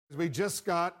We just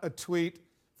got a tweet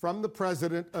from the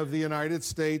President of the United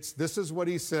States. This is what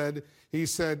he said. He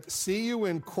said, "See you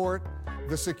in court.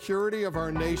 The security of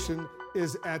our nation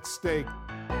is at stake."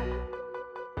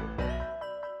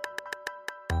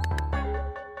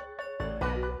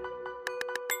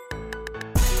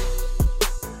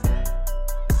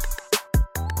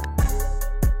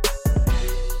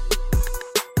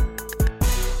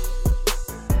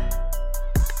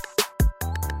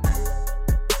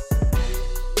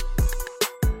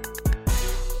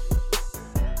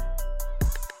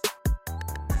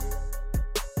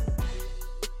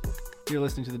 You're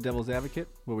listening to The Devil's Advocate,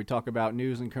 where we talk about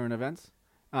news and current events.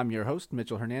 I'm your host,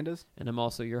 Mitchell Hernandez. And I'm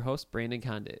also your host, Brandon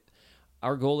Condit.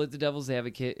 Our goal at The Devil's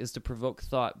Advocate is to provoke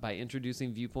thought by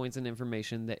introducing viewpoints and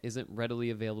information that isn't readily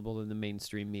available in the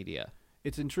mainstream media.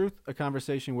 It's in truth a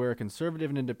conversation where a conservative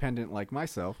and independent like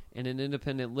myself and an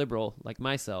independent liberal like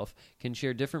myself can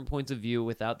share different points of view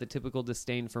without the typical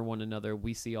disdain for one another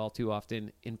we see all too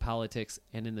often in politics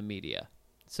and in the media.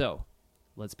 So,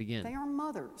 let's begin. They are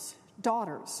mothers,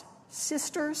 daughters,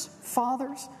 sisters,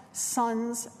 fathers,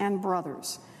 sons, and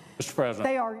brothers. Mr. President.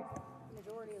 They are...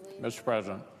 Mr.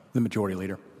 President. The Majority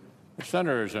Leader. The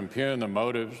senators impugn the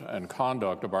motives and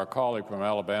conduct of our colleague from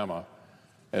Alabama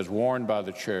as warned by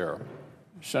the chair.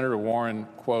 Senator Warren,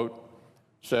 quote,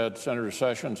 said Senator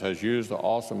Sessions has used the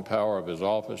awesome power of his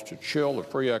office to chill the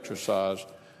free exercise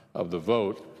of the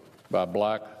vote by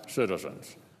black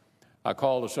citizens. I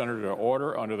call the senator to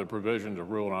order under the provisions of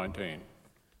Rule 19.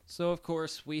 So, of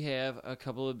course, we have a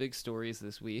couple of big stories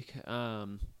this week.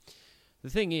 The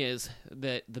thing is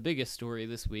that the biggest story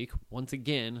this week, once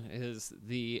again, is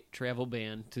the travel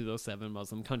ban to those 7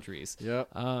 Muslim countries.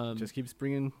 Yep. Just keeps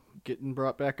getting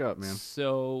brought back up, man.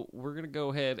 So we're going to go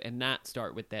ahead and not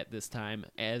start with that this time,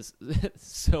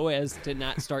 so as to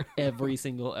not start every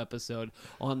single episode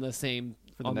on the same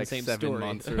For the next 7 story.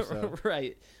 months or so.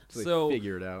 Right. So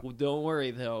figure it out. Don't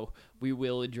worry, though. We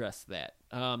will address that.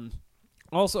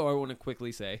 Also, I want to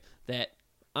quickly say that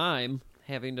I'm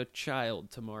having a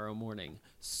child tomorrow morning.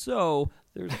 So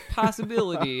there's a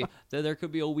possibility that there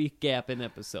could be a week gap in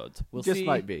episodes. We'll Just see.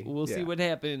 might be. We'll see what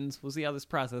happens. We'll see how this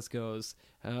process goes.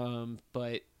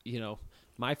 But, you know,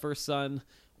 my first child,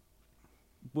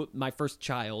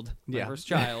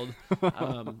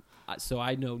 so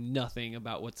I know nothing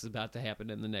about what's about to happen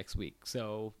in the next week.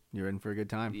 So you're in for a good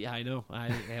time. Yeah, I know. I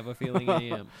have a feeling I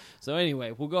am. So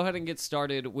anyway, we'll go ahead and get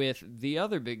started with the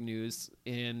other big news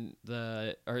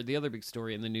the other big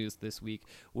story in the news this week,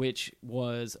 which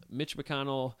was Mitch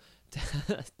McConnell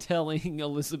telling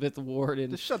Elizabeth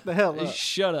Warren to shut the hell up.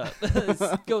 Shut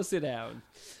up. Go sit down.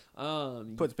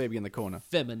 Puts baby in the corner.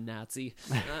 Feminazi.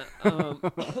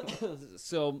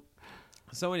 So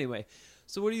anyway.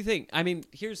 So what do you think? I mean,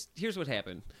 here's what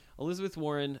happened. Elizabeth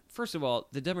Warren, first of all,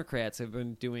 the Democrats have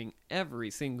been doing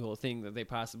every single thing that they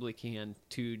possibly can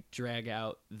to drag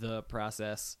out the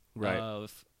process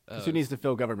of... who needs to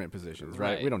fill government positions,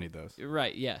 right? We don't need those.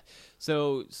 Right, yeah.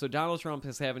 So Donald Trump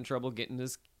is having trouble getting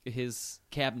his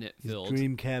cabinet filled. His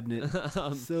dream cabinet.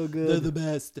 So good. They're the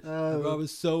best.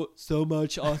 Promise so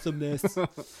much awesomeness.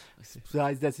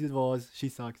 Besides, that's his voice. She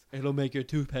sucks. It'll make your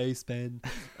toothpaste spin.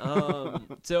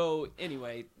 So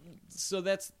anyway, so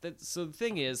the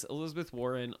thing is, Elizabeth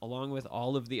Warren, along with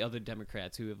all of the other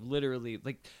Democrats who have literally,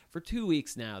 like, for 2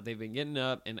 weeks now, they've been getting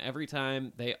up, and every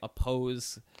time they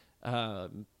oppose a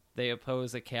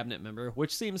cabinet member,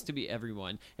 which seems to be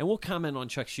everyone. And we'll comment on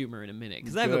Chuck Schumer in a minute,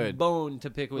 because I have a bone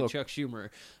to pick with Chuck Schumer.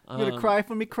 You're going to cry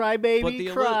for me, cry baby,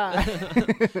 cry.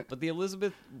 But the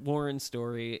Elizabeth Warren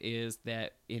story is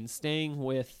that in staying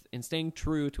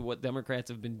true to what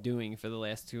Democrats have been doing for the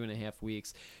last 2.5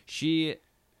 weeks, she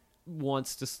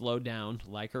wants to slow down,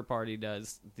 like her party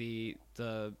does, the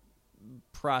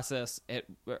process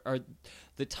or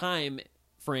the time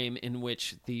frame in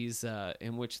which these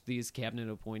cabinet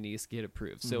appointees get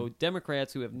approved. So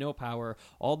Democrats who have no power,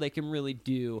 all they can really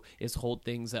do is hold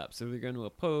things up. So they're going to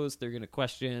oppose, they're going to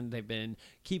question. They've been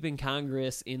keeping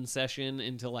Congress in session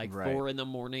until 4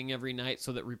 a.m. every night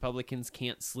so that Republicans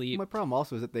can't sleep. My problem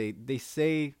also is that they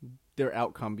say their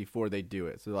outcome before they do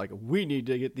it. So we need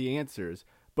to get the answers,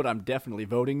 but I'm definitely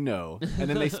voting no. And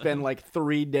then they spend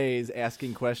 3 days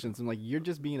asking questions. I'm like, you're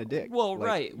just being a dick. Well,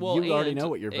 right. Well, you already know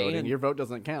what you're voting. Your vote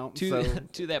doesn't count. To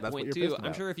that point, too,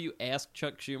 I'm sure if you ask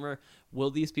Chuck Schumer,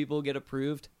 will these people get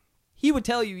approved? He would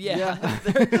tell you,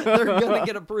 they're going to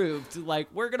get approved.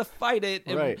 We're going to fight it,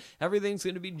 and everything's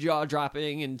going to be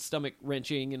jaw-dropping and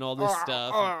stomach-wrenching and all this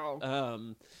stuff.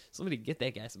 Somebody get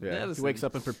that guy some medicine. He wakes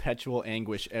up in perpetual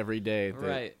anguish every day.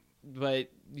 Right.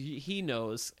 he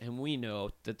knows, and we know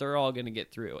that they're all going to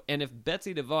get through. And if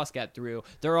Betsy DeVos got through,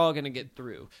 they're all going to get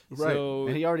through. Right. So,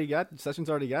 And Sessions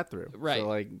already got through.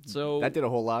 Right. So that did a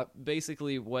whole lot.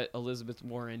 Basically, what Elizabeth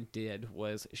Warren did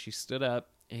was she stood up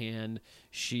and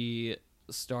she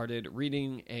started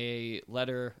reading a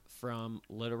letter from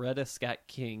Loretta Scott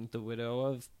King, the widow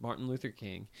of Martin Luther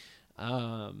King,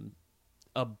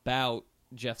 about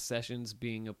Jeff Sessions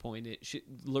being appointed.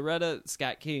 Loretta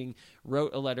Scott King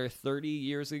wrote a letter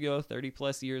 30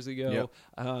 plus years ago,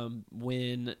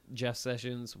 when Jeff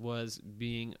Sessions was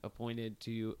being appointed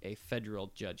to a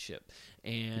federal judgeship.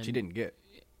 And Which he didn't get.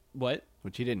 What?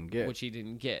 Which he didn't get. Which he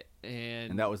didn't get.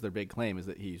 And that was their big claim, is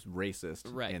that he's racist.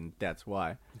 Right. And that's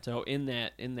why. So in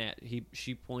that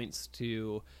she points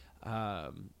to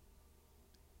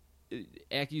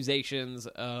accusations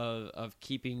of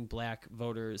keeping black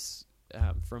voters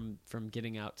from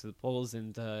getting out to the polls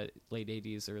in the late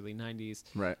 80s, early 90s,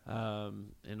 right?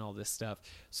 And all this stuff.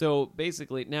 So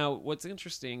basically, now what's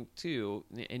interesting too,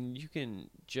 and you can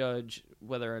judge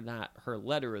whether or not her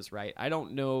letter is right. I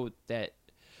don't know that.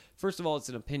 First of all, it's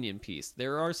an opinion piece.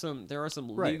 There are some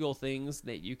right. legal things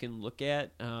that you can look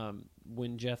at.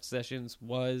 When Jeff Sessions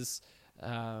was,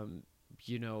 a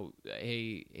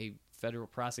federal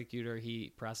prosecutor,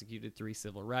 he prosecuted 3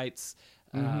 civil rights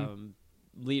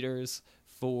leaders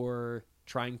for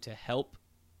trying to help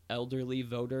elderly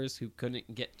voters who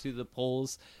couldn't get to the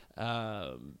polls.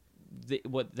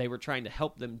 What they were trying to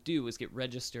help them do was get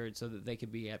registered so that they could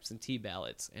be absentee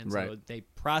ballots. And so they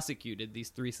prosecuted these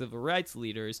 3 civil rights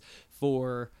leaders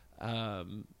for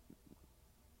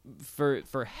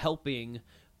helping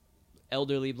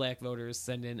elderly black voters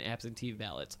send in absentee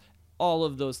ballots. All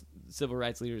of those civil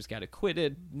rights leaders got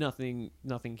acquitted. Nothing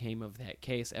came of that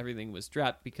case. Everything was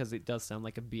dropped because it does sound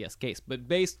like a BS case. But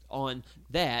based on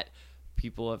that,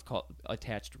 people have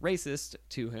attached racist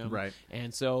to him. Right.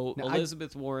 And so now,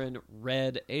 Elizabeth Warren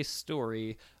read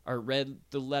the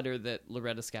letter that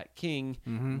Loretta Scott King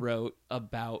wrote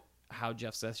about how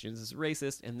Jeff Sessions is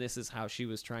racist, and this is how she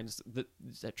was trying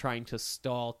to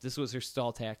stall. This was her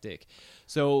stall tactic.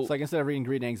 So it's like, instead of reading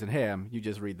Green Eggs and Ham, you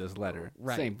just read this letter.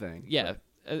 Right. Same thing. Yeah,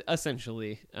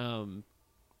 essentially.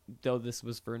 Though this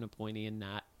was for an appointee and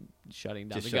not shutting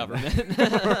down Just the shutting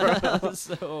government.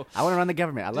 So I want to run the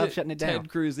government. I love shutting it down. Ted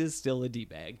Cruz is still a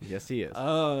D-bag. Yes, he is.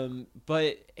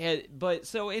 But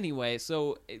so anyway,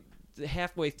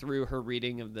 halfway through her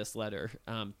reading of this letter,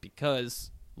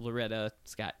 because Loretta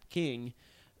Scott King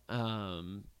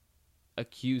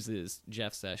accuses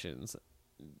Jeff Sessions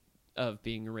of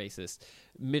being a racist,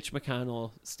 Mitch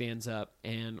McConnell stands up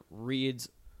and reads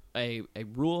a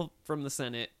rule from the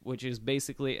Senate, which is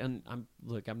basically, and I'm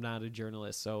not a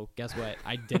journalist, so guess what?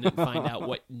 I didn't find out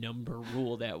what number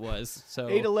rule that was. So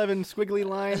 811 squiggly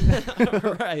line.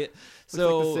 Right.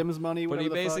 So like the Sims money. But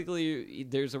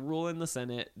there's a rule in the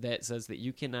Senate that says that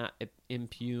you cannot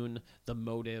impugn the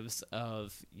motives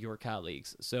of your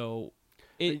colleagues. So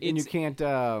and you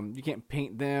can't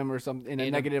paint them or something in a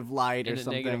negative light or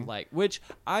something. Negative light, which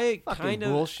I kind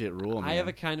of bullshit rule. Man. I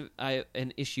have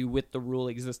an issue with the rule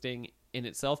existing in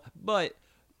itself. But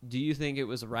do you think it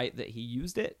was right that he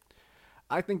used it?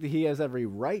 I think that he has every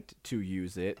right to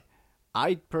use it.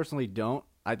 I personally don't.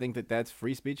 I think that that's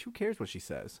free speech. Who cares what she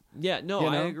says? Yeah, no,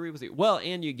 I agree with you. Well,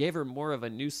 and you gave her more of a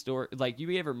news story. Like, you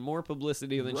gave her more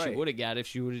publicity than she would have got if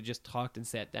she would have just talked and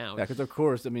sat down. Yeah, because of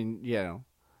course, I mean,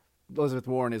 Elizabeth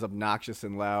Warren is obnoxious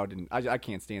and loud, and I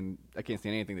can't stand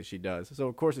anything that she does. So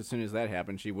of course, as soon as that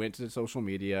happened, she went to social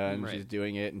media and she's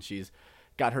doing it, and she's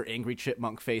got her angry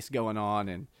chipmunk face going on.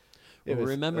 And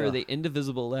remember, the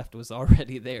indivisible left was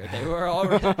already there. They were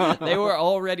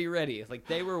already ready. Like,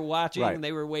 they were watching, and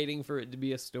they were waiting for it to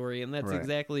be a story, and that's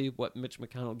exactly what Mitch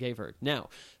McConnell gave her. Now,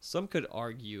 some could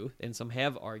argue, and some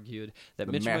have argued, that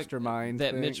Mitch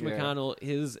McConnell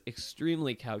is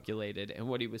extremely calculated, and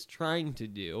what he was trying to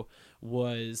do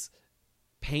was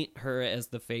paint her as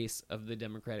the face of the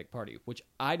Democratic Party, which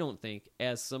I don't think,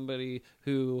 as somebody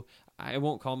who, I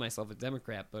won't call myself a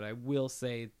Democrat, but I will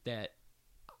say that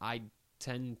I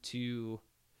tend to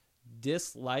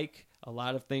dislike a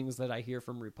lot of things that I hear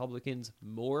from Republicans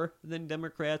more than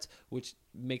Democrats, which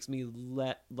makes me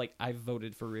I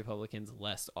voted for Republicans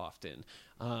less often,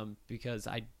 because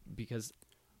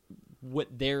what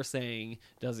they're saying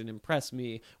doesn't impress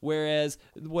me, whereas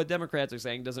what Democrats are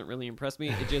saying doesn't really impress me.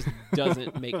 It just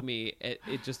doesn't make me.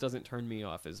 It just doesn't turn me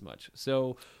off as much.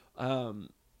 So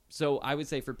I would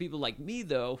say for people like me,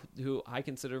 though, who I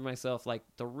consider myself like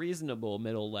the reasonable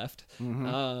middle left,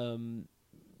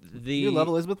 You love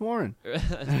Elizabeth Warren.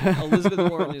 Elizabeth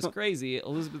Warren is crazy.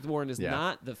 Elizabeth Warren is Yeah.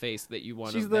 not the face that you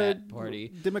want She's of the that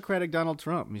party. Democratic Donald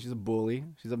Trump. I mean, she's a bully.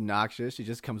 She's obnoxious. She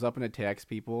just comes up and attacks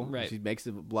people. Right. She makes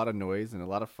a lot of noise and a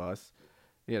lot of fuss.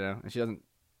 And she doesn't.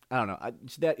 I don't know.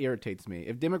 That irritates me.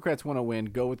 If Democrats want to win,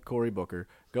 go with Cory Booker.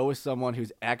 Go with someone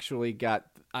who's actually got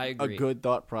I a agree. good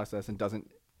thought process and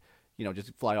doesn't,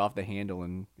 just fly off the handle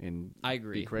and I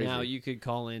agree. be crazy. Now you could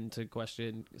call in to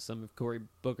question some of Cory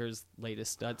Booker's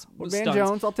latest stunts. Or Van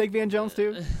Jones. I'll take Van Jones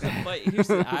too. But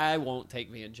I won't take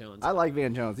Van Jones. I like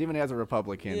Van Jones, even as a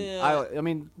Republican. Yeah. I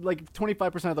mean, like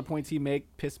 25% of the points he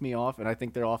make piss me off, and I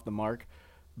think they're off the mark.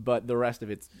 But the rest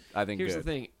of it's, I think, Here's good. the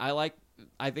thing.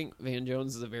 I think Van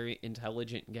Jones is a very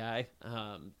intelligent guy.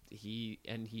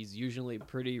 He's usually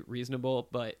pretty reasonable,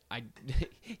 but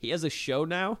he has a show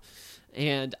now,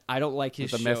 and I don't like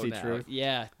his With the show Messy now. Truth?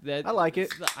 Yeah, I like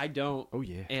it. I don't. Oh,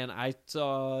 yeah. And I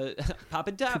saw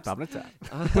Poppin' Tops. Top of the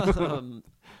top.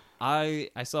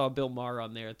 I saw Bill Maher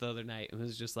on there the other night and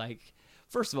was just like,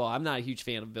 first of all, I'm not a huge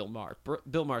fan of Bill Maher.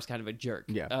 Bill Maher's kind of a jerk.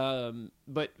 Yeah.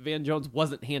 But Van Jones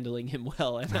wasn't handling him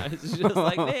well, and I was just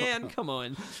like, man, come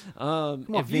on.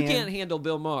 If you Van. can't handle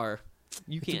Bill Maher,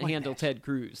 you can't handle Ted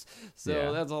Cruz. So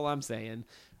Yeah. that's all I'm saying.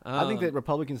 I think that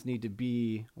Republicans need to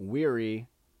be weary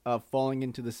of falling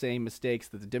into the same mistakes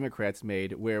that the Democrats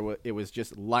made, where it was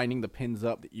just lining the pins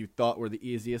up that you thought were the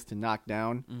easiest to knock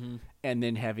down, and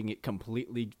then having it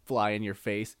completely fly in your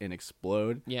face and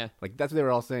explode. Yeah. Like, that's what they were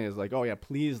all saying, is like, oh yeah,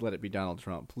 please let it be Donald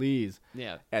Trump, please.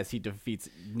 Yeah. As he defeats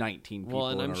 19 people Well,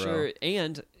 and in I'm a row. sure,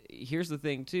 and here's the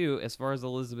thing too, as far as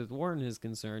Elizabeth Warren is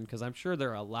concerned, because I'm sure there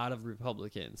are a lot of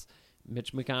Republicans,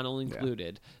 Mitch McConnell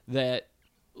included, that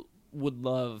would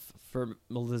love for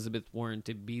Elizabeth Warren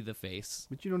to be the face.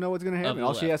 But you don't know what's going to happen. the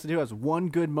All she left. has to do is one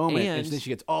good moment, and And- then she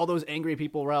gets all those angry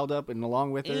people riled up and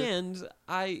along with her. And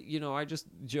I just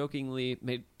jokingly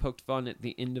poked fun at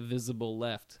the indivisible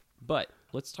left. But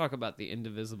let's talk about the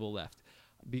indivisible left,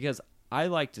 because I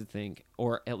like to think,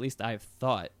 or at least I've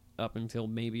thought up until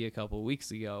maybe a couple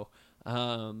weeks ago,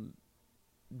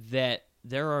 that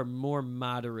there are more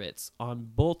moderates on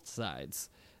both sides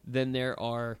than there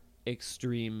are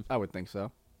extreme. I would think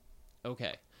so.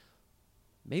 Okay,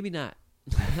 maybe not.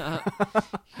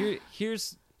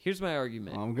 Here's my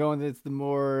argument. I'm going, it's the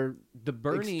more The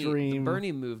extreme.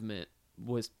 Bernie movement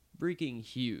was freaking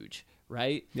huge,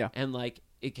 right? Yeah. And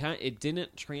it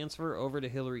didn't transfer over to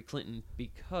Hillary Clinton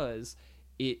because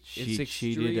She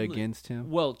cheated against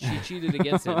him? Well, she cheated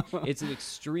against him. It's an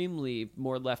extremely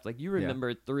more left. Like, you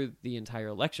remember through the entire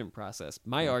election process,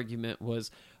 my argument was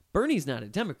Bernie's not a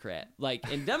Democrat.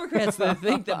 And Democrats that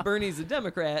think that Bernie's a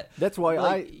Democrat. That's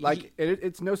why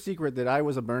it's no secret that I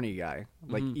was a Bernie guy.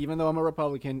 Even though I'm a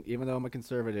Republican, even though I'm a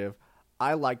conservative,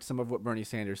 I liked some of what Bernie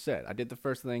Sanders said. I did the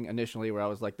first thing initially where I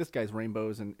was like, this guy's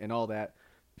rainbows and all that.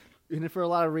 And for a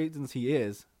lot of reasons he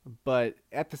is. But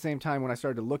at the same time, when I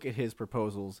started to look at his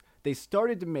proposals, they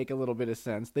started to make a little bit of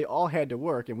sense. They all had to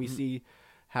work, and we see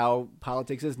how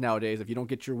politics is nowadays. If you don't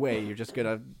get your way, you're just going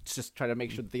to just try to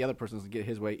make sure that the other person doesn't get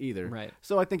his way either. Right.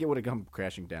 So I think it would have come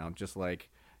crashing down, just like,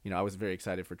 I was very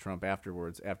excited for Trump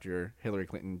afterwards, after Hillary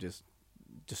Clinton just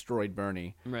destroyed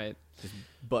Bernie. Right. Just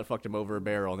butt-fucked him over a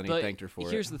barrel, and then he thanked her for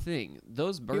Here's it. the thing.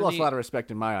 Those Bernie... He lost a lot of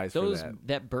respect in my eyes for that.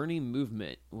 That Bernie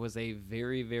movement was a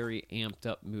very, very amped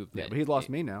up movement. Yeah, but he's lost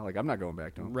me now. I'm not going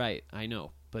back to him. Right, I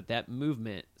know. But that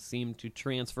movement seemed to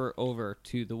transfer over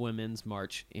to the Women's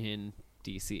March in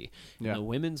D.C. And Yeah. the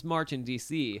Women's March in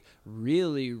D.C.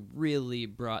 really, really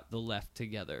brought the left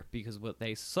together, because what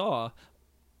they saw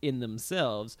in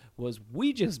themselves was,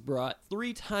 we just brought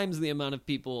 3 times the amount of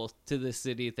people to the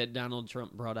city that Donald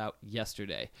Trump brought out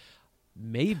yesterday.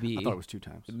 Maybe I thought it was 2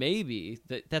 times. Maybe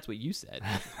that's what you said.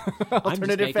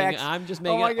 Alternative facts. I'm just Oh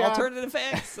making my God. alternative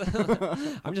facts.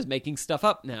 I'm just making stuff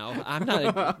up now. I'm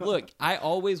not. Look, I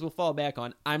always will fall back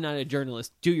on, I'm not a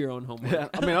journalist. Do your own homework. Yeah,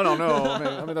 I mean, I don't know.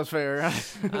 I mean that's fair.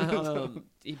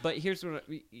 But here's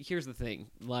the thing.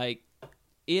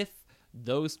 If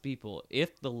those people,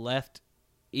 if the left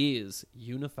is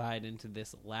unified into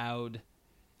this loud,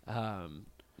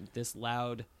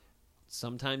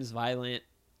 sometimes violent,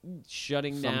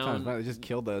 shutting Sometimes down. they just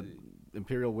killed the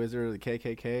Imperial Wizard of the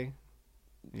KKK.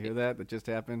 You hear that? That just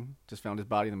happened. Just found his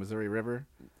body in the Missouri River.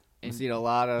 I've seen a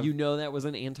lot of. You know that was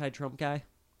an anti-Trump guy?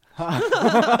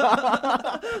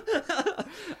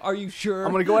 Are you sure?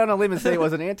 I'm going to go out on a limb and say it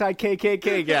was an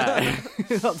anti-KKK guy.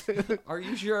 Are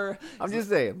you sure? I'm just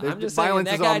saying. I'm just saying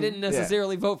that guy didn't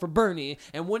necessarily vote for Bernie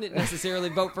and wouldn't necessarily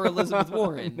vote for Elizabeth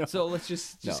Warren. No. So let's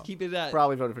just No. keep it at.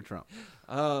 Probably voted for Trump.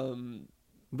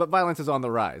 But violence is on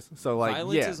the rise. So, like,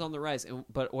 violence is on the rise.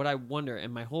 But what I wonder,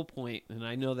 and my whole point, and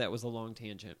I know that was a long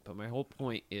tangent, but my whole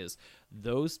point is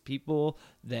those people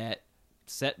that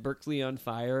set Berkeley on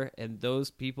fire and those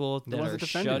people that are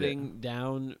shutting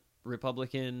down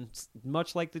Republicans,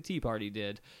 much like the Tea Party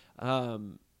did,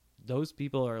 those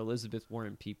people are Elizabeth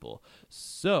Warren people.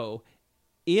 So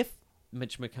if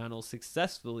Mitch McConnell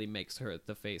successfully makes her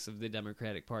the face of the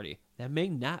Democratic Party, that may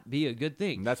not be a good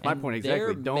thing. And that's my point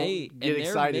exactly. Don't get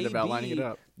excited about lining it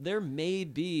up. There may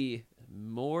be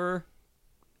more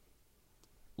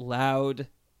loud,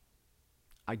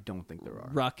 I don't think there are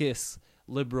ruckus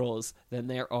liberals than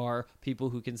there are people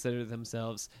who consider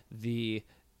themselves the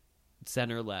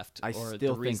center left or still the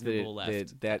think reasonable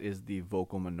left. that is the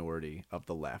vocal minority of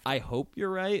the left. I hope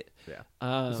you're right.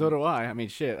 Yeah. So do I. I mean,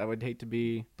 shit, I would hate to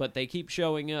be... But they keep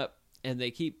showing up, and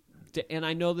they keep... And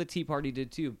I know the Tea Party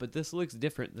did too, but this looks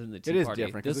different than the Tea Party. It is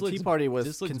different, because the Tea Party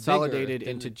was consolidated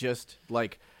into just,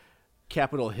 like,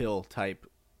 Capitol Hill type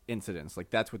incidents. Like,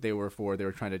 that's what they were for. They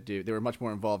were trying to do... They were much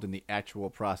more involved in the actual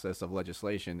process of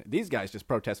legislation. These guys just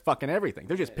protest fucking everything.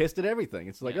 They're just pissed at everything.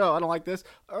 It's like, oh, I don't like this.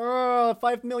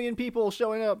 5 million people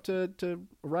showing up to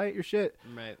riot your shit.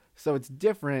 Right. So it's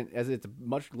different, as it's a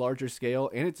much larger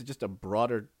scale, and it's just a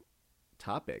broader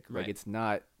topic. Like, it's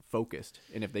not focused.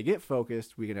 And if they get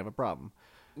focused, we can have a problem.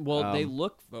 Well, they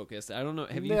look focused. I don't know.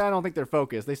 I don't think they're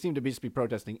focused. They seem to just be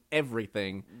protesting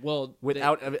everything. Well,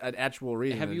 without an actual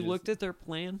reason. Have you looked at their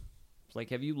plan?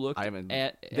 Like, have you looked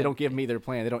at... They don't give me their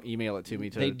plan. They don't email it to me.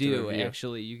 They do,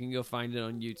 actually. You can go find it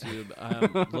on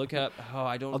YouTube. Look up...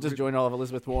 I'll just join all of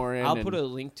Elizabeth Warren. I'll put a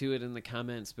link to it in the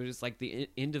comments, but it's like the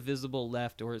indivisible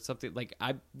left or something. Like,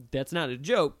 that's not a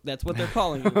joke. That's what they're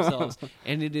calling themselves.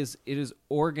 And it is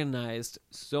organized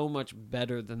so much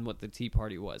better than what the Tea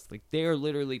Party was. Like, they are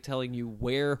literally telling you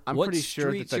I'm pretty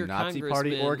sure that the Nazi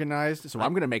Party organized, so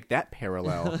I'm going to make that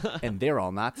parallel, and they're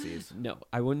all Nazis. No,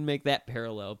 I wouldn't make that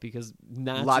parallel, because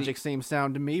logic seems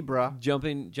sound to me, bruh.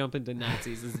 Jumping to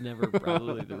Nazis is never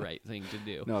probably the right thing to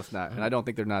do. No, it's not, and I don't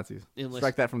think they're Nazis.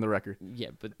 Strike that from the record. Yeah,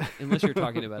 but unless you're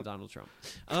talking about Donald Trump.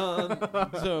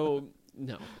 So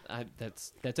no,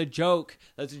 that's a joke.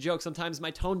 That's a joke. Sometimes my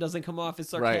tone doesn't come off as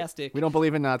sarcastic. Right. We don't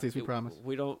believe in Nazis. We promise.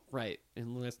 We don't. Right,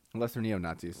 unless they're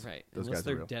neo-Nazis. Right, those unless guys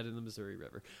they're are real. dead in the Missouri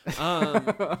River.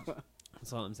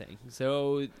 That's all I'm saying.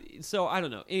 So I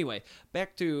don't know. Anyway,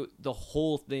 back to the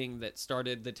whole thing that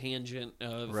started the tangent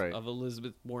of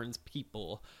Elizabeth Warren's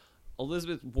people.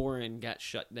 Elizabeth Warren got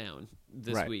shut down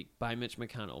this week by Mitch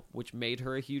McConnell, which made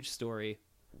her a huge story.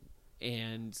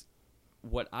 And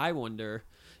what I wonder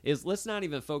is, let's not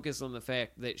even focus on the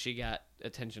fact that she got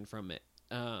attention from it.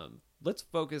 Let's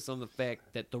focus on the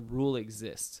fact that the rule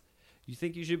exists. You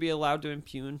think you should be allowed to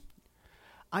impugn?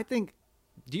 I think...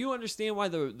 Do you understand why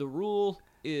the rule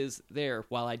is there?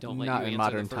 While I don't let you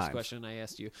answer the first question I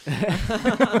asked you.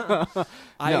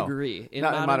 I agree.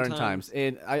 Not in modern times.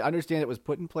 And I understand it was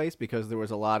put in place because there was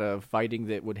a lot of fighting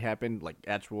that would happen, like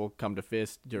actual come to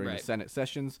fist during the Senate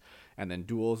sessions, and then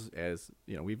duels, as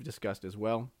we've discussed as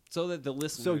well. So that the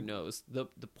listener knows, the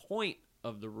point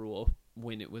of the rule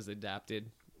when it was adopted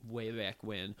way back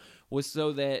when was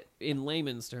so that, in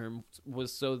layman's terms,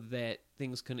 was so that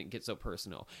things couldn't get so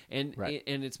personal, and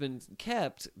it's been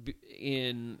kept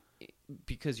in,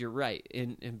 because you're right,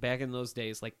 and back in those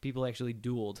days, like, people actually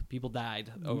dueled, people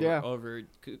died over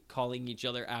calling each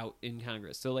other out in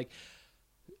Congress. So, like,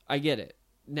 I get it.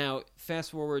 Now, fast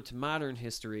forward to modern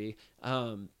history,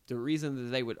 the reason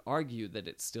that they would argue that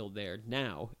it's still there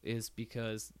now is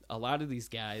because a lot of these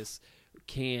guys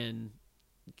can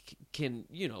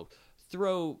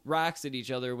throw rocks at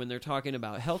each other when they're talking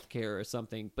about healthcare or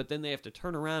something, but then they have to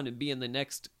turn around and be in the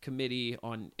next committee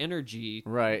on energy.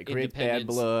 Right, it creates bad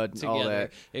blood and all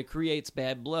that. It creates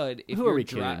bad blood. Who are we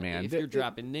kidding, man? If you're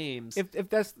dropping names.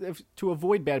 If to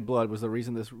avoid bad blood was the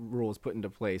reason this rule was put into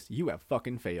place, you have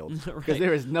fucking failed. Because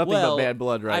there is nothing but bad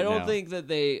blood right now. I don't think that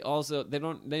they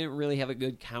didn't really have a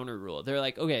good counter rule. They're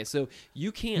like, okay, so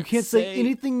you can't say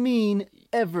anything mean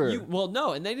ever.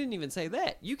 No, and they didn't even say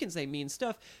that. You can say mean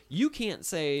stuff. You can't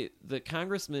say the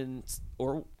congressman's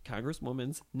or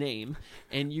congresswoman's name,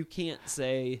 and you can't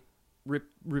say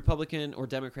Republican or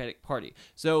Democratic Party.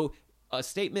 So a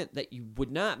statement that you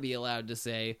would not be allowed to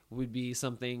say would be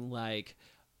something like,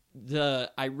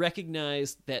 I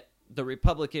recognize that the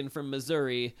Republican from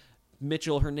Missouri,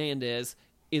 Mitchell Hernandez,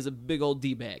 is a big old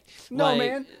D-bag. No,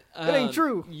 man. That ain't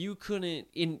true. You couldn't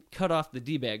cut off the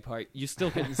D-bag part. You still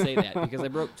couldn't say that because I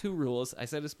broke two rules. I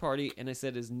said his party and I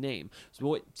said his name.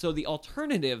 So the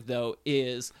alternative, though,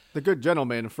 is... The good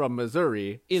gentleman from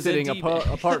Missouri sitting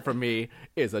apart from me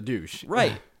is a douche.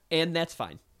 Right. And that's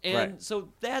fine. And Right. so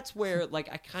that's where, like,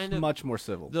 I kind of Much more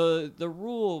civil. the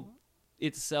rule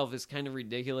itself is kind of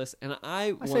ridiculous, and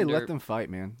I I say wonder. let them fight,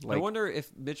 man. I wonder if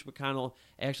Mitch McConnell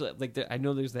actually, like, I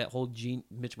know there's that whole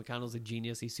Mitch McConnell's a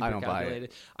genius. He's super I don't buy it.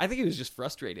 calculated. I think he was just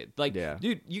frustrated. Like, Yeah.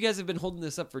 dude, you guys have been holding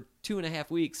this up for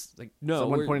 2.5 weeks. Like, no,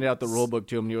 Someone pointed out the rule book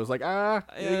to him, and he was like, here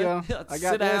you go. I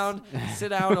got sit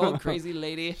down, old crazy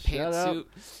lady, pantsuit.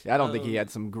 Yeah, I don't think he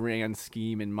had some grand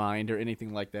scheme in mind or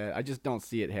anything like that. I just don't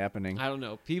see it happening. I don't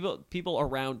know. People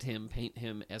around him paint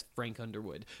him as Frank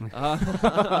Underwood.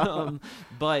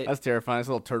 But That's terrifying. This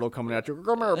little turtle coming at you.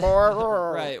 Come here,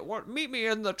 boy. right, meet me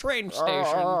in the train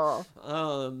station.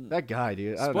 That guy,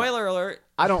 dude. I don't know. Spoiler alert.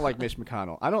 I don't like Mitch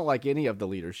McConnell. I don't like any of the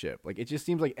leadership. Like, it just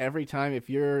seems like every time, if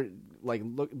you're like,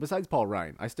 look, besides Paul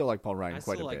Ryan, I still like Paul Ryan I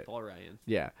quite still a like bit. Paul Ryan.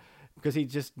 Yeah, because he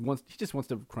just wants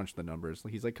to crunch the numbers.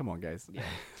 He's like, come on, guys,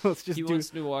 let's just He do. wants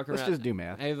to walk around. Let's just do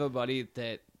math. I have a buddy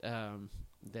that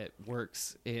that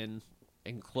works in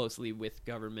closely with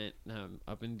government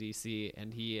up in DC,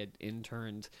 and he had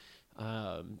interned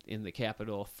in the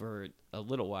Capitol for a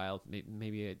little while,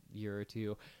 maybe a year or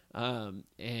two,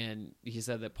 and he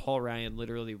said that Paul Ryan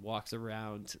literally walks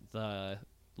around the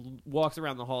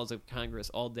halls of Congress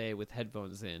all day with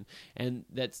headphones in, and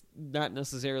that's not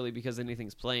necessarily because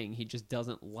anything's playing. He just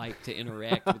doesn't like to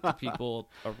interact with the people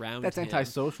around That's him.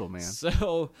 antisocial, man.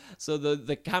 So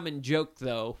the common joke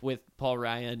though with Paul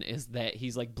Ryan is that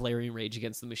he's like blaring Rage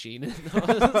Against the Machine in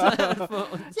those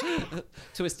headphones.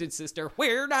 Twisted Sister,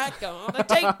 we're not gonna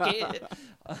take it.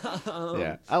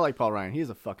 Yeah, I like Paul Ryan.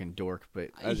 He's a fucking dork, but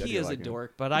I He do is like a him.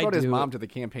 dork, but He I brought do. his mom to the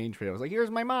campaign trail. I was like,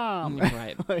 "Here's my mom."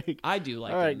 Right. Like, I do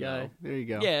like all right, him, guy. though. There you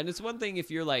go. Yeah, and it's one thing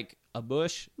if you're like a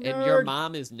Bush and your Nerd.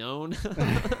 mom is known.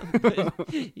 But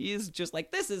he's just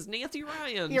like, this is Nancy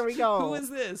Ryan. Here we go. Who is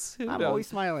this? Who I'm knows? always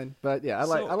smiling, but yeah, I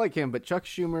like him. But Chuck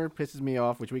Schumer pisses me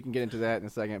off, which we can get into that in a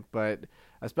second. But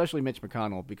especially Mitch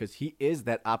McConnell, because he is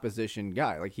that opposition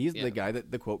guy. Like, he's Yeah. the guy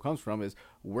that the quote comes from is,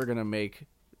 "We're gonna make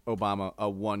Obama a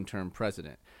one-term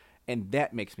president," and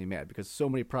that makes me mad because so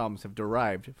many problems have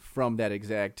derived from that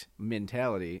exact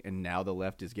mentality, and now the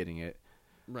left is getting it.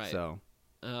 Right. So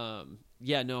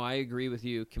Yeah, no, I agree with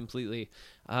you completely.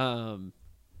 I'm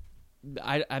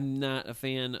not a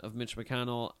fan of Mitch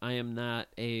McConnell. I am not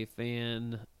a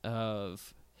fan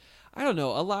of, I don't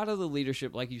know, a lot of the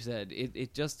leadership, like you said,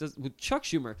 it just does. With Chuck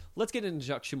Schumer, let's get into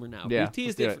Chuck Schumer now. Yeah, We've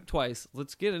teased let's do it it. twice.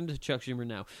 Let's get into Chuck Schumer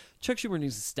now. Chuck Schumer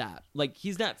needs to stop. Like,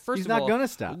 he's not, He's of all, not gonna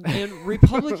stop. And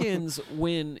Republicans,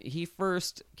 when he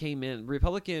first came in,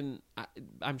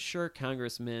 I'm sure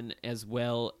congressmen as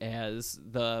well as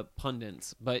the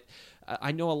pundits, but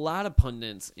I know a lot of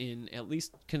pundits in at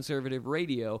least conservative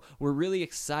radio were really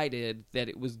excited that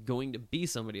it was going to be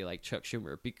somebody like Chuck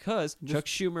Schumer, because Chuck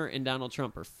Schumer and Donald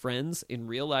Trump are friends in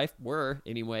real life, were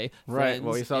anyway. right.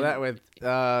 Well, you saw in- that with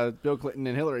Bill Clinton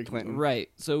and Hillary Clinton. Right.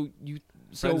 So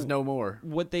Friends no more.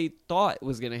 what they thought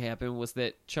was going to happen was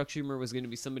that Chuck Schumer was going to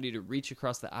be somebody to reach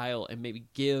across the aisle and maybe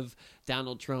give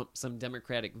Donald Trump some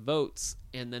Democratic votes,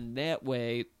 and then that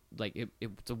way, like,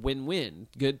 it's a win-win.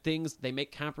 Good things, they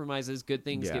make compromises, good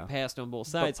things Yeah. get passed on both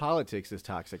But sides. politics is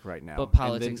toxic right now. But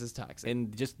politics is toxic.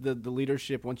 And just the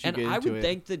leadership, once you And get I into would it.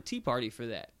 thank the Tea Party for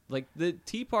that. Like, the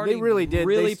Tea Party They really did.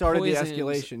 They started the poisoned-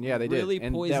 escalation. Yeah, they did. Really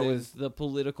And that poisoned was- the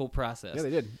political process. Yeah, they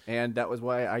did. And that was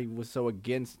why I was so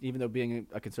against, even though being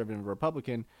a conservative and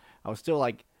Republican, I was still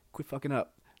like, quit fucking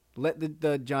up. Let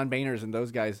the John Boehners and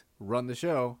those guys run the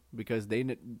show, because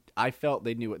I felt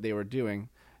they knew what they were doing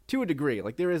to a degree.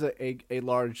 Like, there is a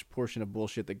large portion of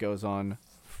bullshit that goes on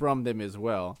from them as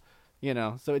well,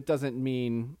 so it doesn't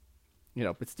mean,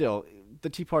 but still, the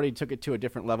Tea Party took it to a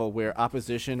different level where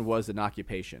opposition was an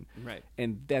occupation. Right.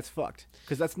 And that's fucked,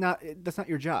 because that's not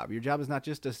your job. Your job is not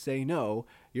just to say no.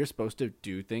 You're supposed to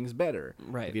do things better.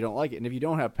 Right. If you don't like it, and if you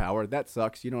don't have power, that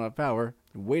sucks. You don't have power.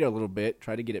 Wait a little bit.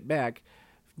 Try to get it back.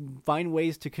 Find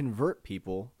ways to convert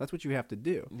people. That's what you have to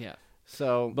do. Yeah.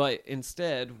 So, But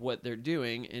instead, what they're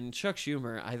doing, and Chuck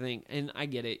Schumer, I think, and I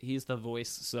get it, he's the voice,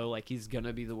 so, like, he's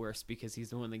gonna be the worst because he's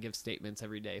the one that gives statements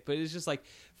every day. But it's just like,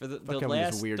 for the Fuck him with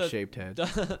last his weird-shaped head.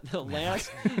 the last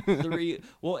 3,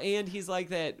 well, and he's like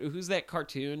that. Who's that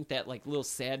cartoon? That, like, little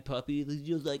sad puppy.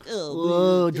 You're like,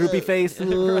 Whoa, droopy face.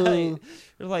 right?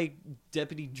 Or like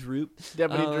Deputy Droop.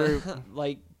 Deputy Droop.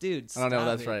 Like, dude, I don't know if stop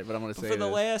that's it. right, but I'm gonna say for the it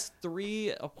is. last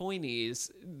 3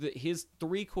 appointees, his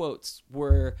 3 quotes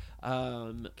were,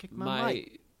 Kick my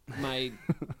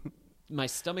my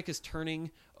stomach is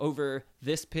turning over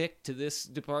this pick to this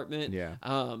department. Yeah.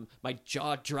 My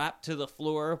jaw dropped to the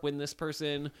floor when this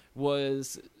person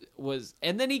was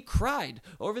and then he cried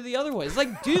over the other one. It's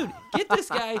like, dude, get this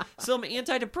guy some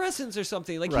antidepressants or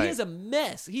something. Like, Right. he is a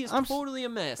mess. He is totally a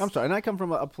mess. I'm sorry, and I come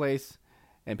from a place,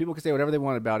 and people can say whatever they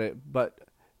want about it, but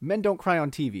men don't cry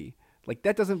on TV. Like,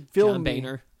 that doesn't fill John me.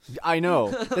 Boehner. I know.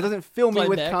 That doesn't fill me Glenn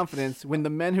with Beck. confidence when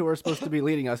the men who are supposed to be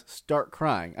leading us start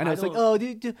crying. I know I it's like,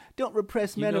 don't- don't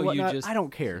repress You men know, and you whatnot. just- I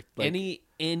don't care. Like,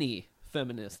 Any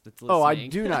feminist that's listening. oh, I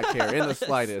do not care in the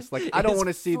slightest. Like, I don't is want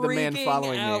to see the man freaking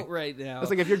following out me. right now. It's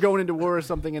like if you're going into war or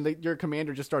something and your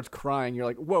commander just starts crying, you're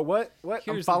like, whoa, what? I'm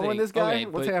Here's the following thing. this guy? Okay,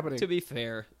 What's but happening? To be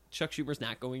fair, Chuck Schumer's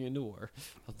not going into war,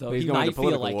 although He's he going might into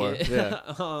feel political like war. it. Yeah.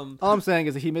 All I'm saying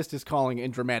is that he missed his calling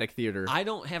in dramatic theater. I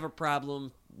don't have a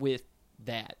problem with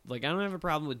that. Like, I don't have a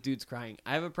problem with dudes crying.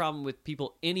 I have a problem with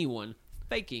anyone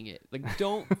faking it. Like,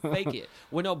 don't fake it.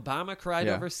 When Obama cried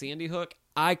Yeah. over Sandy Hook,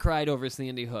 I cried over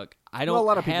Sandy Hook. I don't. Well, a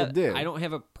lot of people did. I don't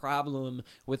have a problem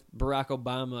with Barack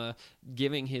Obama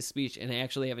giving his speech and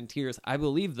actually having tears. I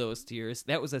believe those tears.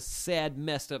 That was a sad,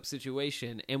 messed up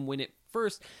situation. And when it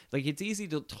first, like, it's easy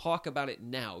to talk about it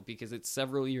now because it's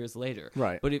several years later.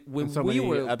 Right. But when And so we many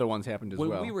were other ones happened as when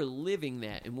well. we were living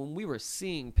that, and when we were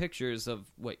seeing pictures of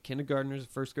kindergartners,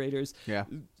 first graders, Yeah.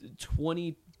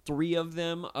 23 of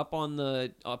them up on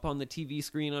the TV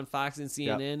screen on Fox and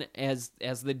CNN as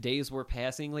the days were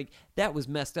passing, like, that was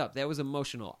messed up. That was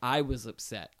emotional. I was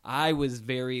upset. I was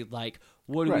very like,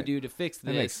 what do we Right. do to fix this?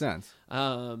 That makes sense.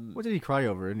 What did he cry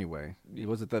over anyway?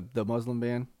 Was it the Muslim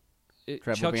ban?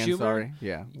 Travel Chuck ban, Schumer? sorry.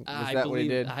 Yeah. Was I that believe, what he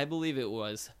did? I believe it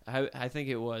was. I think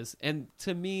it was. And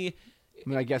to me, I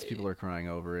mean, I guess people are crying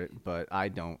over it, but I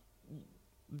don't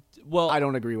well, I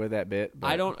don't agree with that bit. But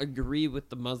I don't agree with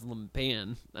the Muslim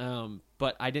ban,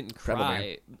 but I didn't Travel ban.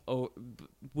 cry. Oh,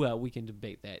 well, we can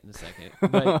debate that in a second.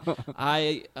 But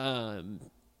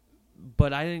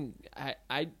but I didn't.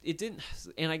 It didn't.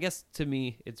 And I guess to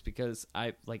me, it's because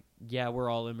we're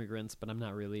all immigrants, but I'm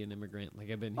not really an immigrant. Like,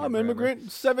 I've been here I'm forever.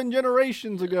 immigrant 7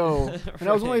 generations ago, and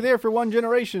I was only Right. there for 1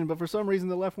 generation. But for some reason,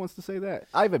 the left wants to say that.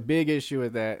 I have a big issue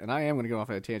with that, and I am going to go off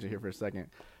on a tangent here for a second.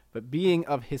 But being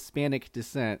of Hispanic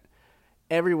descent,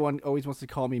 everyone always wants to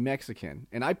call me Mexican,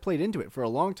 and I played into it for a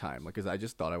long time because I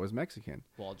just thought I was Mexican.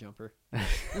 Wall jumper.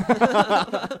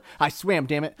 I swam,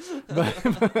 damn it.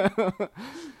 But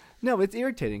no, it's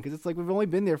irritating because it's like we've only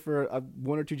been there for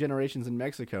 1 or 2 generations in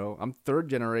Mexico. I'm 3rd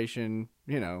generation,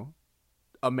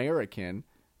 American,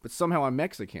 but somehow I'm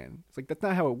Mexican. It's like that's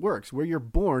not how it works. Where you're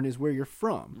born is where you're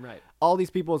from. Right. All these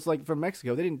people, it's like from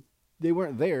Mexico. They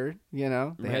weren't there. They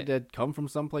Right. had to come from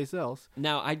someplace else.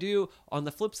 Now, I do, on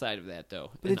the flip side of that, though.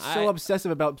 But it's so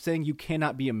obsessive about saying you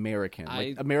cannot be American.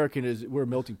 Like American we're a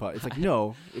melting pot. It's like,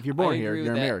 no, if you're born I here, agree with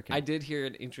you're that. American. I did hear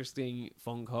an interesting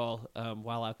phone call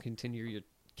while I'll continue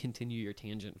your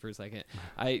tangent for a second.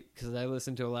 Because I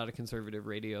listen to a lot of conservative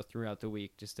radio throughout the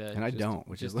week, And I don't,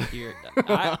 which is to hear.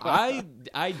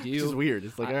 I do. Which is weird.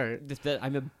 It's like, all right.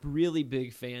 I'm a really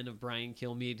big fan of Brian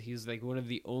Kilmeade. He's like one of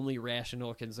the only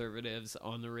rational conservatives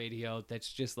on the radio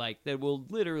that's just like that will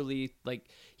literally like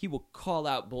he will call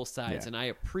out both sides, Yeah. and I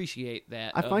appreciate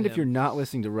that. I find of if you're him. not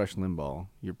listening to Rush Limbaugh,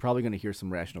 you're probably going to hear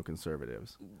some rational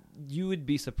conservatives. You would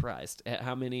be surprised at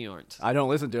how many aren't. I don't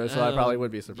listen to it, so I probably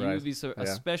would be surprised. You would be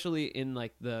Yeah. especially in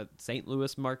like the St.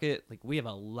 Louis market. Like we have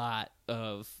a lot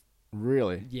of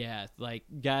Really? like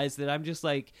guys that I'm just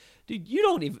like, dude, you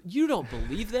don't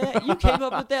believe that? You came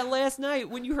up with that last night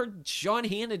when you heard Sean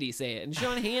Hannity say it, and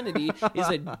Sean Hannity is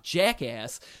a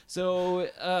jackass. So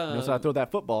So I throw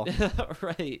that football.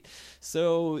 right.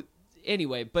 So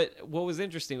anyway, but what was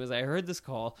interesting was I heard this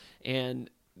call, and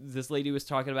this lady was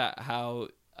talking about how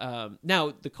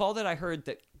now the call that I heard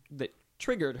that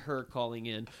triggered her calling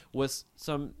in was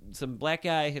some black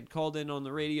guy had called in on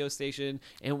the radio station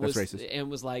and That's racist.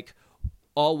 was like,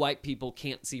 all white people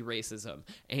can't see racism.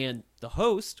 And the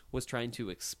host was trying to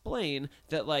explain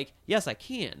that, like, yes, I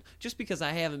can. Just because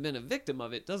I haven't been a victim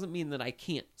of it doesn't mean that I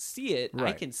can't see it. I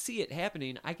Right. can see it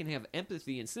happening. I can have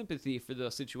empathy and sympathy for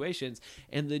those situations.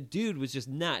 And the dude was just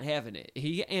not having it.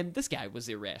 And this guy was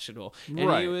irrational. And he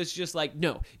Right. was just like,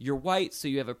 no, you're white, so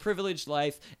you have a privileged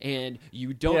life, and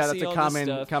you don't Yeah, see that's a all this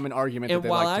stuff. common argument And that they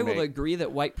while like to I will make. agree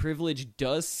that white privilege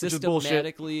does Which is bullshit.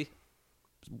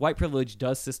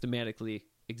 systematically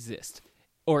exist,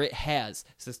 or it has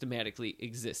systematically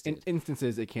existed. In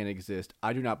instances, it can exist.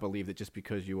 I do not believe that just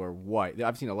because you are white.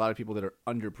 I've seen a lot of people that are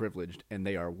underprivileged and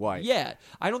they are white. Yeah,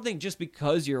 I don't think just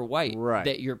because you're white Right.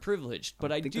 that you're privileged,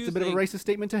 but I think do that's a bit of a racist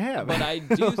statement to have. But I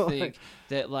do think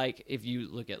that, like, if you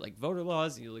look at like voter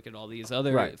laws, you look at all these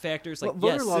other Right. factors, Well, like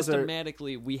voter yes, laws are-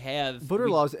 systematically we have voter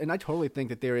laws, and I totally think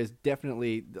that there is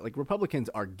definitely, like, Republicans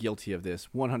are guilty of this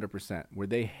 100%, where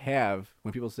they have,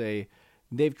 when people say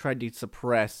they've tried to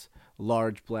suppress,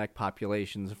 large black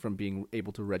populations from being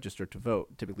able to register to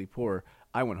vote, typically poor,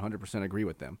 I 100% agree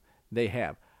with them. They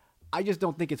have. I just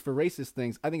don't think it's for racist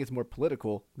things. I think it's more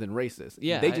political than racist.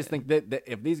 Yeah, they just think that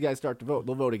if these guys start to vote,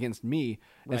 they'll vote against me,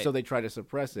 and Right. so they try to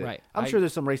suppress it. Right. I'm sure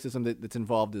there's some racism that's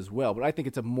involved as well, but I think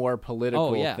it's a more political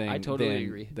Oh, yeah, thing I totally than,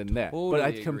 agree. than that. Totally but I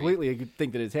agree. completely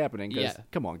think that it's happening because, Yeah.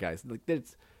 come on, guys. Like,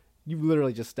 you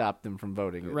literally just stopped them from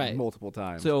voting Right. multiple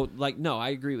times. So, like, no, I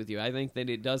agree with you. I think that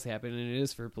it does happen, and it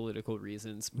is for political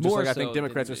reasons. Just More like I so think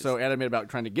Democrats than are it so is- adamant about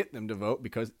trying to get them to vote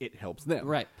because it helps them.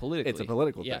 right, politically. It's a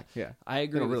political yeah. thing. Yeah. I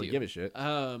agree. They don't with really you. give a shit.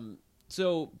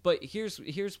 So, but here's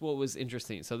what was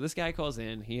interesting. So this guy calls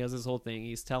in. He has this whole thing.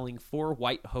 He's telling 4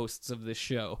 white hosts of this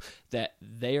show that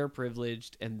they are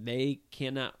privileged and they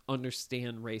cannot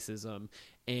understand racism,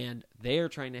 and they are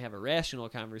trying to have a rational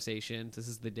conversation. This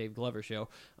is the Dave Glover show.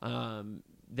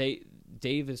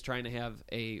 Dave is trying to have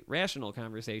a rational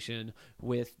conversation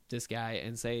with this guy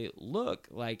and say, look,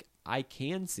 like, I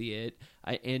can see it,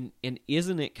 and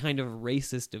isn't it kind of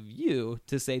racist of you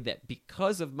to say that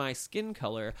because of my skin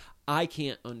color, I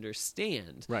can't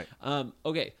understand? Right.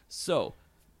 Okay, so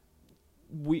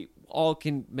we all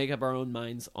can make up our own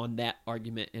minds on that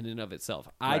argument in and of itself.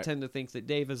 I Right. tend to think that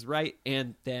Dave is right,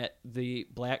 and that the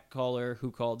black caller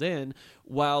who called in,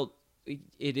 while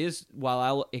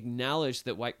I'll acknowledge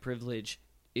that white privilege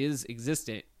is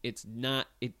existent, it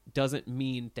doesn't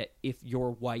mean that if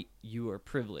you're white you are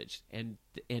privileged, and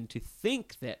to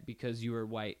think that because you are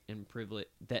white and privileged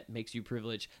that makes you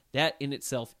privileged, that in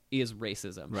itself is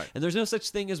racism. Right. And there's no such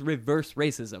thing as reverse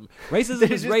racism. Racism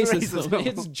is just racism. racism.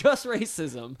 It's just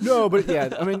racism. No, but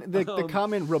yeah, I mean, the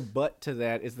common rebut to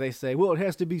that is they say, well, it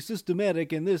has to be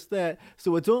systematic and this, that,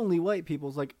 so it's only white people.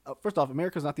 It's like, first off,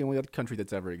 America's not the only other country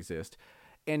that's ever existed.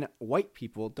 And white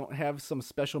people don't have some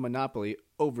special monopoly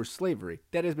over slavery.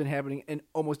 That has been happening in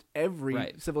almost every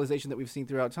Right. civilization that we've seen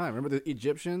throughout time. Remember the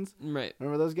Egyptians? Right.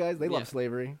 Remember those guys? They Yeah. love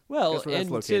slavery. Well, Guess where that's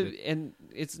located. and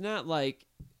it's not like.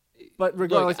 But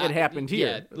regardless, Look, it happened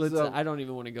here. Yeah, So- I don't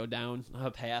even want to go down a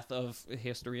path of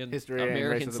history and History and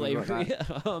American racism and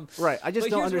slavery. Right, I just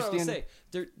but don't here's what I will understand-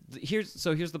 say.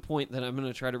 Here's the point that I'm going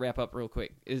to try to wrap up real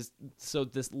quick. Is so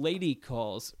this lady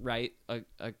calls, right, a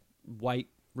white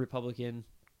Republican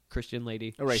Christian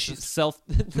lady, A racist. She's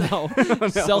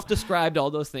self-described,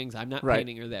 all those things. I'm not Right.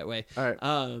 painting her that way. All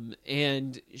right.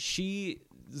 And she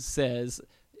says,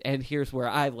 and here's where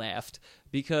I laughed,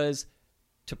 because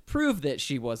to prove that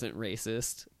she wasn't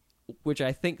racist, which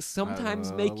I think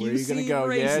sometimes make where you are you gonna seem go?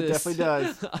 racist. Yeah, it definitely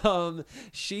does.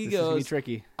 She This is gonna be goes,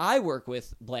 tricky. I work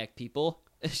with black people.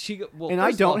 And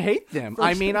I don't hate them.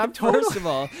 I mean, I'm totally... First of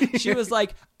all, she was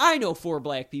like, I know 4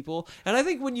 black people, and I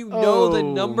think when you know the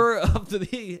Oh. number of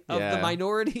the Yeah.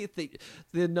 minority,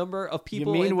 the number of You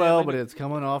people, mean in that well, but it's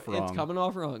coming off wrong. it's coming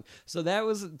off wrong. So that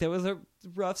was a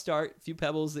rough start. A few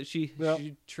pebbles that she Yep.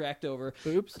 she tracked over.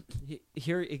 Oops.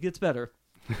 Here it gets better.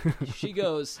 She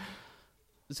goes,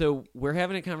 so we're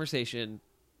having a conversation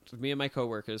with me and my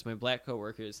coworkers, my black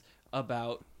coworkers,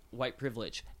 about white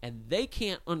privilege, and they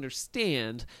can't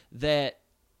understand that.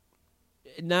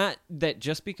 Not that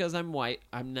just because I'm white,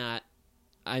 I'm not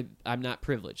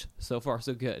privileged. So far,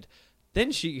 so good.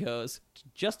 Then she goes to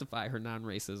justify her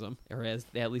non-racism, or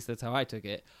at least that's how I took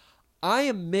it. I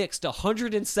am mixed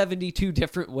 172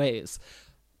 different ways.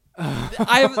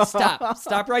 I haven't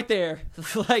stop right there.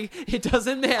 Like, it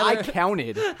doesn't matter. I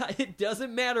counted. It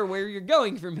doesn't matter where you're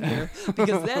going from here,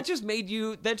 because that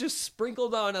just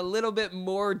sprinkled on a little bit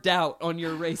more doubt on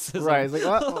your racism. Right, it's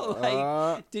like,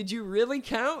 Like, did you really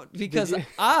count? Because you-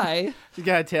 I You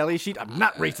got a tally sheet? I'm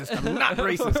not racist. I'm not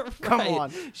racist. Come Right.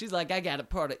 on. She's like, I got a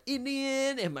part of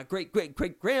Indian, and my great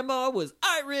grandma was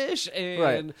Irish, and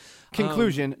Right.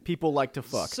 Conclusion, people like to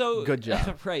fuck. So Good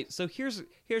job. Right. So here's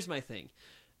my thing.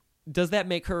 Does that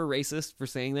make her a racist for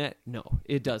saying that? No,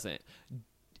 it doesn't.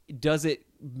 Does it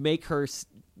make her?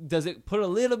 Does it put a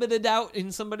little bit of doubt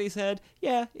in somebody's head?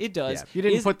 Yeah, it does. Yeah. You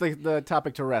didn't put the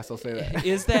topic to rest, I'll say that.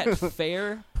 Is that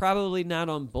fair? Probably not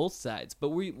on both sides, but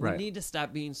we Right. need to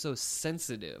stop being so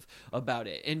sensitive about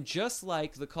it. And just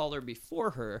like the caller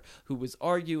before her, who was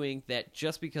arguing that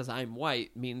just because I'm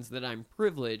white means that I'm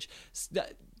privileged,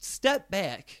 step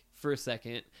back for a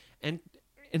second and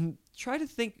try to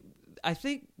think. I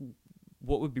think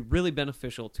what would be really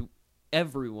beneficial to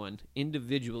everyone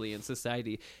individually in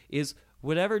society is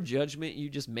whatever judgment you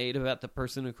just made about the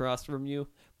person across from you,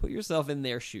 put yourself in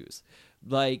their shoes.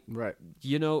 Like, Right.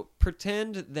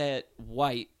 Pretend that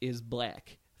white is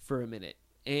black for a minute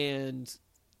and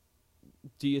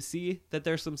do you see that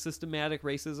there's some systematic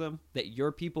racism, that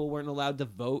your people weren't allowed to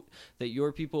vote, that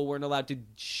your people weren't allowed to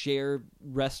share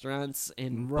restaurants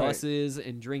and Right. buses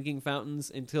and drinking fountains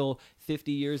until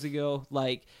 50 years ago?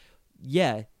 Like,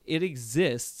 yeah, it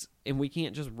exists, and we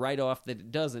can't just write off that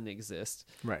it doesn't exist.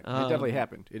 Right. It definitely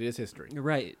happened. It is history.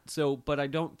 Right. So, but I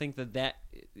don't think I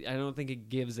don't think it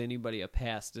gives anybody a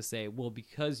pass to say, well,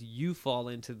 because you fall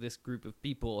into this group of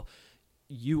people,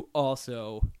 you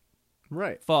also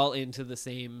Right. fall into the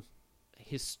same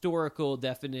historical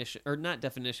definition, or not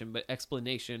definition, but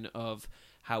explanation of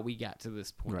how we got to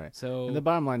this point. Right. So, and the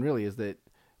bottom line really is that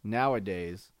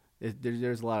nowadays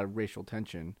there's a lot of racial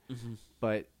tension,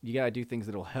 but you got to do things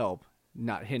that'll help,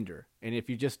 not hinder. And if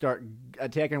you just start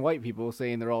attacking white people,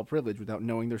 saying they're all privileged without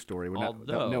knowing their story, without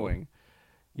Although- knowing,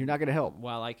 you're not going to help.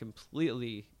 while I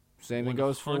completely Same thing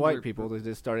goes for white people. They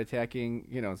just start attacking,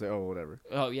 and say, oh, whatever.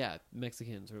 Oh yeah,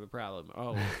 Mexicans are the problem.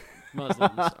 Oh,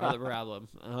 Muslims are the problem.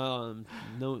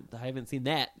 No, I haven't seen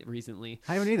that recently.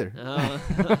 I haven't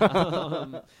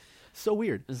either. So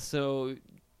weird. So,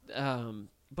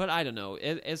 but I don't know.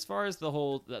 As far as the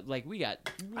whole, like, we got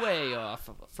way off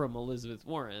from Elizabeth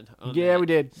Warren. On Yeah, that. we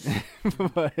did.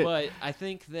 But I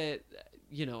think that,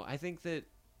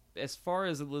 as far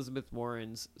as Elizabeth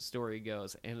Warren's story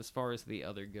goes, and as far as the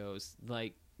other goes,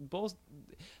 like, both,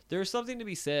 there's something to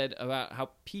be said about how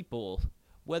people,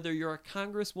 whether you're a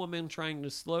congresswoman trying to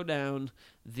slow down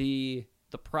the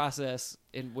process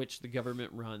in which the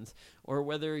government runs, or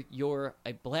whether you're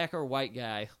a black or white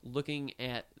guy looking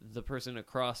at the person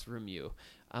across from you,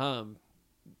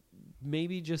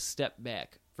 maybe just step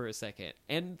back for a second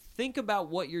and think about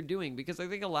what you're doing, because I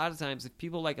think a lot of times if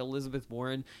people like Elizabeth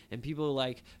Warren and people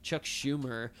like Chuck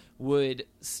Schumer would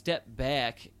step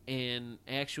back and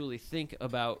actually think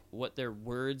about what their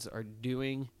words are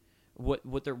doing, what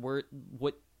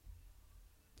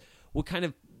kind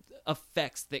of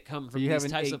effects that come from these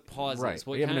types of pauses. Right.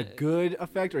 What Are you having kind a good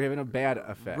effect or are you having a bad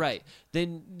effect? right,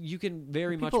 then you can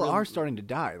very much People are starting to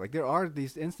die. Like, there are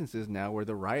these instances now where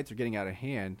the riots are getting out of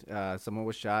hand. Someone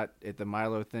was shot at the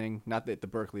Milo thing, not at the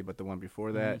Berkeley, but the one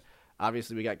before that.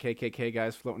 Obviously, we got KKK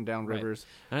guys floating down Right. rivers.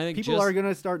 And I think people are going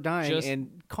to start dying. just-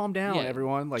 And calm down, yeah,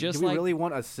 everyone. Like, do just we like- really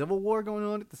want a civil war going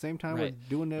on at the same time Right. we're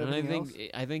doing And everything I think else?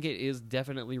 I think it is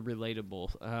definitely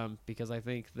relatable, because I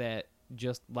think that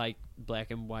just like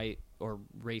black and white or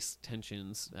race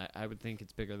tensions, I would think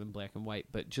it's bigger than black and white,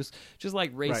 but just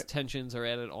like race Right. tensions are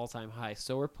at an all-time high,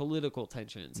 so are political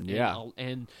tensions. Yeah.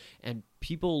 And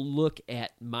people look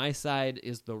at my side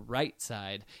is the right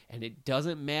side, and it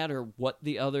doesn't matter what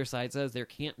the other side says. There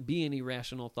can't be any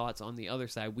rational thoughts on the other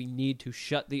side. We need to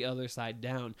shut the other side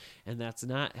down, and that's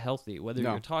not healthy. Whether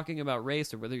No. you're talking about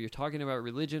race or whether you're talking about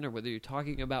religion or whether you're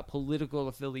talking about political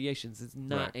affiliations, it's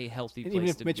not Right. a healthy And place even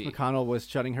if to Mitch be. McConnell was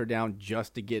shutting her down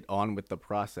just to get on with the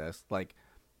process, like,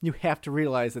 you have to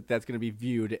realize that that's going to be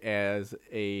viewed as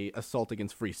a assault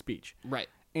against free speech. Right.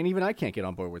 And even I can't get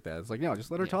on board with that. It's like, no, just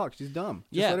let her Yeah. talk. She's dumb.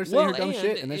 Just Yeah, let her say well, her dumb and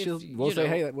shit, and then if, we'll you say, know,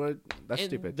 hey, that's And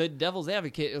stupid. the devil's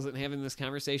advocate isn't having this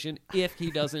conversation if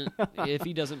he doesn't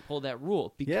pull that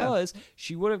rule, because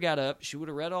she would have got up, she would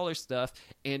have read all her stuff,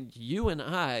 and you and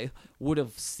I would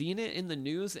have seen it in the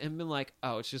news and been like,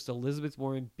 oh, it's just Elizabeth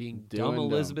Warren being dumb Doing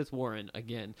dumb. Elizabeth Warren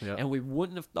again. Yep. And we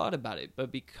wouldn't have thought about it.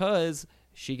 But because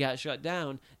she got shut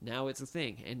down, now it's a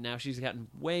thing. And now she's gotten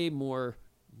way more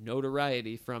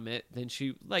notoriety from it than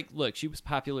she was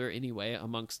popular anyway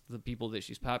amongst the people that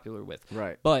she's popular with.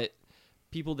 Right. But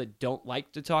people that don't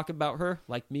like to talk about her,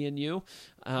 like me and you,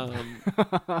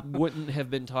 wouldn't have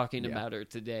been talking about her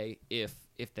today if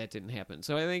that didn't happen.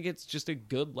 So I think it's just a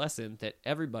good lesson that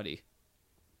everybody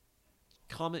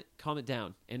calm it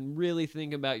down and really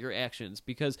think about your actions,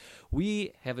 because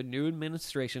we have a new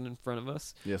administration in front of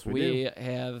us. Yes, we do.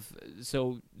 have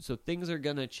so things are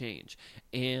gonna change,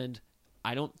 and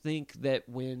I don't think that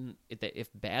I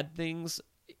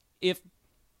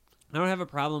don't have a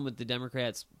problem with the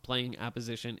Democrats playing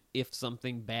opposition if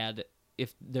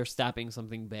they're stopping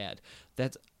something bad.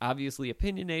 That's obviously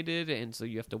opinionated, and so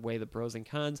you have to weigh the pros and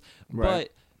cons.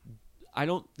 Right. But I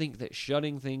don't think that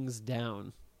shutting things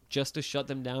down just to shut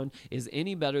them down is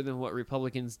any better than what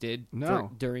Republicans did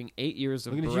No. during 8 years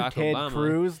of Looking at Barack you, Ted Obama.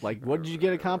 Cruz. Like, what did you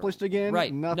get accomplished again?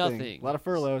 Right, Nothing. A lot of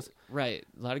furloughs. Right,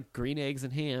 a lot of green eggs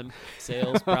and ham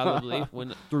sales probably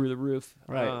went through the roof.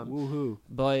 Right. Woohoo.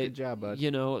 But Good job,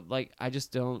 bud. I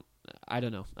just don't. I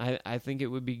don't know. I think it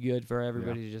would be good for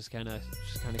everybody to just kind of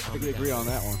I calm think we it agree down. on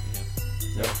that one.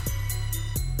 Yeah. Yep.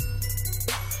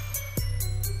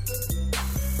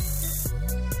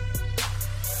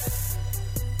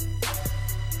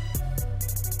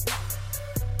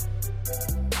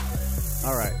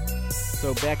 All right.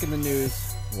 So back in the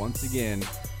news, once again.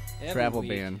 Every Travel week.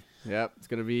 ban. Yep, it's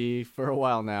going to be for a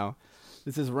while now.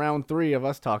 This is round 3 of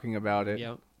us talking about it.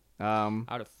 Yep. Um,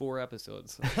 Out of 4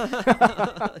 episodes.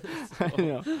 I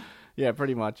know. Yeah,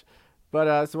 pretty much.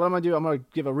 But so what I'm going to do, I'm going to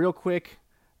give a real quick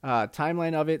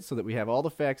timeline of it so that we have all the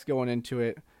facts going into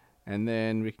it, and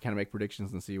then we can kind of make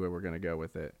predictions and see where we're going to go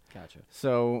with it. Gotcha.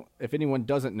 So if anyone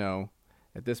doesn't know,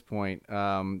 at this point,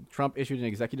 Trump issued an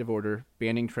executive order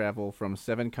banning travel from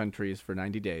 7 countries for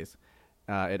 90 days.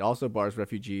 It also bars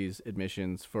refugees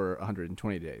admissions for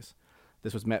 120 days.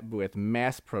 This was met with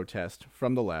mass protest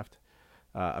from the left.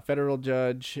 A federal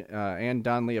judge, Ann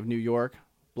Donnelly of New York,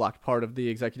 blocked part of the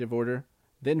executive order.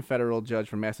 Then federal judge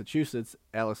from Massachusetts,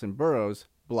 Allison Burroughs,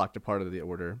 blocked a part of the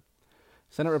order.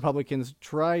 Senate Republicans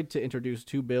tried to introduce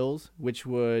 2 bills, which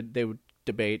they would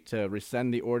debate to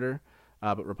rescind the order,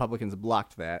 but Republicans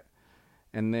blocked that.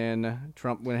 And then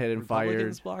Trump went ahead and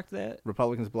Republicans blocked that?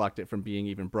 Republicans blocked it from being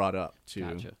even brought up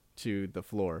to the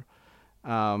floor.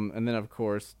 And then, of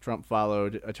course, Trump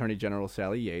followed Attorney General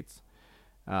Sally Yates.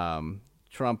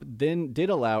 Trump then did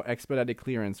allow expedited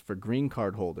clearance for green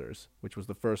card holders, which was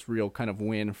the first real kind of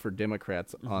win for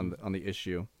Democrats on the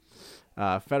issue.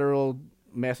 Federal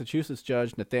Massachusetts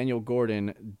judge Nathaniel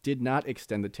Gordon did not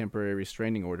extend the temporary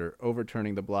restraining order,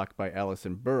 overturning the block by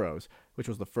Allison Burroughs, which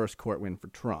was the first court win for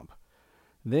Trump.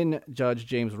 Then Judge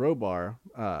James Robar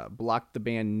blocked the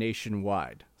ban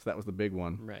nationwide. So that was the big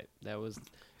one. Right. That was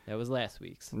last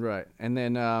week's. Right. And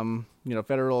then,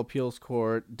 Federal Appeals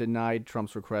Court denied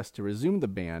Trump's request to resume the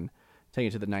ban, taking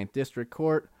it to the 9th District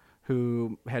Court,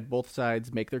 who had both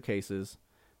sides make their cases.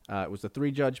 It was a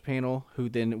 3-judge panel who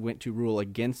then went to rule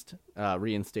against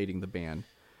reinstating the ban.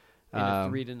 In a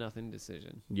 3-0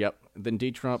 decision. Yep. Then D.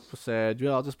 Trump said,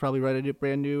 well, I'll just probably write a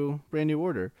brand new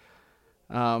order.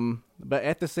 But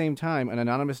at the same time, an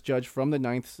anonymous judge from the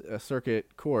 9th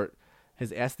Circuit Court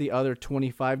has asked the other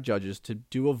 25 judges to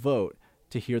do a vote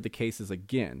to hear the cases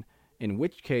again, in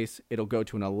which case it'll go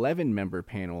to an 11-member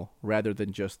panel rather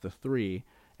than just the 3,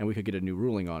 and we could get a new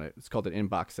ruling on it. It's called an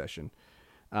in-box session.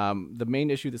 The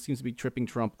main issue that seems to be tripping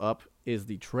Trump up is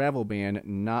the travel ban,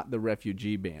 not the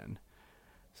refugee ban.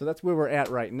 So that's where we're at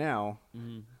right now.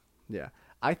 Mm-hmm. Yeah.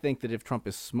 I think that if Trump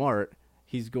is smart,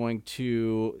 he's going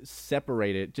to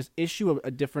separate it, just issue a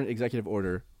different executive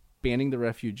order banning the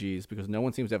refugees, because no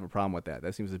one seems to have a problem with that.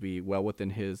 That seems to be well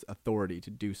within his authority to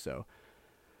do so.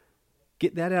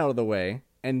 Get that out of the way,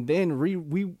 and then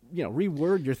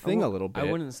reword your thing a little bit.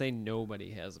 I wouldn't say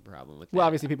nobody has a problem with that. Well,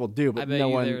 obviously people do, but no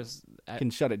one can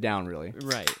shut it down, really.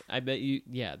 Right. I bet you,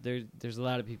 yeah, there's a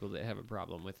lot of people that have a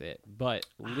problem with it. But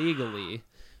legally,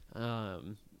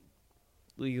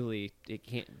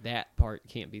 that part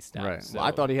can't be stopped. Right. So. Well,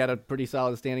 I thought he had a pretty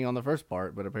solid standing on the first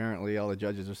part, but apparently all the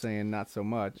judges are saying not so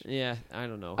much. Yeah, I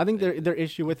don't know. I think their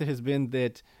issue with it has been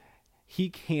that he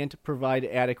can't provide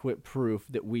adequate proof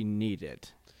that we need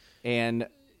it. And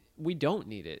we don't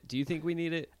need it. Do you think we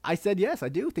need it? I said yes, I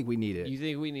do think we need it. You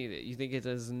think we need it? You think it's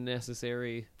as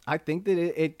necessary? I think that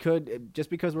it could, just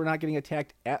because we're not getting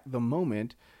attacked at the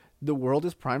moment, the world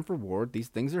is primed for war. These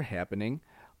things are happening.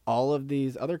 All of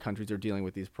these other countries are dealing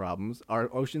with these problems.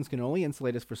 Our oceans can only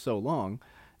insulate us for so long.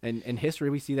 And in history,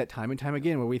 we see that time and time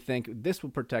again where we think this will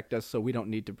protect us so we don't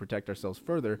need to protect ourselves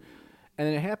further. And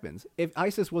then it happens. If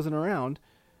ISIS wasn't around,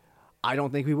 I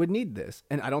don't think we would need this.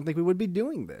 And I don't think we would be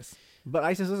doing this. But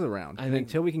ISIS is around. And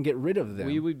until we can get rid of them.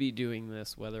 We would be doing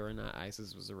this whether or not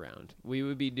ISIS was around. We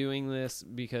would be doing this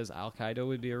because Al-Qaeda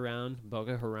would be around.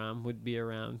 Boko Haram would be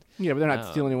around. Yeah, but they're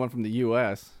not stealing anyone from the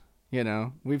U.S., You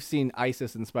know, we've seen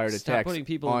ISIS-inspired attacks putting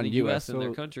people on in the U.S. in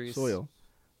their countries. Soil.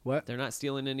 What? They're not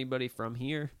stealing anybody from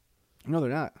here. No, they're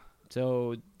not.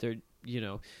 So they're,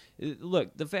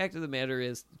 look, the fact of the matter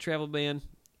is, travel ban,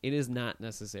 it is not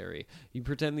necessary. You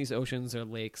pretend these oceans are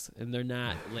lakes, and they're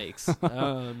not lakes.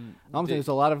 I'm saying there's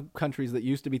a lot of countries that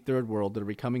used to be third world that are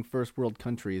becoming first world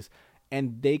countries,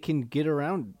 and they can get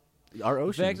around our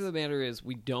oceans. The fact of the matter is,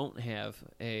 we don't have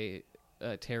a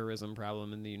terrorism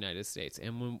problem in the United States,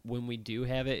 and when we do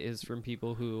have it, is from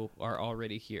people who are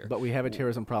already here. But we have a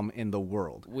terrorism problem in the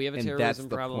world. We have a terrorism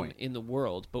problem in the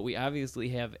world, but we obviously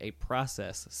have a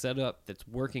process set up that's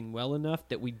working well enough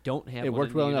that we don't have. It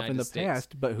worked well enough in the States.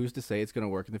 past, but who's to say it's going to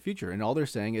work in the future? And all they're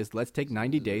saying is, let's take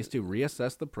 90 days to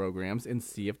reassess the programs and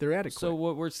see if they're adequate. So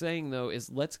what we're saying though is,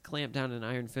 let's clamp down an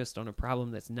iron fist on a problem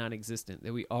that's non-existent,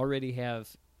 that we already have.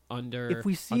 If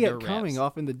we see it coming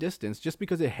off in the distance, just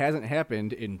because it hasn't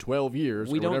happened in 12 years,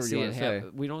 we or don't whatever see you want to say.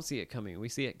 We don't see it coming. We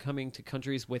see it coming to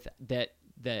countries with that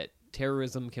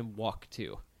terrorism can walk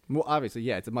to. Well, obviously,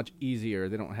 yeah, it's much easier.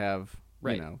 They don't have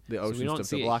Right. the so oceans we don't to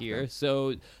see it block here. them.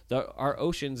 So our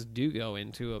oceans do go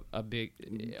into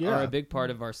are a big part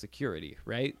of our security,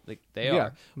 right? Like they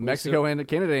are. Mexico and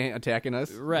Canada ain't attacking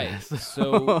us. Right.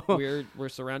 So we're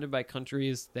surrounded by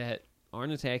countries that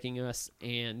aren't attacking us,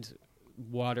 and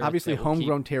water. Obviously, that will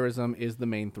homegrown terrorism is the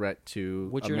main threat to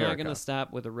which you're America. not going to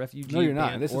stop with a refugee No, you're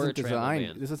ban not. This or isn't a travel designed.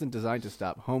 ban. This isn't designed to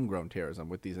stop homegrown terrorism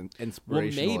with these Well,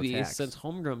 inspirational maybe attacks. since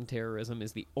homegrown terrorism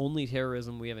is the only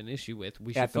terrorism we have an issue with,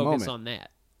 we should At the focus moment. on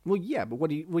that. Well, yeah, but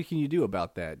what can you do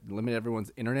about that? Limit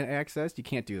everyone's internet access? You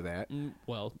can't do that.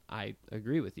 Well, I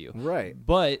agree with you. Right.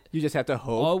 But You just have to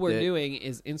hope all we're that- doing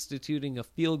is instituting a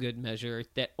feel-good measure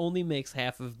that only makes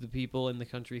half of the people in the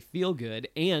country feel good,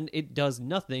 and it does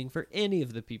nothing for any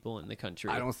of the people in the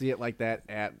country. I don't see it like that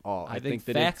at all. I think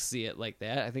that facts see it like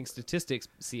that. I think statistics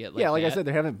see it like that. yeah, like I said,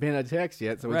 there haven't been attacks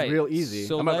yet, so Right. it's real easy.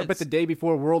 So I bet the day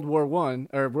before World War I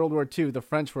or World War II, the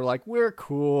French were like, "We're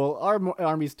cool. Our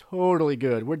army's totally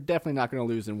good. We're definitely not going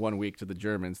to lose in 1 week to the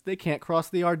Germans. They can't cross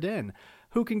the Ardennes.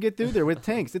 Who can get through there with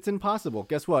tanks? It's impossible."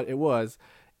 Guess what? It was,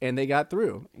 and they got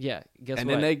through. Yeah, guess and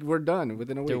what? then they were done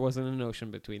within a week. There wasn't an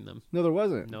ocean between them. No, there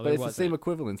wasn't. No, but there it's wasn't. the same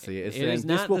equivalency. It's It saying is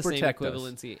not this will the same protect us.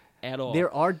 equivalency at all.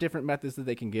 There are different methods that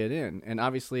they can get in, and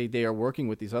obviously they are working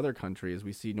with these other countries.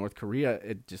 We see North Korea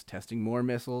just testing more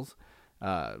missiles.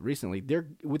 Recently, they're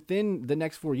within the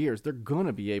next 4 years, they're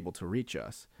gonna be able to reach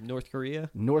us. North Korea?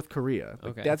 North Korea.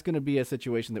 Like, Okay. that's gonna be a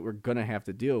situation that we're gonna have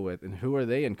to deal with. And who are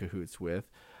they in cahoots with?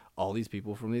 All these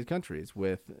people from these countries.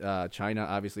 With China,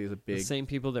 obviously, is a The big same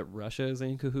people that Russia is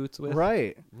in cahoots with?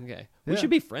 right. Okay. We Yeah. should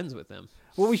be friends with them.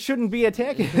 Well, we shouldn't be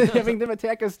attacking, having them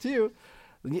attack us too.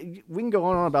 We can go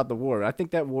on and on about the war. I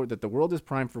think that the world is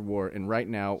primed for war, and right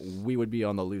now we would be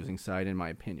on the losing side, in my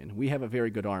opinion. We have a very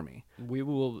good army, We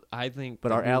will, I think. but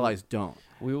that our we will- allies don't.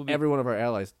 We will be. Every one of our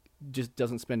allies just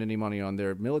doesn't spend any money on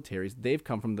their militaries. They've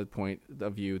come from the point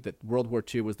of view that World War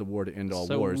II was the war to end all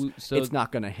wars. It's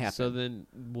not going to happen. So then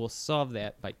we'll solve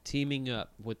that by teaming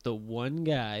up with the one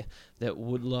guy that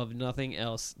would love nothing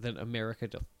else than America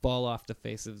to fall off the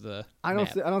face of the I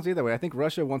map. don't see it that way. I think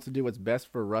Russia wants to do what's best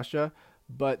for Russia,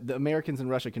 but the Americans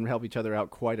and Russia can help each other out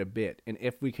quite a bit. And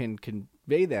if we can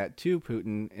convey that to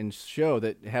Putin and show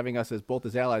that having us as both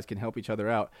as allies can help each other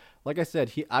out, like I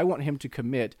said, I want him to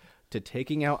commit to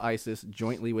taking out ISIS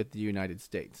jointly with the United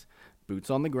States. Boots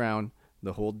on the ground,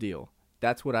 the whole deal.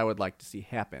 That's what I would like to see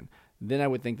happen. Then I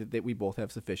would think that we both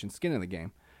have sufficient skin in the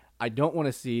game. I don't want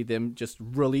to see them just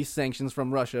release sanctions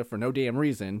from Russia for no damn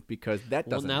reason, because that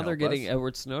Well, doesn't now help they're getting us.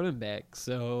 Edward Snowden back,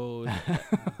 so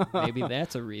maybe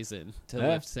that's a reason to Yeah.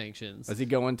 lift sanctions. Is he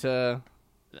going to...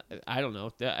 I don't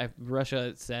know.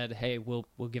 Russia said, "Hey, we'll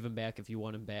give him back if you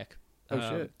want him back." Oh,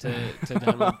 shit.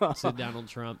 To Donald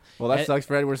Trump. Well, that A- sucks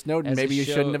for Edward Snowden. as a Maybe you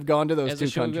show- shouldn't have gone to those as two a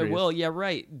show countries. Well, yeah,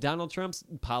 right. Donald Trump's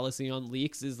policy on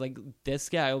leaks is like this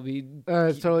guy will be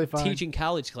It's totally fine. teaching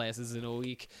college classes in a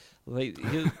week. Like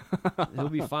he'll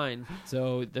be fine.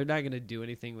 So they're not going to do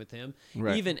anything with him.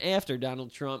 Right. Even after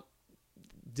Donald Trump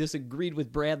disagreed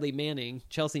with Bradley Manning,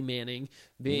 Chelsea Manning,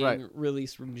 being Right.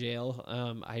 released from jail.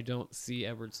 I don't see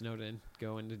Edward Snowden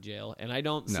going to jail, and I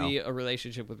don't No. see a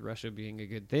relationship with Russia being a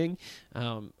good thing.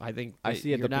 I think I that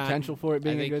see the you're not- potential for it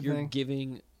being I a think good you're thing.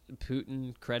 giving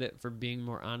Putin credit for being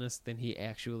more honest than he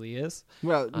actually is.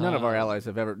 Well, none of our Um, allies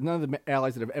have ever. None of the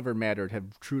allies that have ever mattered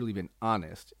have truly been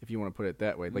honest. If you want to put it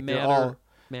that way, like they're all,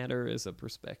 matter is a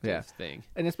perspective Yeah. thing.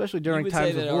 and especially You during would say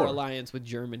times that of our war. alliance with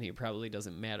Germany probably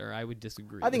doesn't matter. I would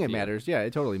disagree. I think with it you. matters. Yeah,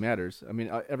 it totally matters. I mean,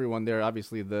 everyone there,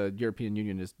 obviously, the European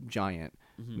Union is giant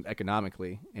Mm-hmm.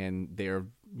 economically, and they're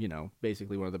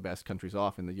basically one of the best countries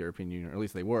off in the European Union, or at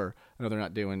least they were. I know they're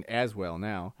not doing as well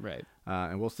now. Right.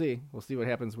 And we'll see. We'll see what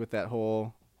happens with that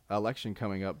whole election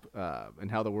coming up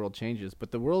and how the world changes.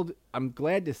 But the world, I'm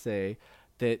glad to say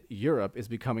that Europe is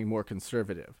becoming more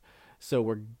conservative. So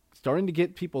we're starting to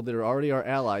get people that are already our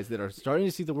allies that are starting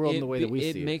to see the world in the way that we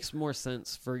see it makes more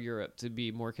sense for Europe to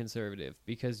be more conservative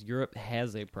because Europe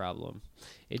has a problem.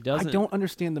 It doesn't. I don't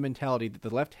understand the mentality that the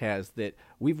left has that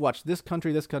we've watched this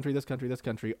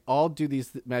country all do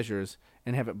these measures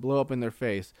and have it blow up in their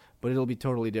face, but it'll be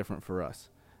totally different for us.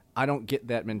 I don't get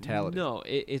that mentality. No,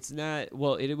 it's not.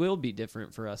 Well, it will be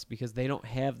different for us because they don't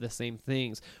have the same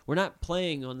things. We're not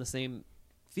playing on the same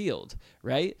field,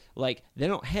 right? Like, they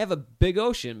don't have a big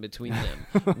ocean between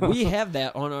them. We have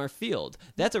that on our field.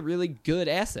 That's a really good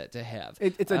asset to have.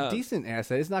 It's a decent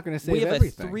asset. It's not going to save we have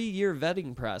everything. a 3-year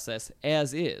vetting process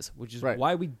as is, which is Right.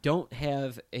 why we don't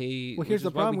have a. Well, here's which the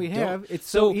is why problem we don't- have. It's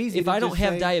so easy If to I don't just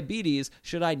have say- diabetes,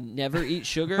 should I never eat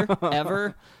sugar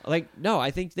ever? Like, no,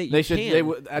 I think that you They should. can. They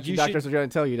would. Actually, You doctors should are going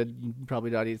to tell you that you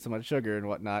probably not eat so much sugar and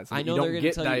whatnot, so I that know you they're don't gonna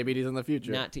get tell you diabetes in the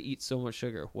future. not to eat so much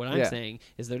sugar. What I'm Yeah. saying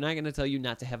is they're not going to tell you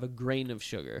not to have a grain of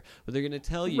sugar. What they're going to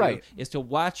tell you Right. is to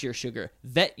watch your sugar,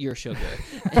 vet your sugar.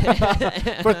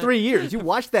 For 3 years, you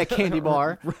watch that candy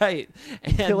bar Right.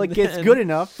 until And it gets then- good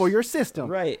enough for your system.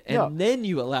 Right. And No. then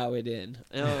you allow it in.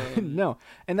 No,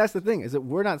 and that's the thing is that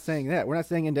we're not saying that. We're not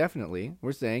saying indefinitely.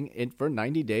 We're saying for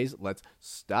 90 days, let's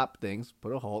stop things,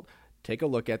 put a halt, take a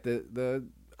look at the.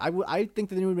 I think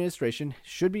that the new administration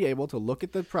should be able to look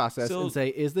at the process So, and say,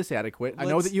 is this adequate? I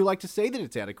know let's- that you like to say that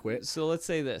it's adequate. So let's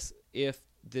say this. If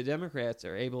the Democrats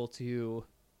are able to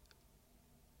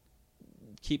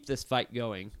keep this fight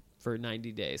going for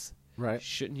 90 days, Right.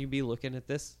 shouldn't you be looking at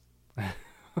this?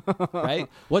 Right?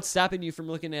 What's stopping you from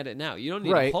looking at it now? You don't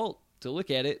need Right. a halt to look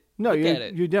at it. No, look at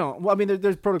it. you don't. Well, I mean,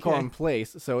 there's protocol Okay. in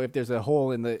place. So if there's a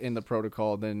hole in the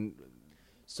protocol, then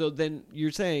So then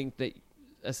you're saying that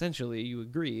essentially you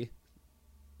agree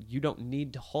you don't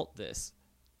need to halt this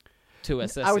to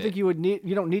assess I would it. think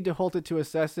you don't need to halt it to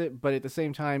assess it, but at the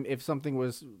same time, if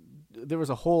there was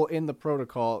a hole in the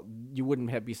protocol, you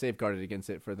wouldn't be safeguarded against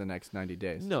it for the next 90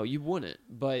 days. No, you wouldn't,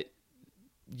 but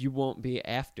you won't be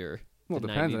after Well, it the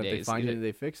depends 90 on if they days. find it and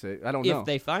they fix it. I don't know. If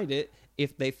they find it,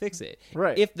 if they fix it.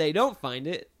 Right. If they don't find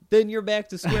it, then you're back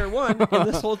to square one, and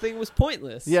this whole thing was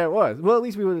pointless. Yeah, it was. Well, at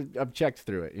least we would have checked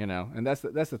through it, and that's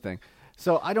the thing.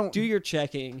 So I don't Do your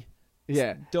checking.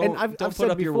 Yeah, Don't- and I've don't said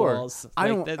put up your before, walls. I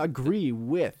Like don't that- agree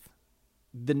with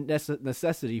the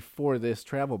necessity for this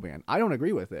travel ban. I don't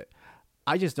agree with it.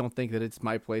 I just don't think that it's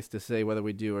my place to say whether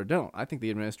we do or don't. I think the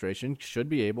administration should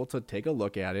be able to take a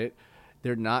look at it.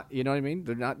 They're not, you know what I mean?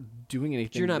 They're not doing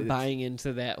anything. You're not that's- buying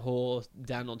into that whole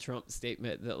Donald Trump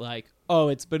statement that, like, oh,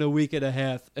 it's been a week and a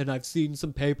half, and I've seen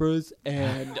some papers,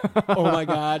 and oh my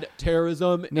God,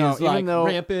 terrorism No, is even like though,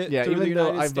 rampant yeah, through even the though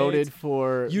United I States. voted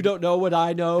for, You don't know what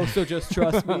I know, so just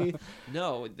trust me.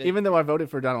 No, even though I voted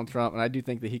for Donald Trump, and I do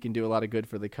think that he can do a lot of good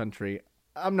for the country,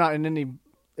 I'm not in any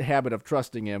habit of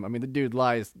trusting him. I mean, the dude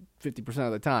lies 50%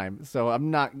 of the time, so I'm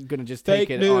not gonna just take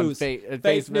fake it on news, face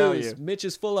fake value. news. Mitch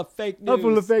is full of fake news. I'm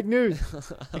full of fake news,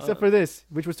 except for this,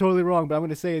 which was totally wrong, but I'm going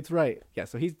to say it's right. Yeah,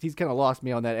 so he's kind of lost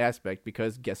me on that aspect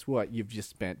because guess what? You've just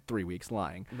spent 3 weeks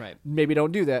lying. Right. Maybe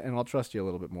don't do that, and I'll trust you a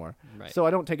little bit more. Right. So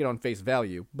I don't take it on face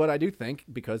value, but I do think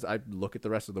because I look at the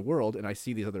rest of the world and I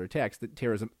see these other attacks that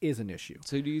terrorism is an issue.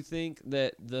 So do you think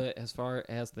that as far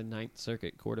as the Ninth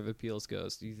Circuit Court of Appeals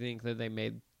goes, do you think that they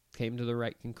came to the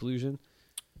right conclusion?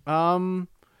 Because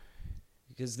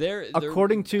they're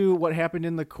According to what happened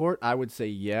in the court, I would say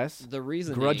yes. the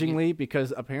reason Grudgingly,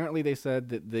 because apparently they said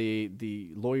that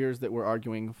the lawyers that were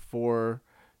arguing for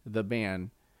the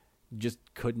ban just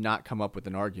could not come up with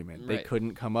an argument. They Right.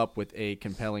 couldn't come up with a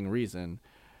compelling reason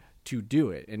to do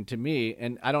it. And to me,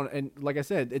 and like I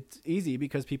said, it's easy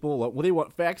because people they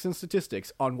want facts and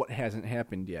statistics on what hasn't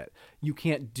happened yet. You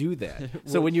can't do that.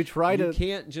 So when you try you to,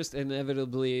 can't just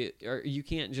inevitably, or you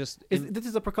can't just this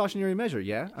is a precautionary measure.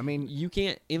 Yeah, I mean, you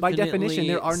can't by infinitely definition,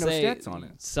 there are no say stats on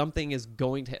it. Something is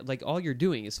going to all you're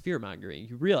doing is fear mongering.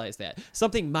 You realize that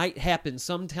something might happen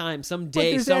sometime,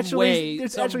 someday, But some way.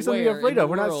 there's actually something to be somewhere afraid in of. the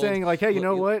We're not world. saying like, hey, you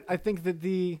know Look, what? I think that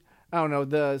the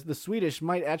Swedish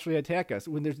might actually attack us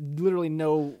when there's literally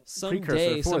no precursor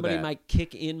Someday for somebody that. might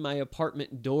kick in my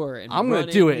apartment door and I'm going going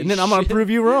to do it, and then I'm going to prove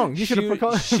you wrong. You should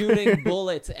have shooting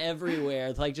bullets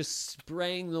everywhere, like just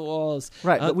spraying the walls.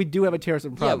 right, but we do have a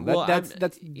terrorism problem. well, that's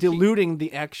diluting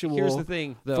the actual Here's the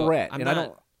thing, though. threat, I'm and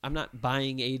not, I'm not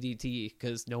buying ADT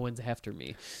because no one's after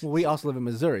me. Well, we also live in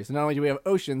Missouri, so not only do we have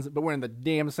oceans, but we're in the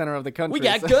damn center of the country. We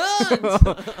got so-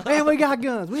 guns. and we got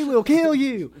guns. We will kill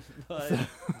you.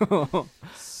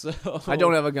 So I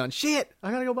don't have a gun. Shit,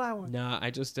 I gotta go buy one. No,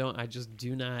 I just don't. I just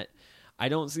do not. I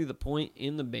don't see the point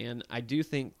in the ban. I do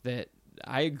think that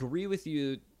I agree with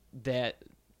you that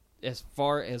as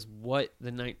far as what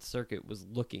the Ninth Circuit was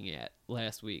looking at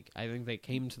last week, I think they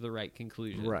came to the right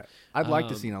conclusion. Right. I'd like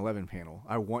to see an 11 panel.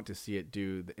 I want to see it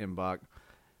do the MBOC,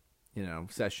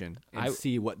 session and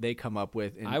see what they come up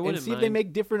with and see if they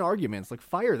make different arguments. Like,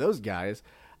 fire those guys.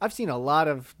 I've seen a lot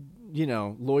of,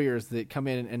 lawyers that come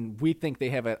in and we think they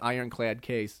have an ironclad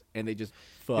case and they just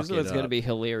fuck Here's it what's up. going to be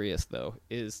hilarious, though,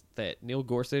 is that Neil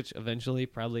Gorsuch eventually,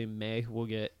 probably in May, will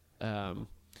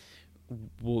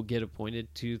get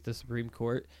appointed to the Supreme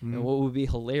Court. And what would be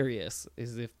hilarious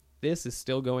is if this is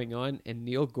still going on, and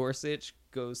Neil Gorsuch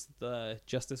goes the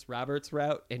Justice Roberts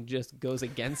route and just goes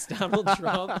against Donald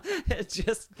Trump and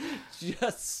just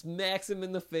smacks him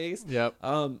in the face. Yep.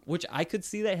 Which I could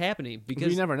see that happening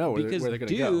because you never know where because they're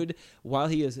gonna go. dude, while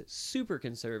he is super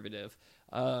conservative,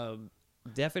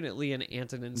 definitely an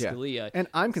Antonin Scalia, and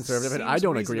I'm conservative, and I seems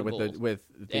don't agree with reasonable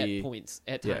the at points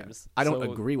at yeah. times. I don't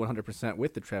So- agree 100%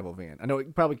 with the travel ban. I know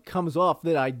it probably comes off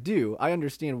that I do. I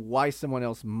understand why someone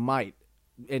else might,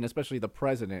 and especially the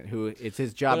president, who it's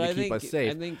his job But to I keep think- us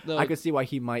safe. I think the- I could see why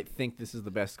he might think this is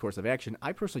the best course of action.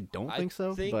 I personally don't think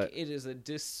so. I think but it is a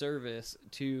disservice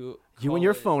to you call and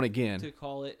your it- phone again. to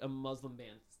call it a Muslim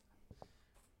ban.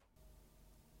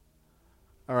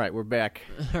 All right, we're back.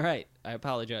 All right, I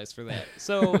apologize for that.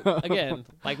 So again,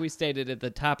 like we stated at the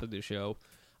top of the show,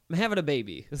 I'm having a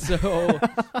baby, so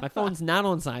my phone's not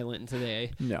on silent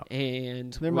today. No.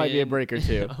 And There might be a break or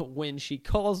two. When she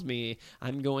calls me,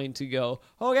 I'm going to go,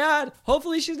 oh God,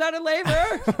 hopefully she's not in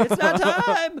labor. It's not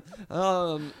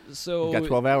time. So You got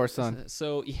 12 hours, son.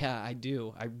 So yeah, I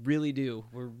do. I really do.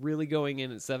 We're really going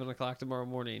in at 7:00 tomorrow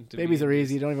morning. Babies are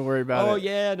easy. Don't even worry about it. Oh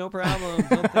yeah, no problem.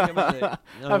 Don't think about it.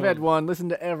 I've had one. Listen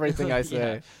to everything I Yeah.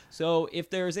 say. So if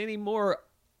there's any more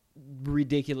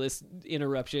ridiculous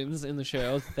interruptions in the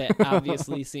show that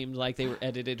obviously seemed like they were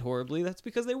edited horribly, that's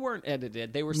because they weren't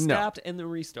edited. They were No. stopped and then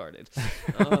restarted.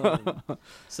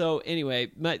 So anyway,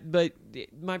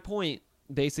 my point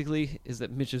basically is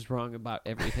that Mitch is wrong about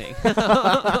everything.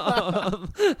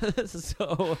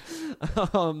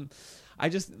 I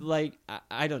just like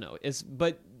I don't know.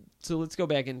 So let's go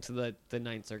back into the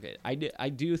Ninth Circuit. I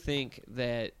do think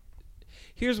that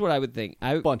here's what I would think.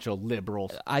 Bunch of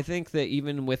liberals. I think that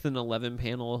even with an 11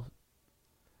 panel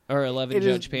or 11 It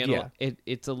is- judge panel, yeah.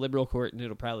 it's a liberal court and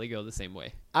it'll probably go the same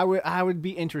way. I would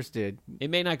be interested. It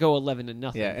may not go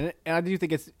 11-0. Yeah, and I do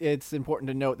think it's important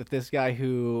to note that this guy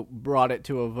who brought it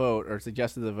to a vote or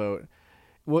suggested the vote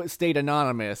stayed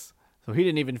anonymous, so he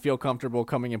didn't even feel comfortable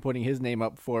coming and putting his name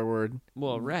up forward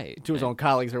Well, right. to his own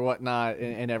colleagues or whatnot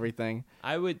and everything.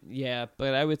 I would, yeah,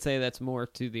 but I would say that's more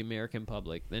to the American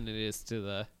public than it is to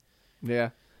the Yeah.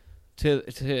 to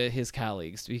his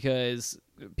colleagues, because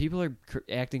people are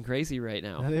acting crazy right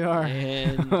now. They are.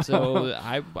 And so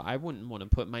I wouldn't want to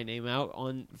put my name out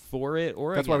for it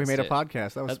or That's why we made a against it.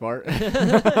 podcast. That was smart.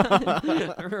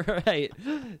 Right.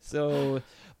 So,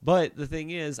 but the thing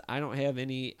is, I don't have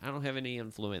any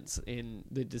influence in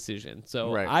the decision.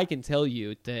 So Right. I can tell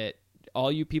you that all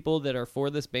you people that are for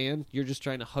this ban, you're just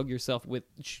trying to hug yourself with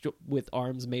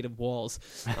arms made of walls.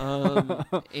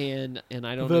 And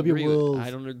I don't Love your agree. walls. I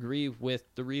don't agree with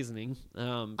the reasoning.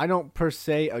 I don't per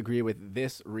se agree with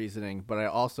this reasoning, but I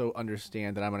also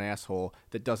understand that I'm an asshole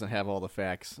that doesn't have all the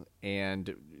facts,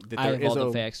 and that I there have is all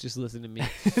the facts. Just listen to me.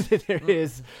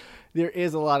 there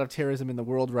is a lot of terrorism in the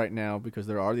world right now because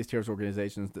there are these terrorist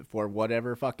organizations that, for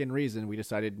whatever fucking reason, we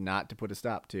decided not to put a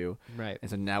stop to. Right. And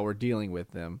so now we're dealing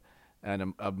with them at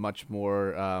a much more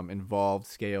involved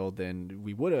scale than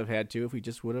we would have had to if we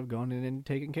just would have gone in and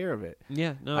taken care of it.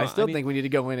 Yeah. No. I still mean, think we need to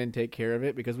go in and take care of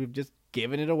it because we've just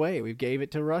given it away. We gave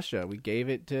it to Russia. We gave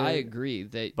it to I agree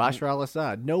that Bashar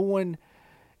al-Assad. No one,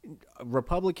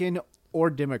 Republican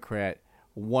or Democrat,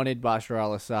 wanted Bashar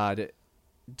al-Assad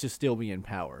to still be in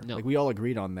power. No. Like, we all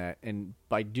agreed on that, and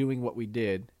by doing what we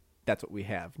did, that's what we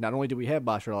have. Not only do we have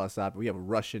Bashar al-Assad, but we have a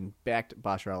Russian-backed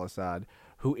Bashar al-Assad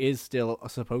who is still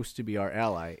supposed to be our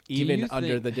ally. Even you under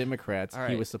think- the Democrats, All he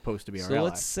right. was supposed to be our So ally.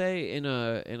 let's say in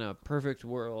a perfect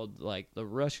world, like the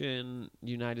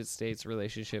Russian-United States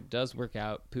relationship does work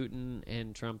out. Putin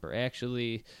and Trump are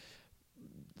actually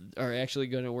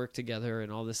going to work together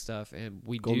and all this stuff, and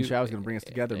we Golden do. Shower's gonna bring us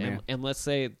together, and, man. And let's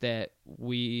say that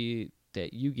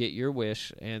you get your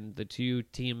wish, and the two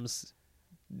teams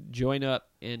join up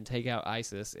and take out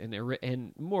ISIS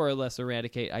and more or less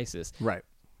eradicate ISIS. Right.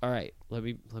 All right, let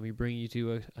me bring you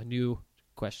to a new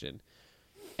question.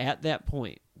 At that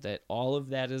point that all of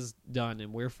that is done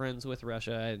and we're friends with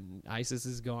Russia and ISIS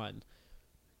is gone,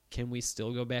 can we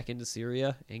still go back into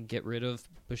Syria and get rid of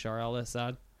Bashar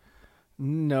al-Assad?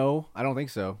 No, I don't think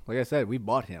so. Like I said, we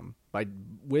bought him.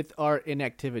 With our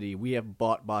inactivity, we have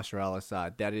bought Bashar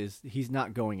al-Assad. He's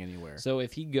not going anywhere. So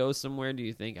if he goes somewhere, do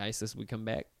you think ISIS would come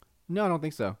back? No, I don't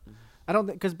think so. I don't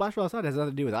think, because Bashar al-Assad has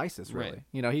nothing to do with ISIS, really.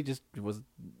 Right. He just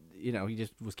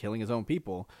was killing his own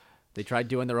people. They tried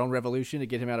doing their own revolution to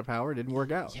get him out of power. It didn't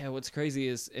work out. Yeah, what's crazy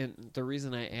is, and the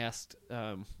reason I asked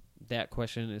that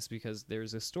question is because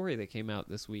there's a story that came out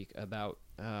this week about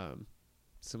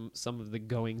some of the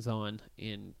goings on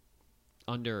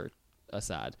under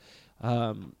Assad,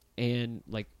 and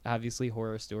like obviously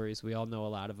horror stories. We all know a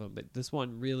lot of them, but this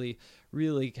one really,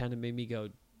 really kind of made me go,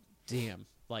 "Damn!"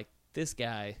 like, this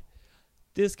guy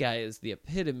is the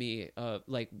epitome of,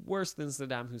 like, worse than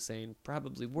Saddam Hussein,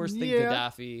 probably worse than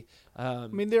Gaddafi. I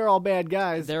mean, they're all bad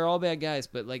guys. They're all bad guys,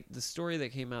 but, like, the story that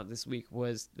came out this week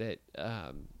was that,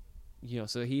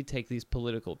 so he'd take these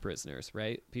political prisoners,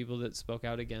 right? People that spoke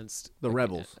out against the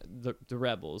rebels. The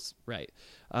rebels, right?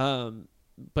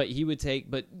 But he would take,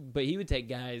 but he would take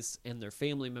guys and their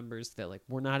family members that, like,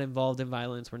 were not involved in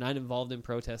violence, were not involved in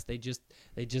protests. They just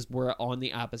were on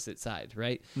the opposite side,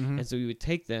 right? Mm-hmm. And so he would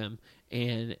take them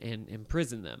and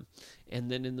imprison them, and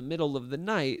then in the middle of the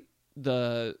night,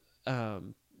 the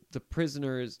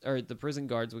prisoners or the prison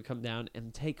guards would come down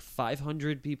and take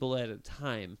 500 people at a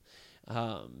time,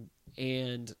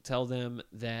 and tell them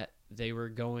that they were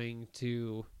going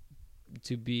to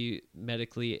be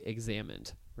medically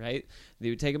examined. Right? They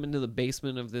would take them into the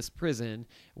basement of this prison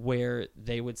where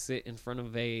they would sit in front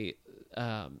of a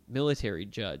military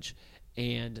judge,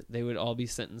 and they would all be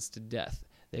sentenced to death.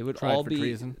 They would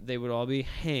all be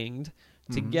hanged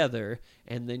together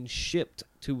and then shipped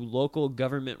to local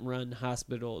government-run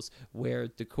hospitals where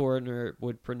the coroner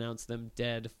would pronounce them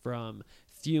dead from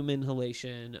fume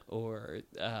inhalation or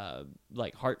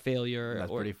like heart failure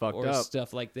or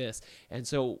stuff like this. And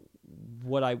so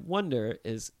what I wonder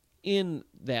is, in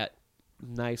that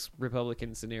nice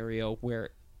Republican scenario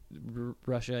where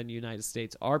Russia and the United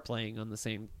States are playing on the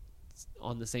same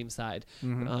side,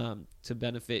 to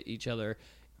benefit each other,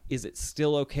 is it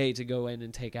still okay to go in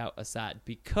and take out Assad?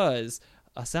 Because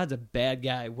Assad's a bad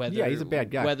guy. He's a bad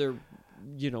guy. Whether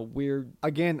we're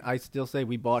again, I still say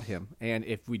we bought him, and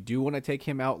if we do want to take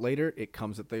him out later, it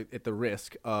comes at the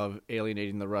risk of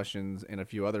alienating the Russians and a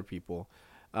few other people.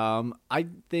 I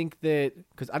think that,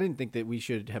 because I didn't think that we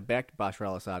should have backed Bashar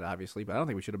al-Assad, obviously, but I don't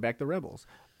think we should have backed the rebels.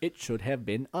 It should have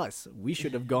been us. We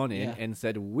should have gone in and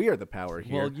said, we're the power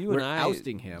here. Well, we're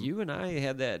ousting him. You and I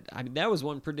had that. I mean, that was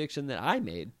one prediction that I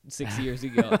made 6 years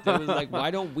ago. That was like, why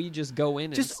don't we just go in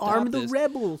and just stop arm this? the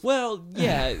rebels? Well,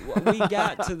 yeah, we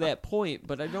got to that point,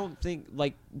 but I don't think,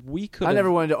 like, we could. I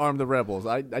never wanted to arm the rebels.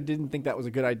 I didn't think that was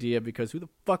a good idea, because who the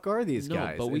fuck are these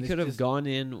guys? But we could have gone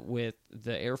in with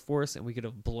the Air Force, and we could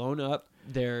have blown up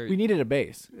their. We needed a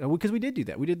base, because we did do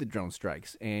that. We did the drone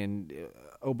strikes, and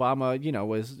Obama,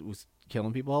 was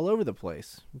killing people all over the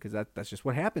place, because that's just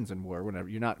what happens in war. Whenever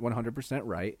you're not 100%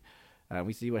 right,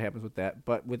 we see what happens with that.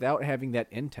 But without having that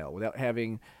intel, without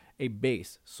having a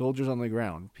base, soldiers on the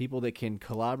ground, people that can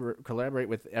collaborate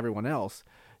with everyone else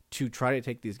to try to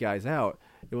take these guys out,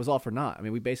 it was all for naught. I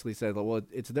mean, we basically said, well,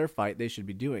 it's their fight, they should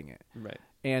be doing it. Right.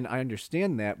 And I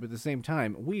understand that, but at the same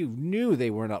time, we knew they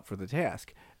weren't up for the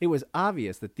task. It was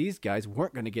obvious that these guys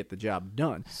weren't going to get the job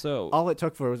done. So all it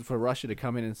took was for Russia to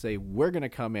come in and say, we're going to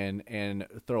come in and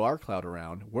throw our clout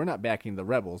around. We're not backing the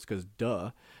rebels, because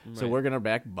duh. Right. So we're going to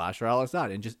back Bashar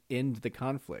al-Assad and just end the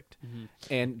conflict.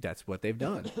 Mm-hmm. And that's what they've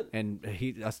done. And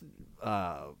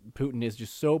Putin is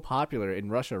just so popular in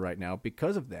Russia right now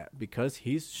because of that, because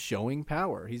he's showing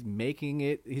power. He's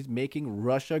making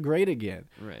Russia great again.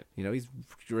 Right. He's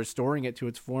restoring it to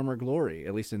its former glory,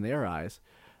 at least in their eyes.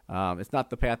 It's not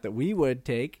the path that we would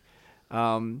take.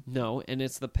 No, and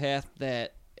it's the path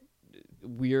that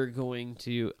we're going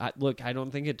to look. I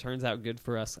don't think it turns out good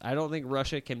for us. I don't think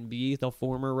Russia can be the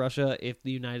former Russia if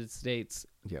the United States.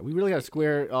 Yeah, we really got to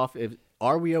square off.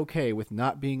 Are we okay with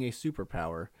not being a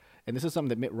superpower? And this is something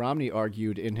that Mitt Romney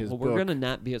argued in his book. Well, we're going to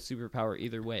not be a superpower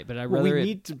either way, but we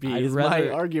need to be. My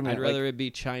argument. I'd rather it be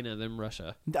China than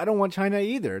Russia. I don't want China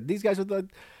either. These guys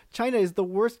China is the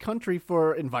worst country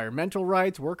for environmental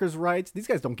rights, workers' rights. These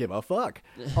guys don't give a fuck.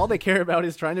 All they care about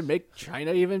is trying to make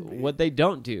China even. What they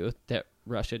don't do that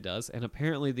Russia does, and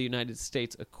apparently the United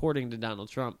States, according to Donald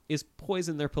Trump, is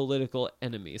poison their political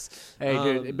enemies. Hey,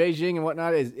 dude, Beijing and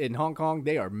whatnot in Hong Kong,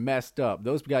 they are messed up.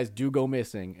 Those guys do go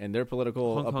missing, and their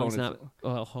political opponents.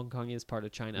 Hong Kong is part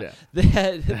of China. Yeah.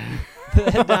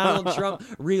 That Donald Trump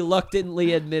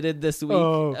reluctantly admitted this week.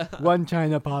 Oh, one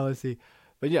China policy.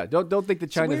 But yeah, don't think that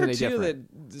China's any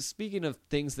different. That, speaking of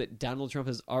things that Donald Trump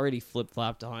has already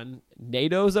flip-flopped on,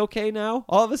 NATO's okay now?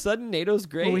 All of a sudden, NATO's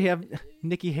great? Well, we have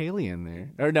Nikki Haley in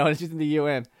there. Or no, it's just in the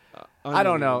UN. I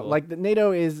don't know. Like, the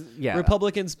NATO is, yeah.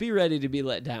 Republicans, be ready to be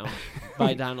let down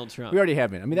by Donald Trump. We already have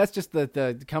been. I mean, that's just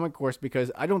the common course,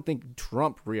 because I don't think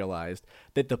Trump realized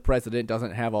that the president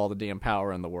doesn't have all the damn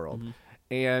power in the world. Mm-hmm.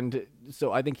 And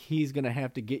so I think he's going to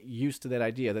have to get used to that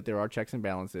idea that there are checks and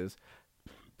balances.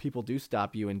 People do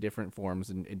stop you in different forms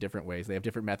and in different ways. They have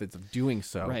different methods of doing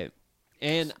so. Right.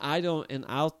 And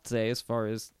I'll say, as far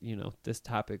as, this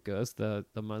topic goes, the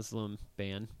Muslim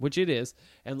ban, which it is,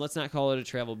 and let's not call it a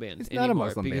travel ban It's anymore. not a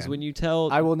Muslim because ban. when you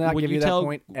tell, I will not when give you that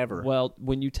point ever. Well,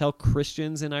 when you tell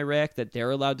Christians in Iraq that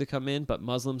they're allowed to come in, but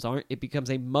Muslims aren't, it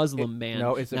becomes a Muslim ban,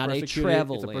 No, it's not a persecuted-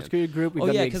 travel It's a ban. persecuted group. We've Oh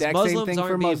done yeah, the because exact same Muslims thing for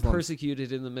aren't being Muslims.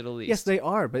 persecuted in the Middle East. Yes, they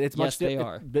are, but it's Yes, they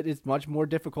are. But it's much more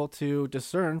difficult to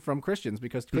discern from Christians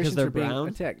because Christians they're are being brown?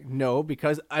 attacked. No,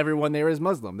 because everyone there is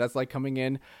Muslim. That's like coming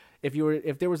in.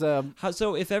 If there was a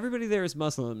So if everybody there is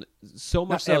Muslim, so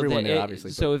much Not so everyone that there, obviously,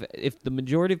 so if the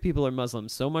majority of people are Muslim,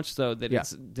 so much so that Yeah.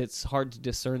 it's hard to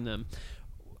discern them.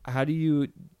 How do you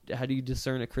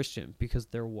discern a Christian? Because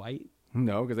they're white?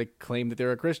 no, because they claim that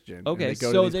they're a Christian. and Okay, they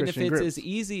go to so these then if Christian it's groups. as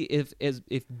easy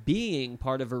if being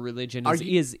part of a religion Are is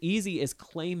you- as easy as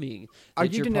claiming that Are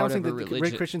you you're denouncing part of that a the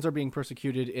religion? Christians are being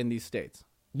persecuted in these states?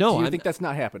 No, Do you I'm- think that's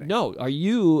not happening? No, are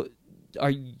you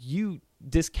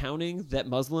discounting that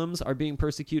Muslims are being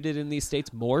persecuted in these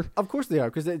states more? Of course they are,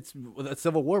 because it's a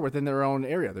civil war within their own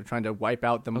area. They're trying to wipe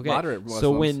out the Okay, moderate Muslims.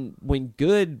 so when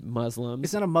good Muslims,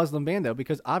 It's not a Muslim ban, though,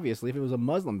 because obviously if it was a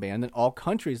Muslim ban, then all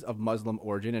countries of Muslim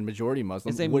origin and majority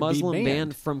Muslim is a would Muslim be ban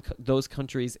banned. from those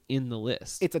countries in the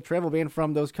list. It's a travel ban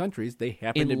from those countries. They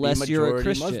happen Unless to be you're a majority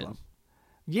Christian. Muslim.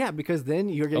 Yeah, because then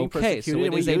you're getting Okay, persecuted. so it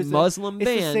and we is a use Muslim It's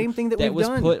ban the same thing that we've was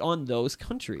done. put on those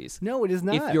countries. No, it is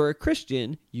not. If you're a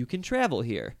Christian, you can travel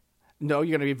here. No,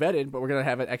 you're going to be vetted, but we're going to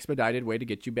have an expedited way to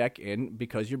get you back in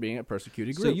because you're being a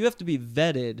persecuted So group. you have to be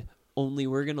vetted, only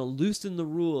we're going to loosen the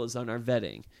rules on our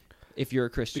vetting if you're a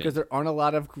Christian. because there aren't a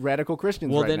lot of radical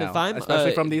Christians well, right then now, if I'm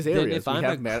especially from these then areas. if we I'm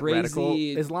have a radical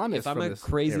crazy Islamists if I'm from a this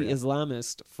crazy area.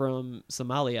 Islamist from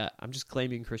Somalia, I'm just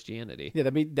claiming Christianity. Yeah,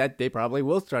 that they probably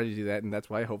will try to do that, and that's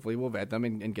why hopefully we'll vet them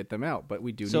and get them out. But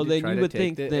we do So need to then try you to would take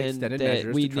think the then extended that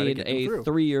measures we to try to need get them a through.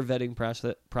 3-year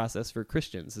vetting process for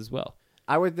Christians as well.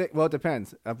 I would think. Well, it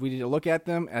depends. If we need to look at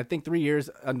them, I think 3 years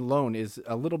alone is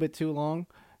a little bit too long,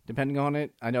 depending on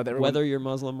it. I know that Whether you're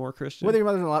Muslim or Christian. whether your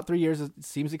mother's in a lot, 3 years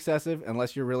seems excessive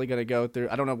unless you're really going to go through.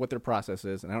 I don't know what their process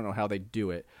is, and I don't know how they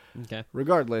do it. Okay.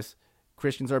 Regardless,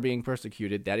 Christians are being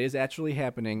persecuted. That is actually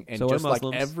happening, and So are just like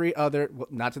Muslims. every other, well,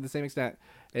 not to the same extent,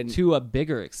 and To a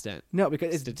bigger extent. no,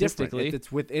 because it's different. Statistically.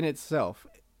 It's within itself.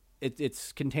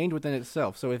 It's contained within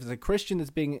itself. So if it's a Christian that's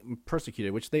being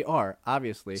persecuted, which they are,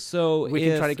 obviously, So we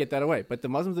can try to if- get that away. But the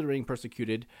Muslims that are being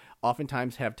persecuted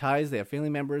oftentimes have ties. They have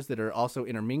family members that are also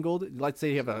intermingled. Let's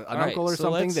say you have an All right, uncle or so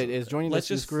something let's- that is joining let's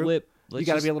this just group. flip. You let's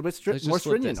got to just- be a little bit let's more just flip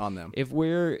stringent this. on them.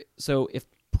 If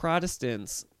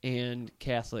Protestants and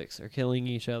Catholics are killing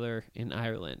each other in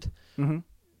Ireland, Mm-hmm.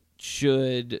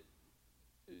 should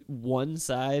one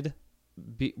side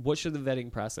be? What should the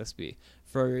vetting process be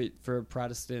for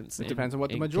Protestants? It and- depends on what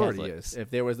the and majority Catholics? is. If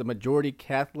there was the majority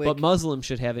Catholic, But Muslims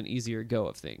should have an easier go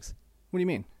of things. what do you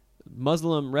mean?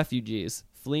 Muslim refugees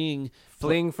fleeing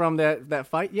Fleeing from that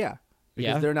fight? Yeah.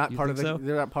 Because Yeah? they're not You part of think the so?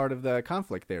 they're not part of the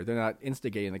conflict there. They're not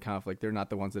instigating the conflict. They're not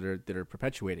the ones that are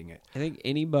perpetuating it. I think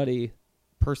anybody,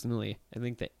 personally, I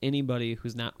think that anybody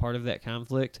who's not part of that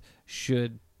conflict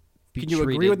should be Can you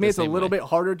agree treated with me? the It's a same little way. bit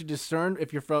harder to discern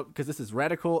if you're from, because this is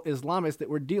radical Islamists that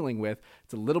we're dealing with.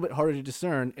 It's a little bit harder to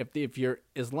discern if you're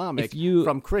Islamic If you-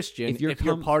 from Christian if you're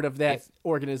you're com- part of that if-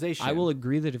 organization. I will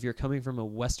agree that if you're coming from a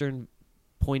Western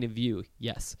point of view,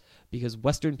 yes, because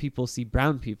Western people see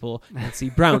brown people and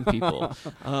see brown people.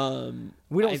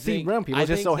 We don't I see think- brown people. I It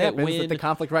just think so that happens that when- the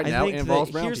conflict right I now think involves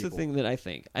that brown here's people. the thing that I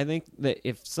think. I think that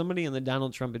if somebody in the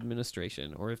Donald Trump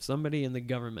administration or if somebody in the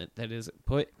government that is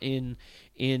put in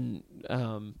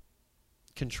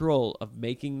control of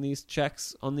making these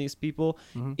checks on these people,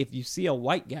 Mm-hmm. if you see a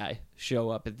white guy show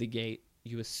up at the gate,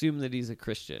 you assume that he's a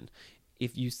Christian.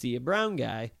 If you see a brown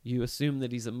guy, you assume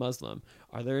that he's a Muslim.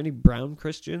 Are there any brown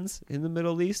Christians in the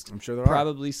Middle East? I'm sure there are.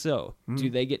 Probably so.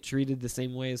 Do they get treated the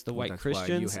same way as the white that's why you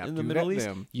Christians have in to the Middle vet East?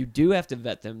 them. You do have to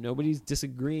vet them. Nobody's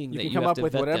disagreeing you that can you come have up to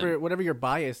with vet them. whatever your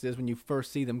bias is when you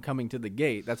first see them coming to the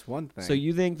gate. That's one thing. So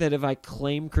you think that if I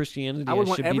claim Christianity, I would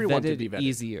want should be everyone vetted, to be vetted.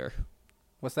 easier?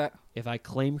 What's that? If I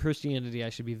claim Christianity,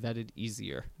 I should be vetted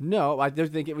easier. No, I do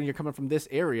think when you're coming from this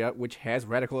area, which has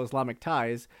radical Islamic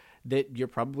ties, that you're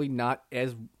probably not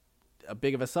as a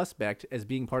big of a suspect as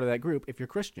being part of that group if you're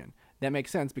Christian. That makes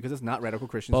sense because it's not radical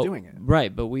Christians Well, doing it.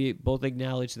 Right, but we both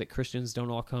acknowledge that Christians don't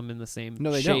all come in the same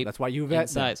No, they shape don't. That's why you and vet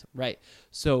them. size. Right.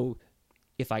 So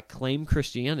if I claim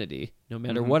Christianity, no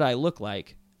matter Mm-hmm. what I look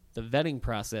like, the vetting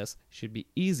process should be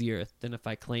easier than if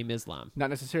I claim Islam. Not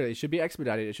necessarily. It should be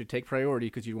expedited. It should take priority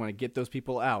because you want to get those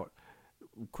people out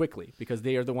quickly because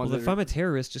they are the ones Well, that if are... I'm a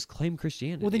terrorist, just claim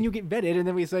Christianity. Well, then you get vetted, and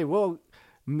then we say, well,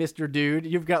 Mr. Dude,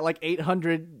 you've got like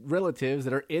 800 relatives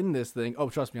that are in this thing. Oh,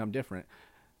 trust me, I'm different.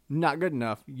 not good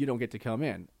enough, you don't get to come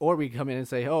in. Or we come in and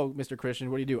say, oh, Mr. Christian,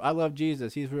 what do you do? I love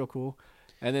Jesus. He's real cool.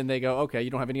 And then they go, okay, you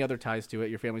don't have any other ties to it.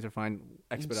 Your families are fine.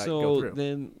 Expedite, go So through.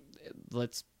 then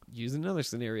let's use another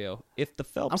scenario. If the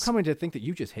Phelps... I'm coming to think that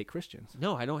you just hate Christians.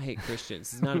 No, I don't hate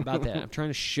Christians. It's not about that. I'm trying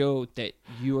to show that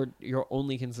you're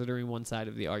only considering one side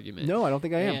of the argument. No, I don't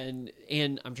think I am.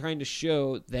 And I'm trying to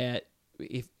show that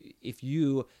if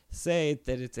you say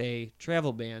that it's a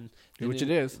travel ban, Which it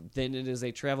is. then it is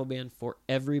a travel ban for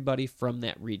everybody from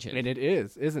that region. And it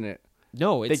is, isn't it?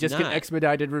 No, it's They just not. get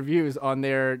expedited reviews on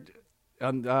their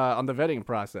on the vetting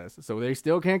process. So they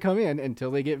still can't come in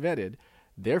until they get vetted.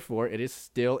 Therefore, it is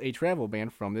still a travel ban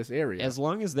from this area. As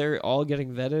long as they're all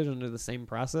getting vetted under the same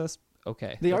process,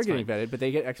 okay. They are that's getting fine. vetted, but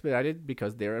they get expedited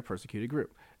because they're a persecuted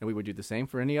group. And we would do the same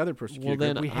for any other Well, persecuted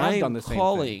then group. We have done I'm the same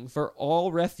calling thing. for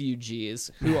all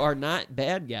refugees who are not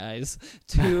bad guys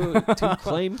to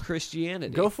claim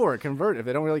Christianity. Go for it. Convert. If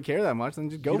they don't really care that much, then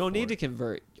just go You don't for need it. to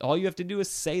convert. All you have to do is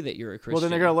say that you're a Christian. Well, then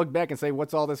they're going to look back and say,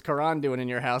 what's all this Quran doing in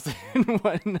your house and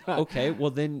whatnot? Okay,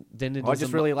 well then it is I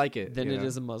just really like it. Then you it know?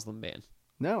 is a Muslim ban.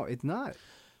 No, it's not.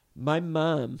 My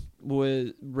mom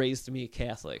was raised me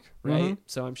Catholic, right? Mm-hmm.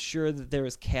 So I'm sure that there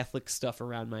is Catholic stuff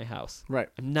around my house. Right.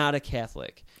 I'm not a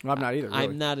Catholic. Well, I'm not either, really.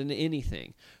 I'm not in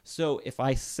anything. So if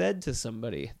I said to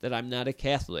somebody that I'm not a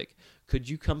Catholic, could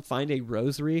you come find a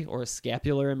rosary or a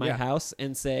scapular in my Yeah. house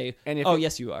and say, And if oh, it-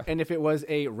 yes, you are? And if it was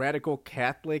a radical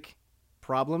Catholic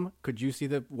problem, could you see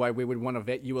why we would want to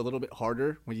vet you a little bit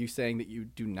harder when you saying that you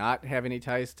do not have any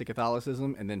ties to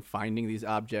Catholicism and then finding these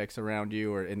objects around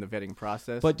you or in the vetting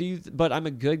process? But I'm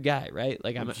a good guy, right?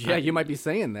 Like you might be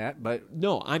saying that, but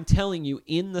No, I'm telling you,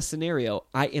 in the scenario,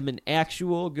 I am an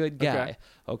actual good guy.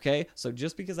 Okay? So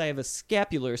just because I have a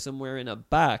scapular somewhere in a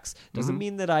box doesn't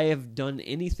mean that I have done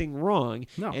anything wrong.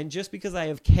 No. And just because I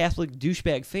have Catholic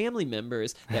douchebag family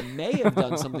members that may have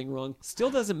done something wrong still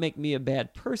doesn't make me a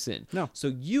bad person. No. So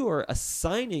you are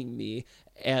assigning me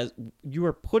as you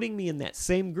are putting me in that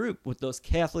same group with those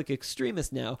Catholic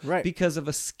extremists now Right. because of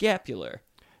a scapular.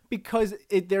 because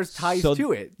there's ties So-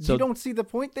 to it. so- You don't see the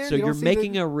point there? So You don't you're see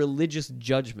making a religious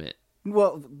judgment.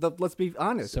 Well, let's be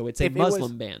honest. So it's a If it was-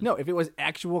 Muslim ban. No, if it was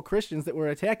actual Christians that were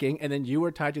attacking and then you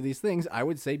were tied to these things, I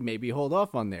would say maybe hold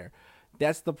off on there.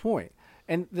 That's the point.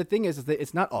 And the thing is that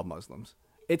it's not all Muslims.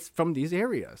 It's from these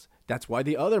areas. That's why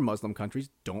the other Muslim countries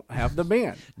don't have the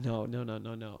ban. No.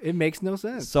 It makes no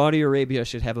sense. Saudi Arabia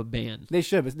should have a ban. They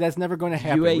should, but that's never going to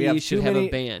happen. We UAE have should too have many-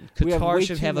 a ban. we have Qatar way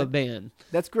should too have a much- ban.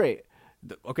 That's great.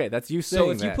 Okay, that's you saying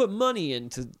So if that. you put money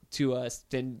into us,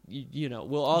 then you know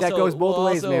we'll also goes both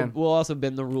ways, man. We'll also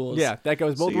bend the rules. Yeah, that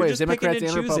goes both so you're ways, just Democrats picking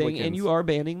and choosing, Republicans. and you are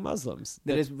banning Muslims.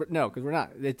 That is no, because we're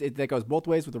not. That goes both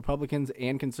ways with Republicans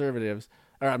and conservatives.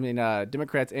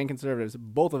 Democrats and conservatives.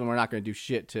 Both of them are not going to do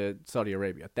shit to Saudi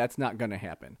Arabia. That's not going to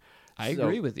happen. I So-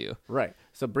 agree with you. Right.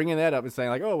 So bringing that up and saying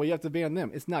like, oh, well, you have to ban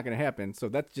them. It's not going to happen. So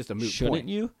that's just a moot Shouldn't point.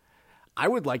 you? I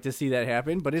would like to see that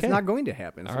happen, but it's Okay. not going to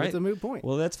happen. So All right. it's a moot point.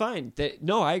 Well, that's fine.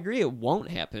 No, I agree. It won't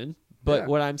happen. But Yeah.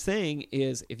 what I'm saying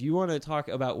is, if you want to talk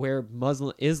about where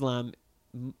Muslim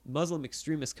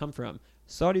extremists come from,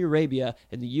 Saudi Arabia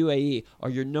and the UAE are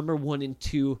your number 1 and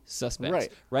 2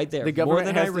 suspects. Right there. The More government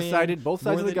than has Iran, decided. Both sides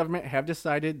more of the than- government have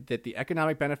decided that the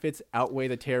economic benefits outweigh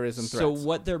the terrorism threats. So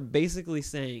what they're basically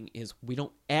saying is, we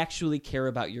don't actually care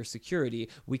about your security.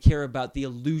 We care about the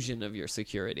illusion of your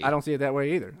security. I don't see it that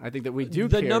way either. I think that we do.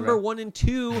 The care number about- 1 and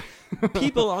 2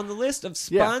 people on the list of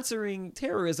Yeah. sponsoring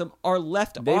terrorism are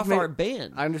left They've off made- our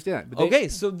ban. I understand. But they- Okay,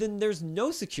 so then there's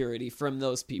no security from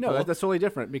those people. No, that's totally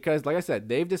different because, like I said,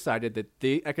 they've decided that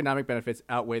the economic benefits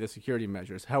outweigh the security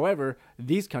measures. However,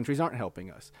 these countries aren't helping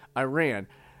us. Iran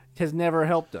has never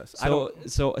helped us.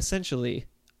 So essentially,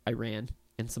 Iran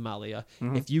and Somalia,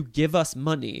 Mm-hmm. if you give us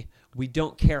money, we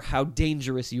don't care how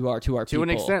dangerous you are to our To people. an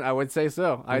extent, I would say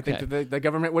so. I think Okay. that the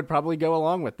government would probably go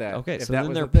along with that. Okay, if so that then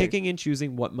was they're the thing. picking and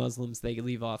choosing what Muslims they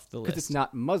leave off the list. Because it's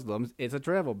not Muslims, it's a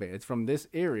travel ban. It's from this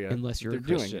area. Unless you're a they're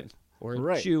doing Christian it. or a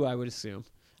Right. Jew, I would assume.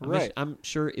 Right. I'm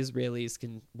sure Israelis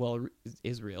can. Well,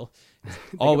 Israel is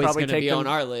always probably going to take be them- on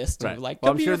our list. Right. Of like,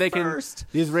 Well, come I'm sure here they first.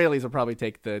 can. The Israelis will probably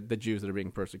take the Jews that are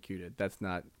being persecuted. That's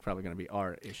not probably going to be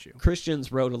our issue.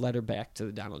 Christians wrote a letter back to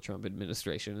the Donald Trump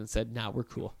administration and said, "Nah, we're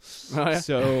cool." Oh, yeah?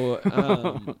 So,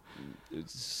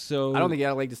 so I don't think you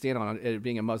got a leg to stand on it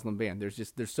being a Muslim ban. There's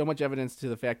so much evidence to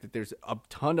the fact that there's a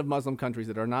ton of Muslim countries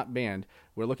that are not banned.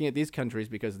 We're looking at these countries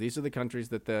because these are the countries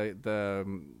that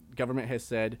the government has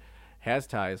said has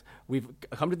ties. We've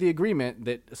come to the agreement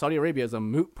that Saudi Arabia is a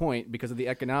moot point because of the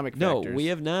economic No, factors. we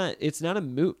have not. It's not a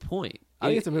moot point. I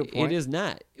think it's a moot point. It is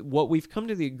not. What we've come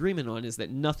to the agreement on is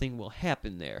that nothing will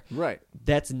happen there. Right.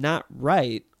 That's not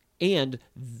right. And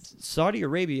Saudi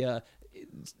Arabia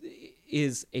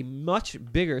is a much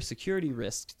bigger security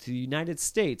risk to the United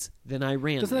States than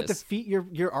Iran Doesn't that is. defeat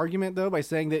your argument, though, by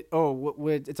saying that,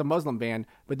 it's a Muslim ban,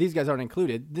 but these guys aren't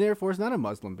included, therefore it's not a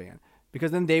Muslim ban?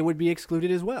 Because then they would be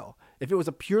excluded as well. If it was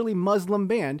a purely Muslim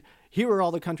ban, here are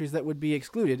all the countries that would be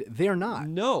excluded. They're not.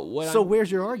 No.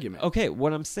 Where's your argument? Okay,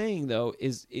 what I'm saying, though,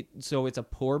 is so it's a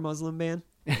poor Muslim ban?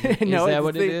 No, is that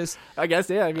what it is? I guess,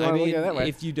 yeah, if you want to look at it that way.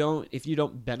 if you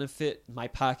don't benefit my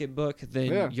pocketbook,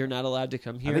 then you're not allowed to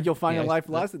come here. I think you'll find a life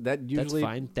loss that usually...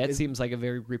 That's fine. That seems like a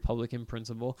very Republican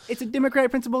principle. It's a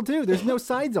Democratic principle, too. There's no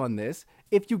sides on this.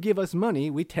 If you give us money,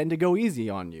 we tend to go easy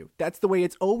on you. That's the way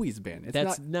it's always been.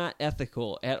 That's not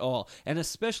ethical at all. And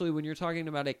especially when you're talking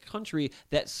about a country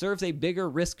that serves a bigger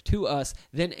risk to us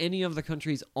than any of the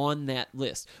countries on that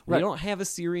list. We don't have a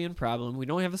Syrian problem. We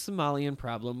don't have a Somalian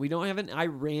problem. We don't have an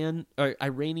Iranian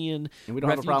And we don't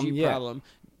have a problem refugee yet. problem.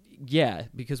 Yeah,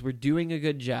 because we're doing a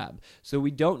good job. So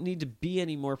we don't need to be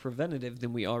any more preventative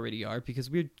than we already are because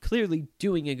we're clearly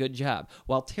doing a good job.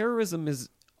 While terrorism is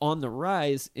on the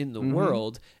rise in the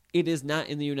world, it is not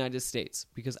in the United States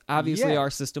because obviously our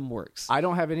system works. I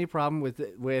don't have any problem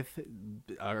with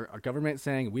our government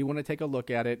saying we want to take a look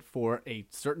at it for a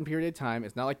certain period of time.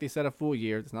 It's not like they said a full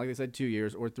year. It's not like they said 2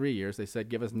 years or 3 years. They said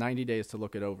give us 90 days to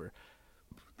look it over.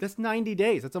 That's 90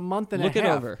 days. That's a month and Look a it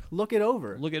half. over. Look it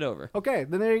over. Look it over. Okay,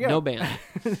 then there you go. No ban.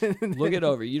 Look it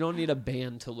over. You don't need a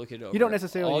ban to look it over. You don't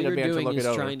necessarily need a ban to look it over. All you're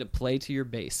doing is trying to play to your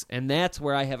base. And that's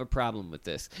where I have a problem with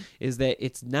this, is that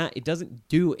it doesn't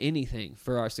do anything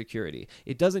for our security.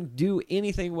 It doesn't do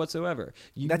anything whatsoever.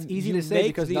 That's easy to say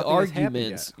because nothing has happened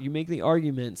yet. You make the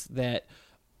arguments that,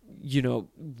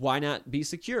 why not be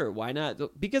secure? Why not?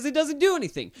 Because it doesn't do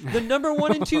anything. The number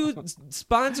 1 and 2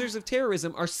 sponsors of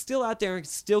terrorism are still out there and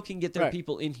still can get their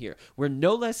people in here. We're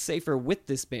no less safer with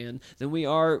this ban than we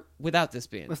are without this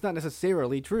ban. That's not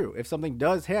necessarily true. If something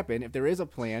does happen, if there is a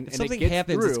plan, If something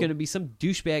happens, it's going to be some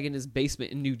douchebag in his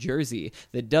basement in New Jersey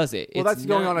that does it. Well, it's that's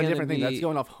going not on a gonna different thing. be- That's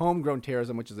going off homegrown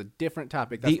terrorism, which is a different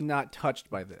topic. That's not touched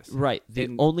by this. Right. The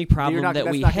And only problem that that's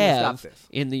we not gonna stop have this.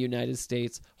 in the United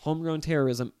States, homegrown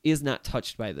terrorism, is not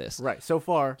touched by this. Right. So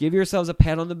far, Give yourselves a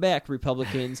pat on the back,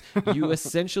 Republicans. You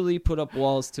essentially put up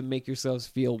walls to make yourselves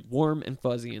feel warm and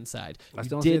fuzzy inside. I You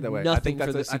still don't did see it that way. nothing I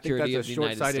for think the security that's of a the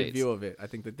United short-sighted States. view of it. I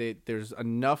think that there's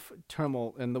enough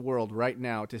turmoil in the world right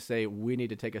now to say we need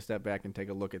to take a step back and take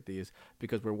a look at these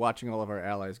because we're watching all of our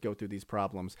allies go through these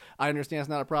problems. I understand it's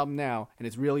not a problem now, and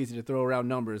it's real easy to throw around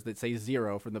numbers that say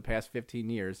 0 from the past 15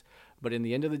 years. But in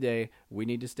the end of the day, we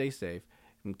need to stay safe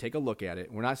and take a look at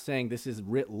it. We're not saying this is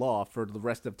writ law for the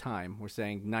rest of time. We're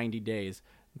saying 90 days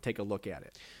and take a look at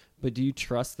it. But do you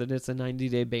trust that it's a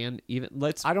 90-day ban?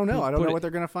 I don't know. I don't know what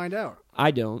they're going to find out. I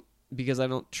don't, because I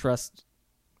don't trust.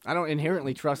 I don't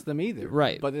inherently trust them either.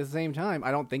 Right. But at the same time,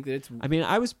 I don't think that it's... I mean,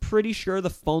 I was pretty sure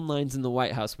the phone lines in the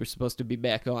White House were supposed to be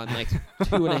back on like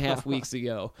 2.5 weeks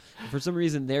ago. For some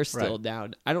reason, they're still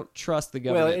down. I don't trust the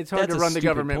government. Well, it's hard That's to a run the stupid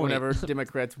government point. whenever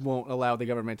Democrats won't allow the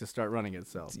government to start running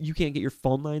itself. You can't get your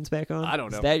phone lines back on? I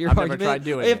don't know. Is that your I've never argument? tried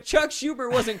doing if it. Chuck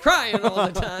Schumer wasn't crying all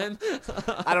the time.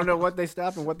 I don't know what they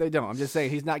stop and what they don't. I'm just saying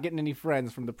he's not getting any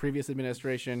friends from the previous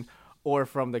administration or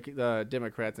from the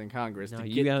Democrats in Congress to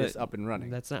get this up and running.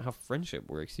 That's not how friendship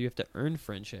works. You have to earn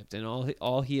friendship, and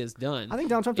all he has done. I think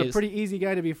Donald Trump's a pretty easy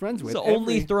guy to be friends with. He's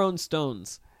only thrown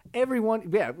stones. Everyone,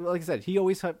 like I said, he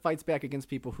always fights back against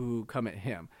people who come at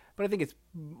him. But I think it's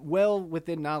well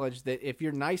within knowledge that if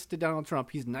you're nice to Donald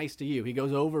Trump, he's nice to you. He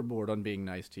goes overboard on being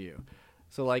nice to you.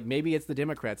 So, like, maybe it's the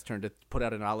Democrats' turn to put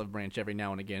out an olive branch every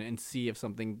now and again and see if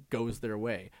something goes their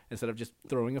way instead of just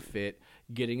throwing a fit,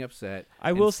 getting upset,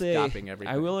 I will and say, stopping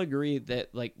everything. I will agree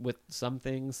that, like, with some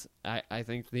things, I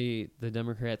think the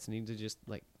Democrats need to just,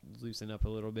 like, loosen up a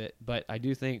little bit. But I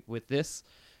do think with this,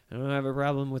 I don't have a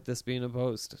problem with this being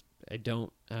opposed. I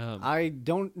don't. I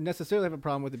don't necessarily have a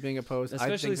problem with it being opposed.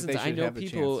 Especially I think that since they should have a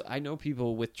chance. I know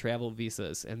people with travel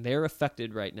visas, and they're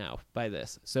affected right now by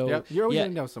this. So Yeah, you're always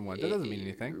going to know someone. That doesn't mean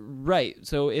anything. Right.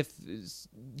 So it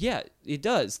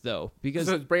does though, because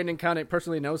So if Brandon Conant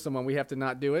personally knows someone, we have to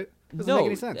not do it? Doesn't no, make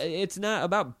any sense. it's not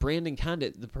about Brandon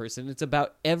Condit, the person. It's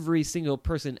about every single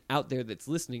person out there that's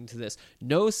listening to this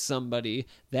knows somebody,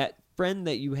 that friend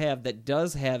that you have that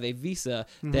does have a visa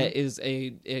that is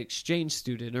an exchange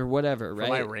student or whatever, right?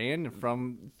 From Iran,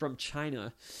 From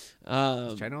China.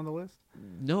 is China on the list?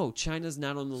 No, China's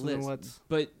not on the So then list.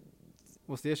 But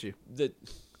what's the issue?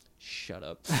 shut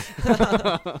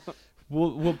up.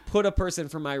 We'll put a person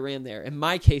from Iran there. In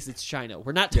my case, it's China.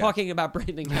 We're not talking about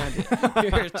Brandon Condit.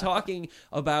 We're talking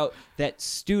about that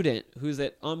student who's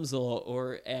at UMSL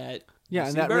or at Yeah,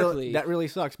 UC and Berkeley. that really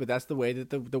sucks, but that's the way that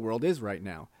the world is right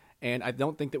now. And I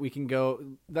don't think that we can go.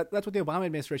 That's what the Obama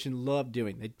administration loved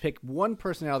doing. They'd pick one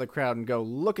person out of the crowd and go,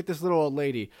 look at this little old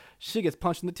lady. She gets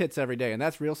punched in the tits every day, and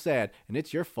that's real sad, and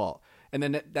it's your fault. And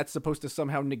then that's supposed to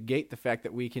somehow negate the fact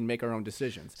that we can make our own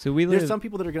decisions. So there's some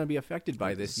people that are going to be affected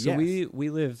by this. So yes. we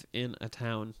live in a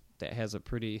town that has a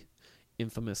pretty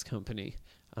infamous company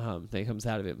that comes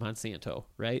out of it, Monsanto,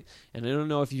 right? And I don't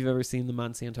know if you've ever seen the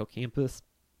Monsanto campus.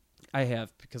 I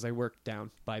have, because I work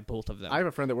down by both of them. I have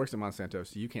a friend that works at Monsanto,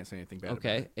 so you can't say anything bad about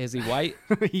it. Is he white?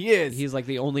 He is. He's like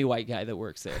the only white guy that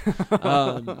works there.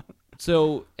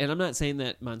 So, and I'm not saying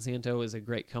that Monsanto is a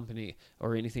great company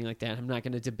or anything like that. I'm not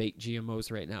going to debate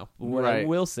GMOs right now. But what I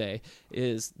will say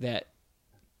is that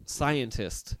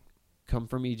scientists come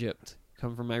from Egypt,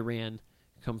 come from Iran,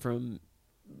 come from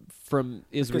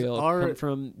Israel, come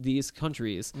from these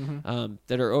countries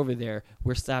that are over there.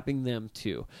 We're stopping them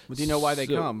too. Well, do you know why they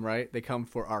come, right? They come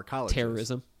for our colleges.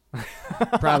 Terrorism.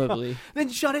 Probably. Then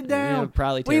shut it down. Yeah,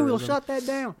 probably we will terrorism. shut that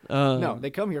down. No, they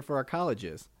come here for our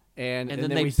colleges. And then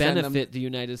they we benefit the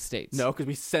United States. No, because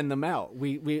we send them out.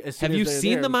 We as soon have as you they're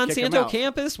seen there, the we kick them Monsanto out.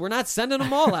 campus? We're not sending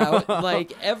them all out.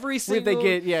 Like every single,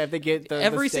 if they get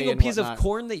every the stay single and piece whatnot. of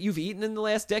corn that you've eaten in the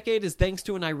last decade is thanks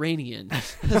to an Iranian.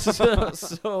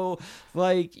 so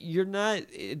like you're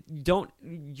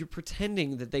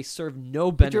pretending that they serve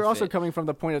no benefit. But you're also coming from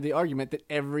the point of the argument that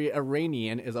every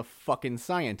Iranian is a fucking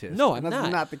scientist. No, and I'm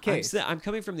that's not the case. I'm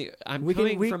coming from the. We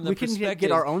can perspective.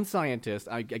 get our own scientists.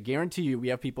 I guarantee you, we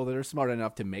have people that are smart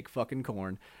enough to make fucking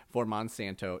corn for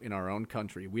Monsanto in our own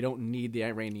country. We don't need the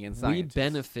Iranian scientists. We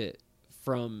benefit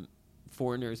from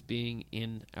foreigners being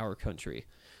in our country,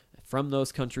 from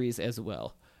those countries as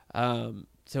well.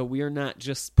 So we are not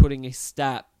just putting a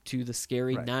stop to the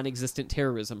scary, non-existent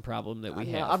terrorism problem that we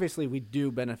have. Obviously, we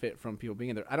do benefit from people being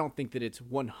in there. I don't think that it's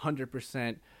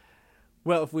 100%.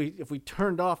 Well, if we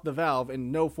turned off the valve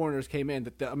and no foreigners came in,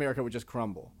 that America would just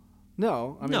crumble.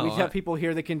 No, I mean, we have people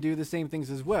here that can do the same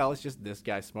things as well. It's just this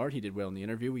guy's smart. He did well in the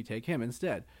interview. We take him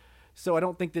instead. So I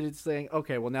don't think that it's saying,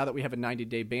 okay, well, now that we have a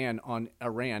 90-day ban on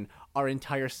Iran, our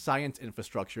entire science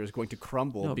infrastructure is going to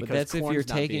crumble because but that's corn's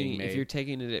not being made. If you're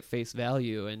taking it at face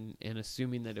value and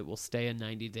assuming that it will stay a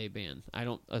 90-day ban. I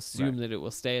don't assume that it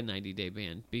will stay a 90-day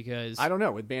ban because I don't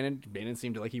know. With Bannon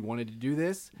seemed like he wanted to do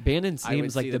this. Bannon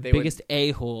seems like the biggest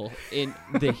a-hole in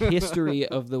the history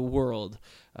of the world.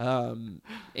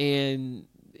 And,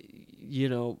 you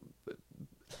know,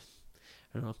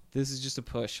 I don't know. This is just a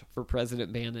push for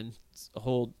President Bannon's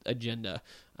whole agenda.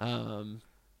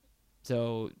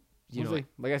 So, you know,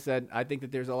 like I said, I think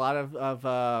that there's a lot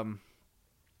of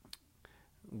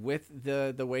with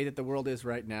the way that the world is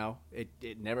right now,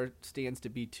 it never stands to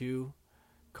be too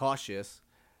cautious.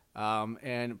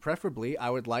 And preferably, I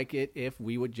would like it if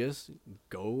we would just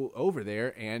go over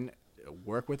there and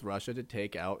work with Russia to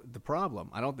take out the problem.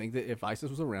 I don't think that if ISIS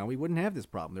was around, we wouldn't have this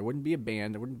problem. There wouldn't be a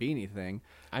ban. There wouldn't be anything.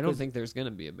 I don't think there's going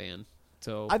to be a ban.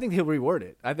 So I think he'll reword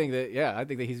it. I think that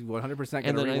he's 100% going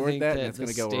to reword that, and it's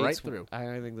going to go right through.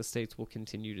 I think the states will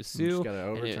continue to sue. Just got to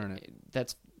overturn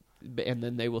it. And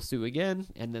then they will sue again,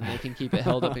 and then they can keep it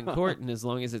held up in court. And as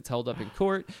long as it's held up in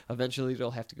court, eventually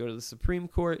it'll have to go to the Supreme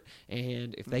Court.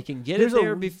 And if they can get it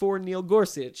there before Neil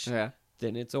Gorsuch,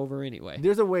 then it's over anyway.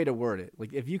 There's a way to word it.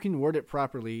 Like if you can word it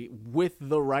properly with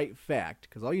the right fact,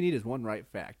 because all you need is one right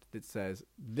fact that says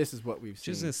this is what we've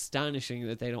seen. It's just astonishing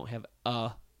that they don't have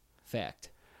a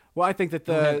fact. Well, I think that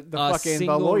the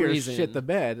lawyers reason. shit the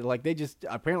bed. Like they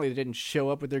didn't show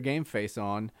up with their game face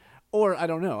on, or I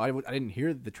don't know. I didn't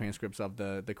hear the transcripts of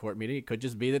the court meeting. It could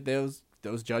just be that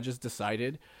those judges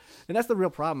decided. And that's the real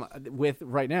problem with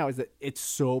right now is that it's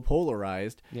so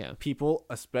polarized. Yeah. People,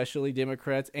 especially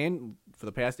Democrats, and for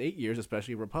the past 8 years,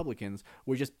 especially Republicans,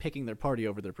 were just picking their party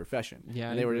over their profession. Yeah,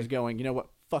 and they were just going, you know what,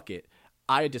 fuck it.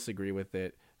 I disagree with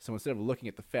it. So instead of looking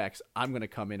at the facts, I'm going to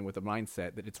come in with a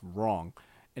mindset that it's wrong,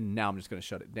 and now I'm just going to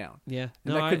shut it down. Yeah.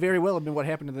 And that could very well have been what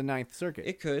happened in the Ninth Circuit.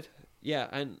 It could. Yeah,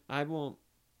 and I won't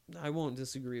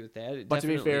disagree with that. But to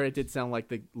be fair, it did sound like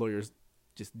the lawyers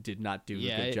just did not do a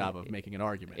good job of making an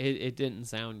argument. It didn't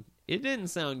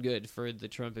sound good for the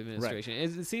Trump administration.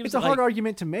 Right. It seems it's a hard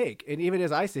argument to make, and even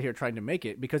as I sit here trying to make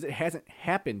it, because it hasn't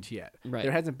happened yet. Right.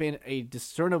 There hasn't been a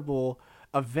discernible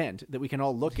event that we can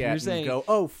all look at and go,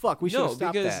 "Oh fuck, we should have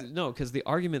stopped that." No, because the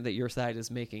argument that your side is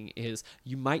making is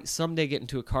you might someday get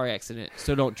into a car accident,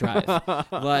 so don't drive.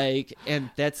 And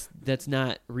that's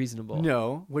not reasonable.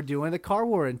 No, we're doing the car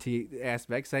warranty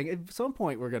aspect, saying at some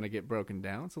point we're going to get broken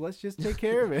down, so let's just take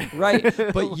care of it. Right,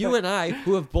 but you and I,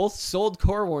 who have both sold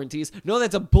car warranties, know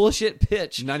that's a bullshit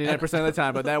pitch. 99% of the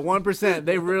time, but that 1%,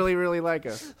 they really, really like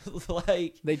us.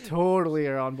 Like they totally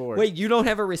are on board. Wait, you don't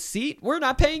have a receipt? We're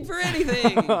not paying for anything.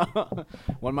 kidding.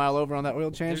 1 mile over on that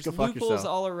oil change. There's Go fuck loopholes yourself.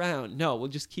 all around. No, we'll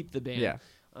just keep the ban. Yeah.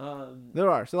 There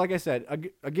are. So like I said,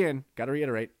 again, got to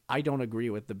reiterate, I don't agree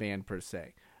with the ban per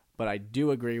se, but I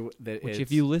do agree that Which, it's,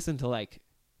 if you listen to like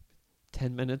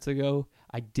 10 minutes ago,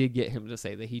 I did get him to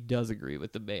say that he does agree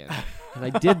with the ban. And I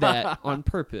did that on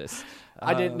purpose.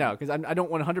 I didn't know because I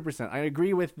don't 100%. I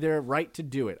agree with their right to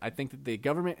do it. I think that the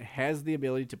government has the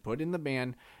ability to put in the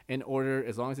ban in order,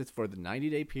 as long as it's for the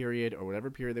 90-day period or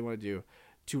whatever period they want to do,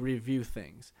 to review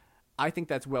things. I think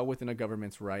that's well within a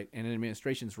government's right and an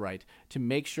administration's right to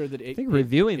make sure that I think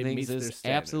reviewing it things meets their is standards.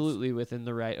 absolutely within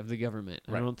the right of the government.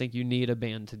 I Right. don't think you need a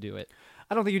ban to do it.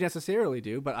 I don't think you necessarily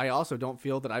do, but I also don't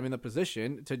feel that I'm in the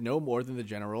position to know more than the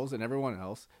generals and everyone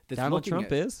else. That's Donald looking Trump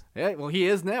at- is? Yeah, well, he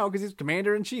is now because he's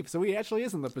commander in chief, so he actually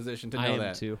is in the position to know I am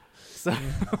that. too. So,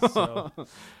 So,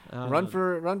 run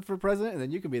for president, and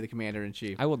then you can be the commander in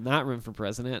chief. I will not run for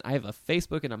president. I have a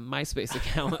Facebook and a MySpace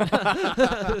account,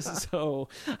 so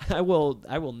I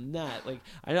will not. Like,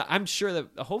 I'm sure that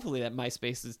hopefully that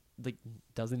MySpace is like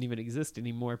doesn't even exist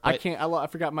anymore. But I can't. I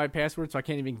forgot my password, so I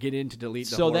can't even get in to delete.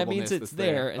 The so that means horribleness it's that's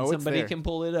there, and Oh, it's somebody there. can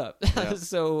pull it up. Yeah.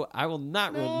 So I will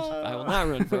not run. I will not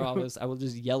run for office. I will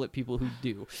just yell at people who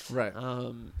do. Right.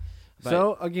 But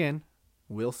So again,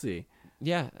 we'll see.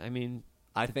 yeah, I mean,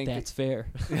 I think that's fair.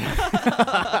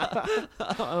 I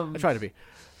try to be.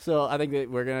 So I think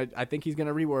that I think he's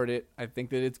gonna reword it. I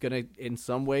think that it's gonna, in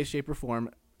some way, shape, or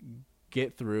form,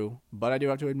 get through. But I do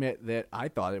have to admit that I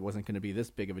thought it wasn't gonna be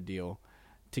this big of a deal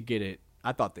to get it.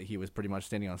 I thought that he was pretty much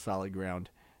standing on solid ground,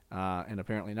 and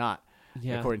apparently not,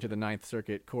 Yeah. according to the Ninth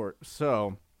Circuit Court.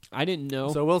 So I didn't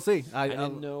know. So we'll see. I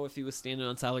didn't know if he was standing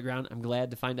on solid ground. I'm glad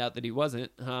to find out that he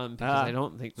wasn't, because I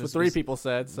don't think that's this what three was, people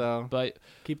said. So But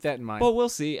keep that in mind. Well, we'll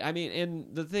see. I mean,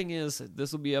 and the thing is,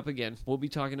 this will be up again. We'll be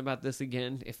talking about this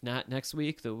again, if not next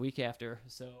week, the week after.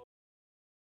 So.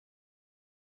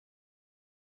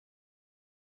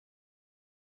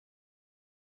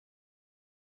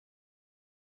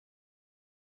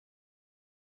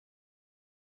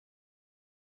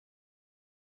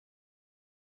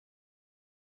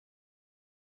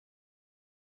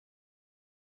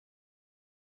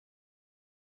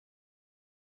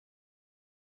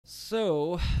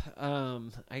 So,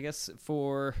 I guess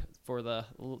for the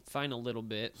final little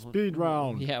bit, Speed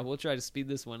round. Yeah, we'll try to speed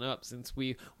this one up since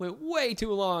we went way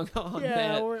too long on Yeah,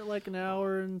 that. we're at like an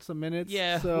hour and some minutes.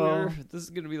 Yeah, so this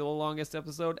is going to be the longest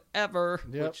episode ever,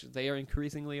 Yep. which they are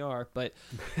increasingly are. But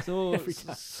so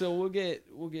we'll get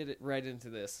it right into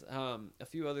this. A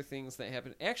few other things that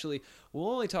happened. Actually, we'll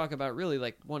only talk about really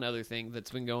like one other thing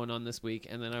that's been going on this week,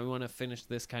 and then I want to finish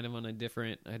this kind of on a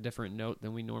different note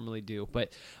than we normally do.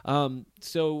 But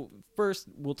so first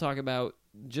we'll talk about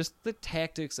just the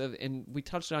tactics of, and we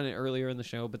touched on it earlier in the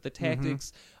show, but the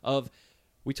tactics of.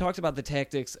 We talked about the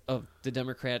tactics of the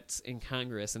Democrats in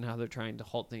Congress and how they're trying to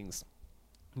halt things.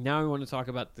 Now I want to talk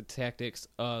about the tactics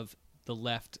of the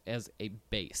left as a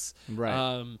base.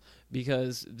 Right.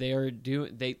 Because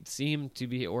they seem to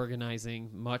be organizing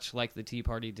much like the Tea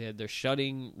Party did. They're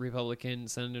shutting Republican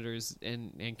senators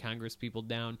and Congress people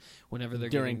down whenever they're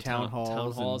During giving town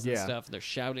halls and and- yeah. stuff. They're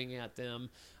shouting at them.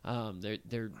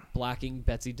 They're blocking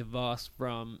Betsy DeVos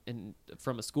from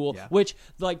a school, Yeah. which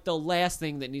like the last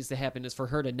thing that needs to happen is for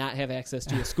her to not have access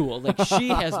to a school. Like she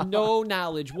has no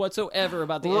knowledge whatsoever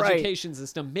about the Right. education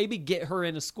system. Maybe get her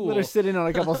in a school. Let her sit in on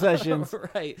a couple sessions.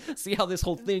 Right. See how this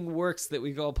whole thing works that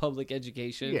we call public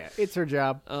education. Yeah, it's her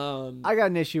job. Um, I got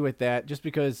an issue with that just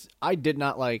because I did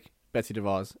not like Betsy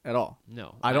DeVos at all.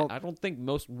 no, I don't- I don't think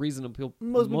most reasonable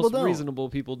people don't. reasonable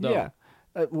people don't. Yeah.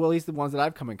 Well, at least the ones that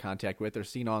I've come in contact with or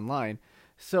seen online.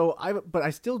 So but I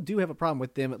still do have a problem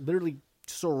with them literally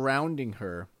surrounding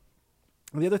her.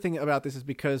 And the other thing about this is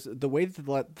because the way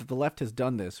that the left has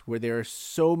done this, where there are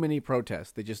so many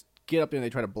protests, they just get up there and they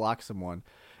try to block someone.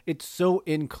 It's so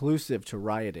inclusive to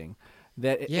rioting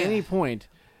that at Yeah. any point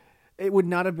it would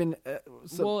not have been.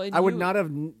 Well, and I would you- not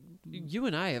have. You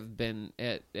and I have been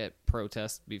at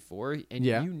protests before, and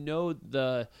Yeah.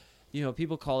 you know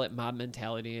people call it mob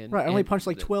mentality, and Right, I only and punched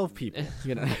like 12 people.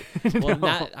 You know. Well,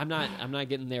 No. I'm not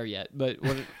getting there yet, but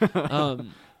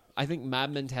I think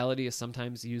mob mentality is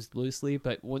sometimes used loosely,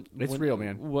 but It's real,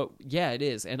 man. Yeah, it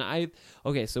is. And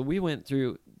so we went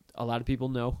through A lot of people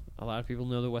know. A lot of people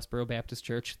know the Westboro Baptist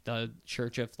Church, the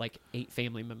church of like 8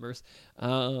 family members.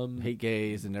 Hate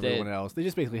gays and everyone else. They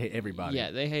just basically hate everybody.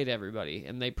 Yeah, they hate everybody,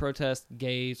 and they protest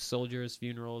gay soldiers'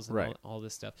 funerals and Right. all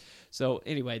this stuff. So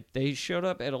anyway, they showed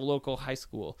up at a local high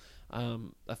school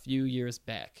a few years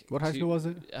back. What high school was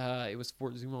it? It was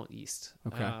Fort Zumwalt East.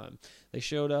 Okay. They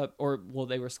showed up,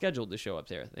 they were scheduled to show up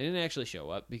there. They didn't actually show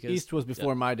up because East was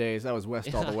before my days. I was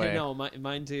west all the way. I know,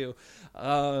 mine too.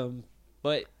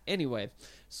 But anyway,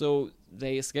 so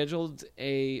they scheduled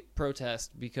a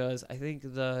protest because I think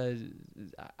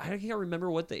I can't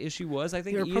remember what the issue was. I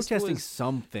think They were East protesting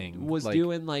something. was like,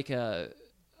 doing like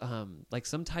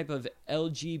some type of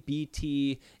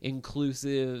LGBT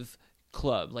inclusive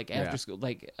club, like after Yeah. school,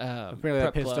 like apparently that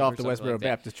prep pissed club off or the something Westboro like that.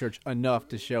 Baptist Church enough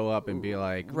to show up and be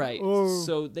like, Right. "Oh."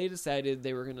 So they decided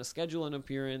they were going to schedule an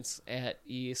appearance at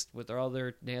East with all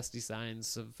their nasty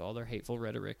signs of all their hateful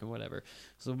rhetoric and whatever.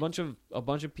 So a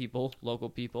bunch of people, local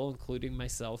people, including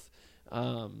myself,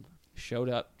 showed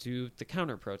up to the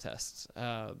counter protests,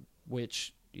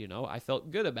 which I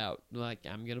felt good about. Like,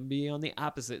 I'm going to be on the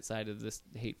opposite side of this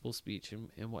hateful speech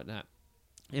and whatnot.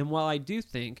 And while I do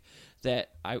think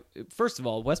that first of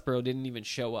all, Westboro didn't even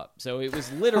show up. So it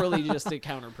was literally just a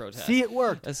counter protest. See, it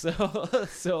worked.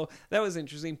 So that was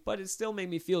interesting, but it still made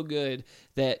me feel good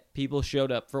that people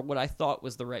showed up for what I thought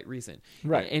was the right reason.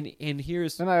 Right.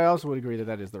 And I also would agree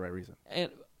that is the right reason.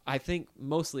 and I think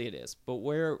mostly it is, but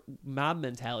where mob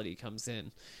mentality comes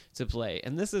in to play,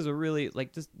 and this is a really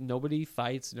nobody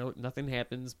fights, nothing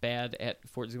happens bad at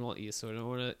Fort Zumwalt East, so I don't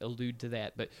want to allude to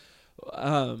that, but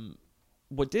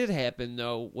what did happen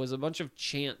though was a bunch of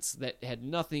chants that had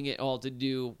nothing at all to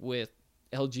do with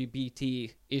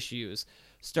LGBT issues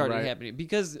started Right. happening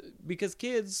because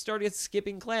kids started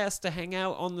skipping class to hang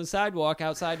out on the sidewalk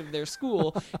outside of their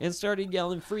school and started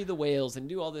yelling "Free the whales" and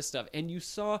do all this stuff. And you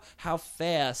saw how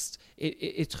fast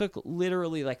it took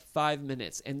literally like 5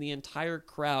 minutes, and the entire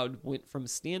crowd went from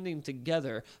standing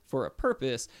together for a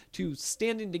purpose to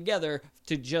standing together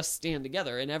to just stand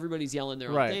together, and everybody's yelling their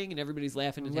own Right. thing and everybody's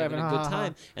laughing and Laughing, having a ha, good ha, ha.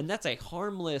 time. And that's a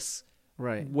harmless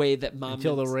Right. way that mom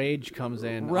Until the rage comes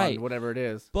in Right. on whatever it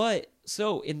is. But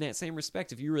so in that same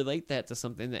respect, if you relate that to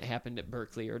something that happened at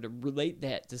Berkeley, or to relate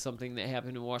that to something that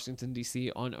happened in Washington D.C.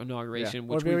 on inauguration,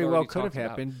 Or which very we've well already could have talked about.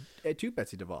 happened to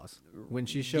Betsy DeVos when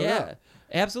she showed Yeah, up.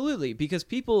 absolutely. Because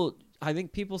I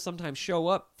think people sometimes show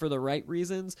up for the right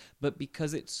reasons, but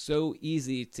because it's so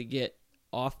easy to get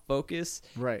off focus,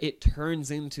 Right. it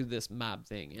turns into this mob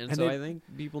thing. And so they- I think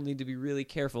people need to be really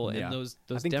careful. Yeah. And those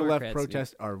I think Democrats the left need-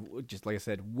 protests are just, like I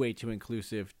said, way too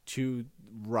inclusive to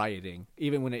rioting.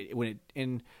 Even when it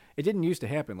didn't used to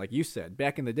happen, like you said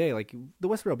back in the day. Like the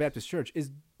Westboro Baptist Church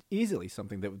is easily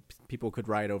something that people could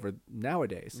riot over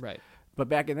nowadays. Right. But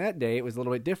back in that day, it was a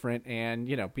little bit different, and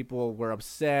people were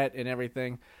upset and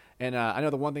everything. And I know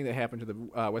the one thing that happened to the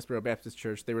Westboro Baptist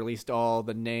Church, they released all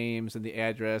the names and the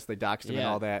address, they doxed them and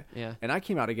Yeah, all that. yeah. And I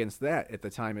came out against that at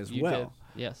the time as You well.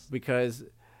 did, yes. Because,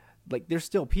 they're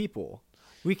still people.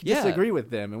 We can Yeah. disagree with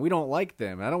them, and we don't like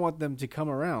them. And I don't want them to come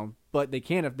around, but they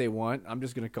can if they want. I'm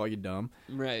just going to call you dumb.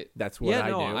 Right. That's what I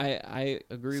do. I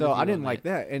agree with So you I didn't on like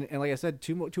that, and like I said,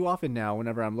 too often now,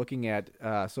 whenever I'm looking at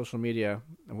social media,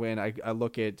 when I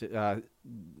look at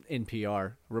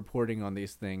NPR reporting on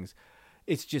these things,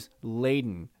 it's just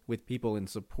laden with people in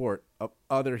support of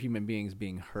other human beings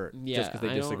being hurt Yeah, just because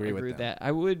they I disagree don't agree with them. that.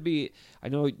 I would be. I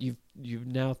know you've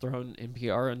now thrown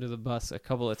NPR under the bus a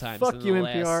couple of times. Fuck in you, the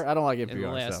NPR. Last, I don't like in the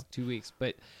NPR. last So 2 weeks,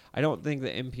 but I don't think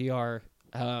that NPR.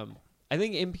 I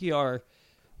think NPR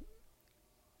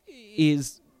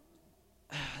is.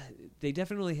 They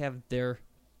definitely have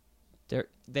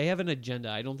they have an agenda.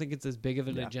 I don't think it's as big of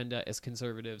an Yeah. agenda as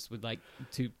conservatives would like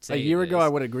to say. a year it ago, is. I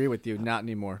would agree with you. Not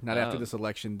anymore. Not after this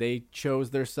election. They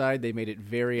chose their side. They made it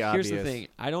very obvious. Here's the thing.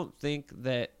 I don't think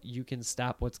that you can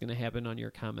stop what's going to happen on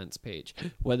your comments page.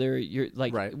 Whether you're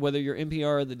Right. whether you're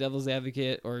NPR, the Devil's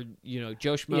Advocate, or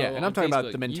Joe Schmo. Yeah, and I'm on talking about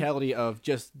Facebook. the mentality of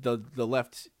just the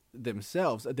left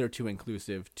themselves. They're too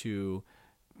inclusive to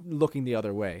looking the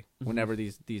other way whenever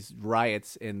these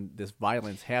riots and this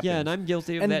violence happens. Yeah, and I'm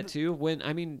guilty of And that too. When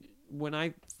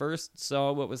I first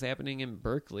saw what was happening in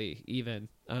Berkeley, even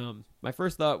my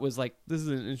first thought was like, this is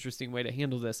an interesting way to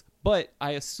handle this. But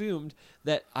I assumed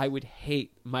that I would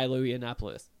hate Milo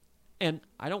Yiannopoulos, and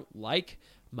I don't like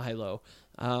Milo.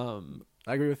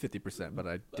 I agree with 50%, but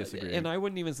I disagree. And I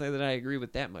wouldn't even say that I agree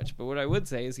with that much. But what I would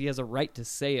say is he has a right to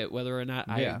say it, whether or not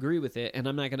I Yeah. agree with it. And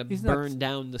I'm not going to He's not- burn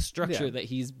down the structure Yeah. that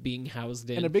he's being housed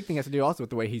in. And a big thing has to do also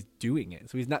with the way he's doing it.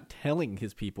 So he's not telling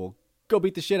his people, go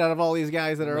beat the shit out of all these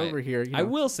guys that are Right. over here. I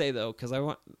will say, though, because I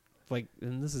want like,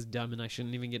 and this is dumb, and I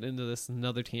shouldn't even get into this.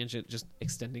 Another tangent, just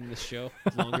extending this show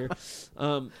longer.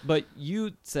 But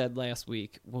you said last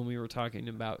week when we were talking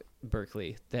about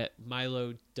Berkeley that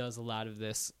Milo does a lot of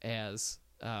this as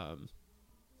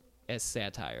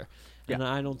satire, and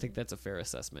I don't think that's a fair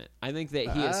assessment. I think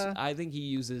that I think he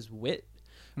uses wit.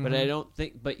 But I don't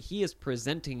think. But he is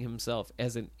presenting himself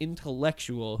as an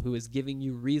intellectual who is giving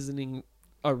you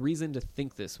a reason to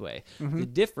think this way. The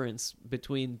difference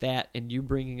between that and you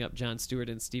bringing up Jon Stewart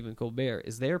and Stephen Colbert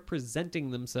is they're presenting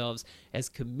themselves as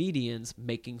comedians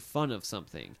making fun of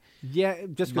something. Yeah,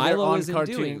 just because they're Milo on isn't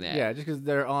cartoon. doing that. Yeah, just because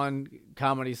they're on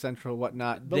Comedy Central,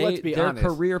 whatnot. But let's be their honest.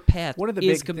 career path one of the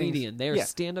is big comedian. things, They are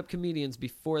stand-up comedians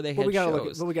before they had we gotta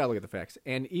shows. we gotta look at the facts.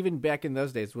 And even back in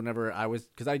those days, whenever I was,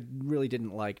 because I really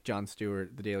didn't like Jon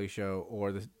Stewart, The Daily Show,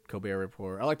 or the Colbert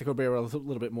Report. I liked the Colbert a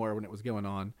little bit more when it was going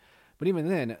on. But even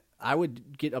then, I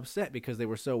would get upset because they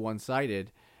were so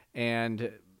one-sided.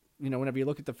 And, whenever you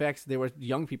look at the facts, there were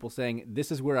young people saying,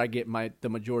 this is where I get the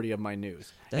majority of my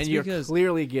news. That's and you're because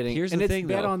clearly getting, here's and the it's thing,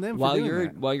 bad though, on them while for doing you're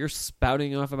that. while you're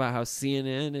spouting off about how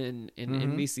CNN and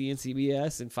NBC and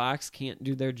CBS and Fox can't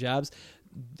do their jobs,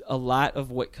 a lot of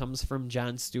what comes from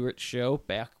Jon Stewart's show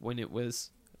back when it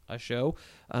was a show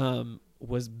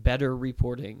was better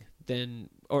reporting than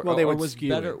they would was skew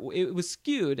better. It was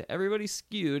skewed. Everybody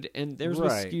skewed, and theirs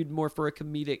was Right. skewed more for a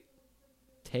comedic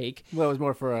take. Well, it was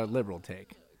more for a liberal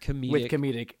take. Comedic. With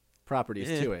comedic properties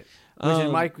to it. Which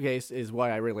in my case is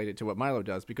why I relate it to what Milo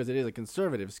does, because it is a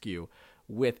conservative skew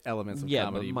with elements of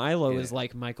comedy. But Milo in is it.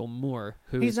 like Michael Moore,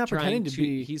 who He's is not trying pretending to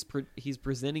be- He's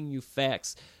presenting you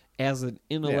facts as an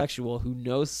intellectual who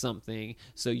knows something,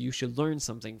 so you should learn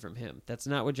something from him. That's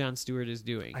not what Jon Stewart is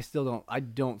doing. I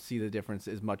don't see the difference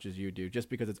as much as you do, just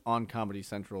because it's on Comedy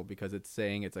Central, because it's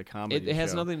saying it's a comedy It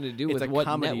has show. nothing to do It's with a what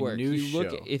comedy network news you look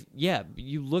show. at.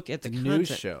 You look at the It's a content.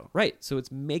 news show. Right? So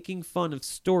it's making fun of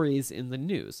stories in the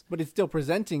news. But it's still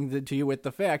presenting to you with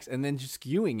the facts and then just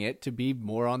skewing it to be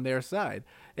more on their side.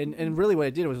 And really what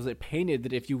it did was it painted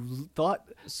that if you thought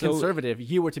conservative,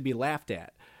 you were to be laughed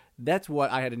at. That's what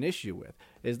I had an issue with,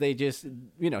 is they just,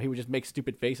 he would just make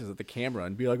stupid faces at the camera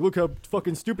and be like, look how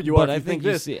fucking stupid you are if you think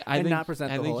this, and not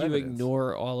present the whole I think you evidence.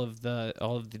 ignore all of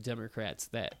the Democrats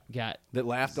that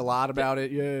laughed a lot about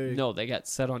it, yay. No, they got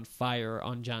set on fire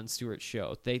on Jon Stewart's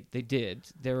show. They did.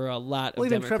 There were a lot Well,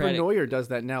 of even Democratic... Trevor Noyer does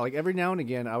that now. Like every now and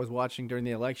again, I was watching during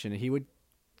the election, and he would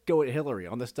go at Hillary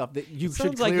on the stuff that you It should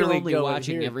sounds like clearly you're only go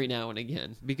watching at here. every now and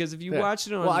again, because if you Yeah. watched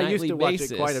it on well, a nightly I used to watch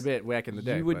basis, it quite a bit back in the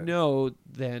day. you would but know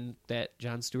then that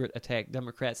Jon Stewart attacked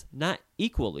Democrats not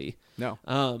equally. No.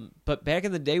 But back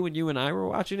in the day when you and I were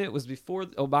watching it, was before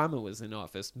Obama was in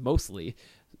office, mostly.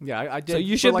 Yeah, I did. So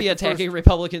you for should like be the attacking first-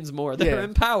 Republicans more. They're Yeah.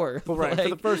 in power. Well, right. Like-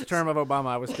 For the first term of Obama,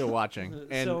 I was still watching,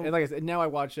 and, So- and like I said, now I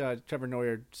watch Trevor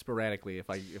Noyer sporadically if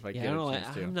I Yeah, get I a don't.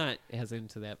 chance to. I'm not as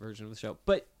into that version of the show.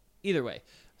 But either way,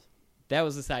 that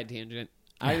was a side tangent.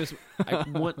 I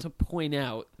want to point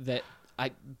out that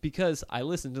because I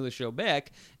listened to the show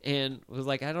back and was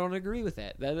like, I don't agree with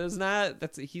that. That is not.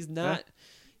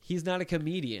 He's not a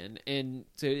comedian, and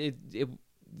so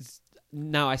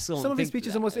now I still don't Some of his think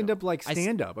speeches that- almost end up like I s-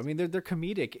 stand up. I mean, they're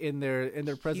comedic in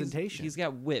their presentation. He's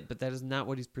got wit, but that is not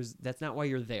what that's not why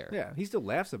you're there. yeah, he still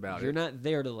laughs about You're it. not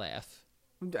there to laugh.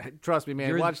 Trust me, man.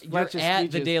 You're watch his at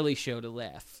speeches. the Daily Show to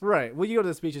laugh. Right. Well, you go to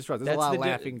the speeches trust. There's That's a lot of the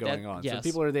laughing going on. yes. So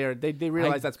people are there. They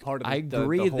realize that's part of the I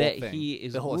agree the whole that thing, he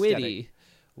is the whole witty. aesthetic.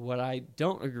 What I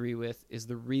don't agree with is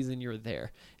the reason you're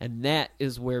there. And that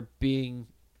is where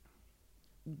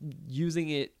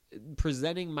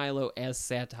presenting Milo as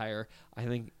satire, I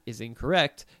think, is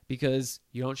incorrect, because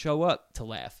you don't show up to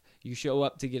laugh. You show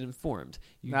up to get informed.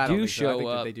 You I don't do think so. I show think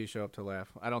that up. they do show up to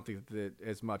laugh. I don't think that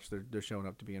as much they're showing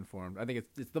up to be informed. I think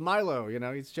it's the Milo.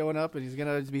 He's showing up and he's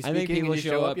gonna be speaking. I think people and you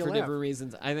show up you for laugh. different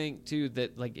reasons. I think, too,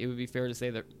 that it would be fair to say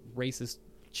that racists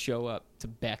show up to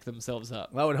back themselves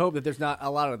up. Well, I would hope that there's not a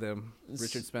lot of them.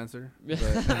 Richard Spencer. But,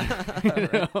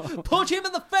 Punch him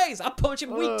in the face. I punch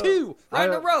him week 2 right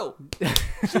in a row.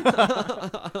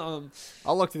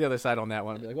 I'll look to the other side on that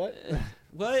one and be like, what?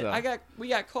 What? So. We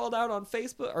got called out on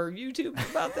Facebook or YouTube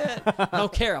about that. I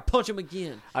don't care. I'll punch him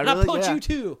again. I And I'll really- punch yeah. you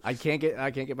too. I can't get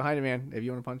behind him, man. If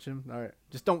you want to punch him, all right.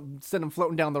 Just don't send him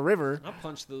floating down the river. I'll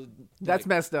punch the. That's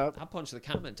messed up. I'll punch the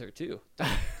commenter too.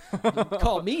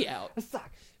 Call me out.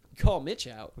 Call Mitch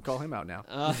out. Call him out now.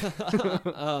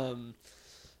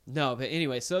 No, but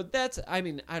anyway, so that's, I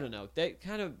don't know. That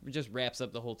kind of just wraps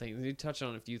up the whole thing. You touched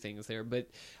on a few things there, but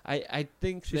I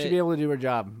think She that should be able to do her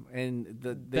job, and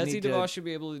Betsy DeVos should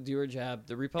be able to do her job.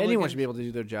 The Republicans, anyone should be able to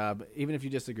do their job, even if you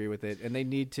disagree with it. And they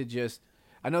need to just,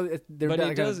 I know they're But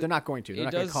not it gonna, does- they're not going to. They're it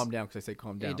not going to does- calm down because I say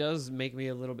calm down. It does make me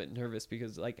a little bit nervous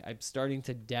because, like, I'm starting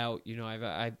to doubt.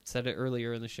 I said it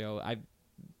earlier in the show.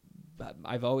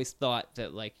 I've always thought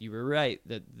that, like, you were right,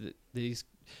 that this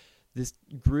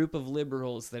group of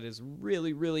liberals that is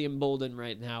really, really emboldened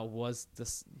right now was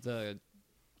the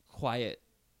quiet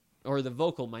or the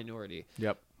vocal minority.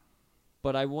 Yep.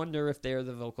 But I wonder if they're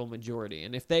the vocal majority.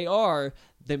 And if they are,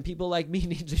 then people like me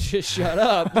need to just shut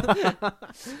up.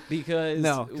 because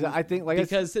No, 'cause I think, like,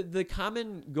 because the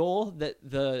common goal that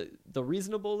the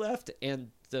reasonable left and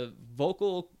the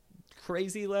vocal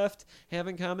crazy left have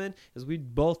in common is we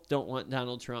both don't want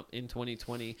Donald Trump in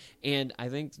 2020. And I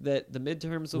think that the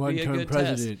midterms will be a One-term good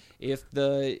president. test.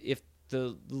 If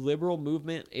the liberal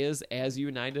movement is as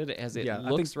united as it Yeah, I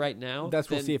looks think right now, that's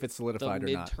we'll then see if it's solidified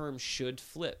the or not. midterm should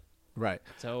flip. Right.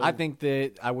 So I think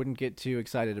that I wouldn't get too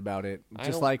excited about it. I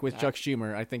Just don't- like with Chuck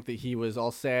Schumer, I think that he was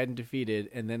all sad and defeated,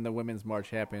 and then the Women's March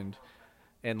happened,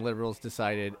 and liberals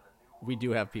decided we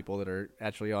do have people that are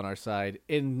actually on our side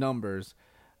in numbers.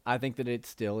 I think that it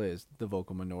still is the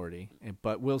vocal minority,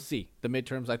 but we'll see. The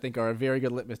midterms, I think, are a very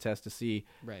good litmus test to see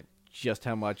right. just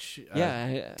how much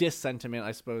dissentiment,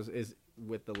 I suppose, is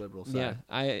with the liberal side.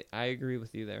 Yeah, I agree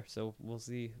with you there. So we'll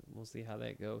see how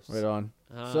that goes. Right on.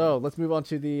 So let's move on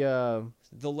to the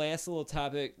The last little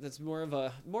topic that's more of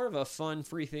a fun,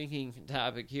 free thinking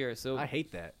topic here. So I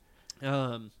hate that.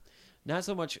 not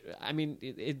so much. I mean,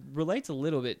 it relates a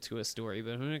little bit to a story,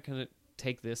 but I'm going to kind of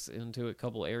take this into a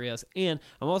couple areas. And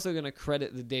I'm also going to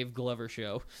credit the Dave Glover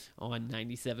Show on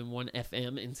 97.1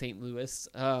 FM in St. Louis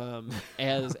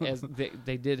as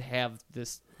they did have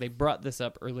this. They brought this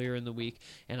up earlier in the week,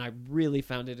 and I really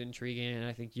found it intriguing. And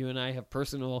I think you and I have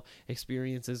personal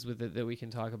experiences with it that we can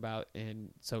talk about, and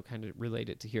so kind of relate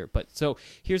it to here. But so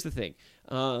here's the thing.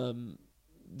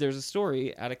 There's a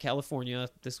story out of California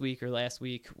this week or last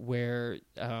week where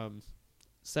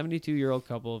 72-year-old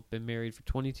couple have been married for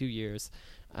 22 years,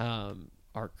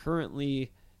 are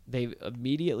currently, they've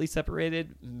immediately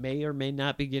separated, may or may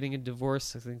not be getting a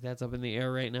divorce. I think that's up in the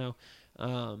air right now,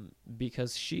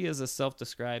 because she is a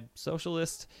self-described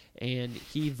socialist and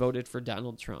he voted for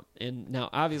Donald Trump. And now,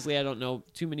 obviously, I don't know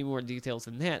too many more details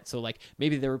than that. So, like,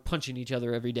 maybe they were punching each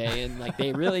other every day and, like,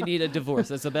 they really need a divorce.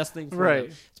 That's the best thing for Right.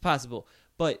 them. It's possible.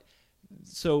 But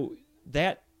so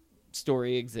that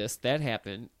story exists, that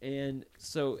happened, and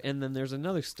then there's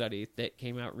another study that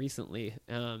came out recently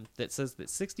that says that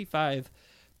 65%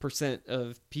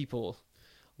 of people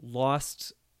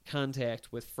lost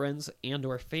contact with friends and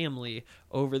or family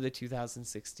over the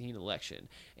 2016 election.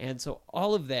 And so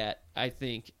all of that, I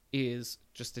think, is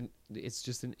just an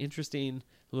interesting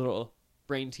little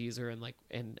brain teaser,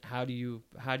 and how do you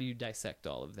dissect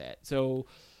all of that? So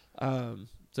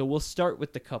so we'll start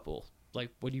with the couple. Like,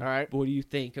 what do you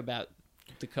think about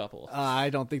the couple? I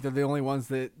don't think they're the only ones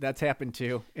that's happened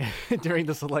to during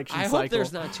this election cycle. I hope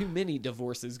there's not too many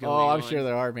divorces going on. Oh, I'm sure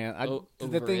there are, man.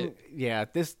 Over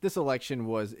This election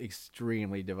was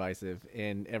extremely divisive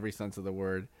in every sense of the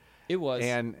word. It was.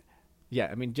 And yeah,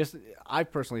 I mean, I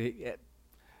personally,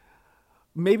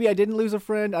 maybe I didn't lose a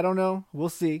friend. I don't know. We'll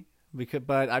see.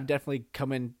 But I've definitely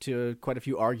come into quite a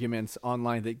few arguments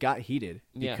online that got heated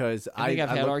because I think I've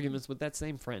had arguments with that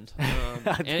same friend.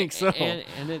 I think so.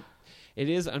 And it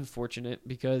is unfortunate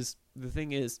because the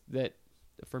thing is that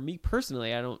for me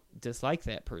personally, I don't dislike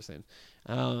that person.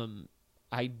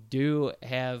 I do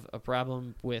have a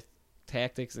problem with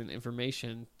tactics and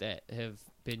information that have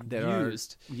been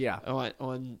used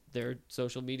on their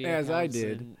social media as accounts. I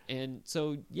did. And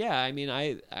so, yeah, I mean,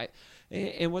 I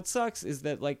and what sucks is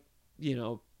that, like, you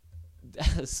know,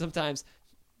 sometimes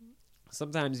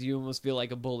you almost feel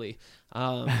like a bully.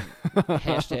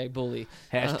 Hashtag bully.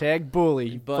 Hashtag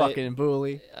bully, but- fucking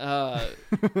bully. But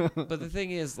the thing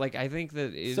is, like, I think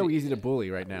that It's so easy to bully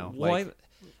right now. Well, Like,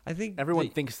 I think everyone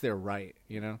that- thinks they're right,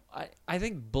 you know? I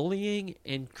think bullying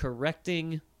and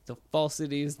correcting the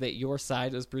falsities that your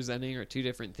side is presenting are two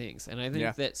different things. And I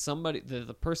think that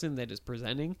the person that is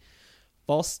presenting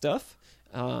false stuff,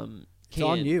 It's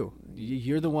on you.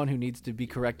 You're the one who needs to be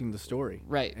correcting the story.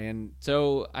 Right. And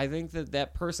so I think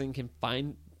that person can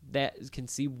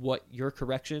see what your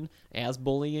correction as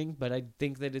bullying, but I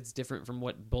think that it's different from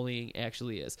what bullying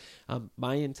actually is.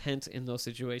 My intent in those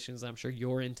situations, I'm sure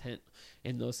your intent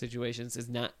in those situations, is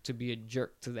not to be a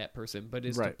jerk to that person, but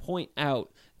is to point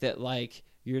out that, like,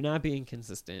 you're not being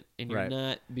consistent and you're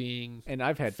not being And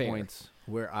I've had fair. points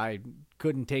where I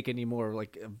couldn't take any more,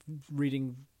 like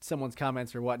reading someone's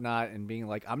comments or whatnot and being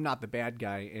like, I'm not the bad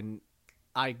guy. And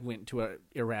I went to an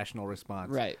irrational response.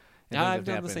 Right. and things I've have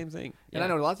done happened. the same thing. And I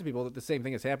know lots of people that the same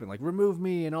thing has happened, like remove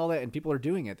me and all that, and people are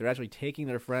doing it. They're actually taking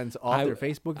their friends off their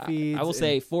Facebook feeds. I will and-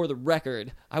 say, for the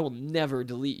record, I will never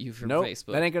delete you from nope,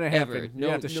 Facebook. that ain't gonna happen. Ever. You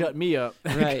have to shut me up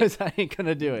Right. because I ain't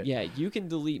gonna do it. Yeah, you can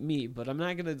delete me, but I'm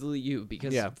not going to delete you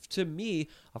because to me,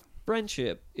 a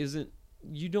friendship isn't.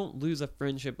 You don't lose a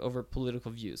friendship over political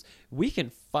views. We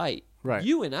can fight. Right.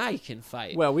 You and I can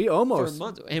fight. Well, we almost for a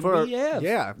month, and for- we have.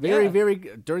 Yeah, very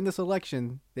during this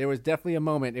election, there was definitely a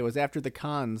moment. It was after the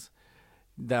cons,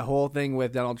 the whole thing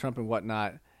with Donald Trump and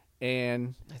whatnot,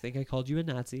 and I think I called you a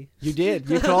Nazi. you did.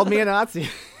 You called me a Nazi.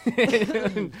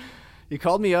 You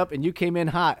called me up, and you came in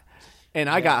hot, and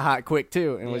I got hot quick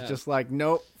too, and was Yeah. just like,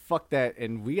 nope, fuck that,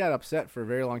 and we got upset for a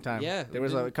very long time. Yeah, there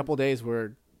was a couple days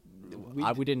where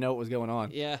we didn't know what was going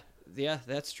on. Yeah,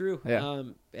 that's true. Yeah.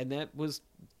 And that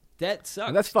sucks.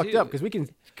 And that's fucked too. up because we can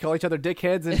call each other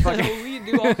dickheads and fucking.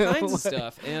 We do all kinds of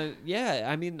stuff, and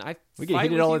I mean, We get fight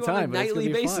heated with all you the time, on a but it's gonna nightly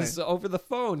be basis fine. over the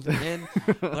phone, and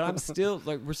but I'm still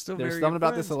like we're still There's very something good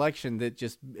about this friends. election that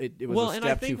just it was Well, a and I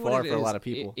step too think what far it for a is, lot of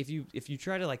people. If you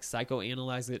try to like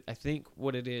psychoanalyze it, I think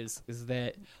what it is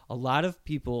that a lot of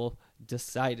people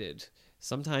decided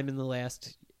sometime in the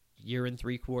last year and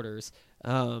 3 quarters,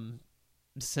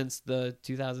 since the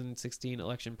 2016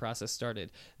 election process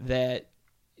started, that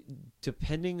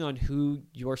depending on who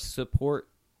your support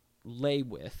lay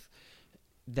with,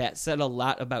 that said a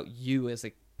lot about you as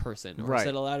a person, or Right.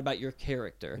 said a lot about your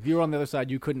character. If you were on the other side,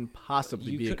 you couldn't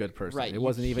possibly You be a could- good person. Right. It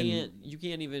wasn't You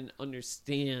can't even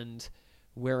understand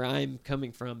where I'm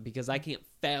coming from because I can't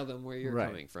fathom where you're Right.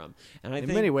 coming from. And I in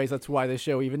think many ways, that's why this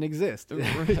show even exists.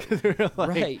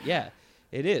 right, yeah.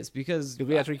 It is because Because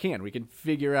we actually can. We can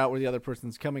figure out where the other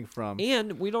person's coming from.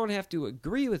 and we don't have to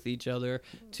agree with each other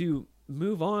to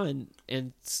move on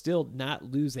and still not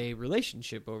lose a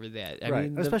relationship over that. I right.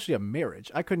 mean, Especially a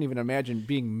marriage. I couldn't even imagine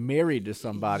being married to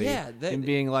somebody Yeah, and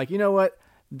being like, you know what?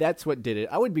 That's what did it.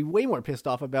 I would be way more pissed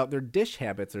off about their dish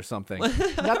habits or something.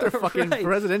 Not their fucking Right.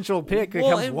 presidential pick that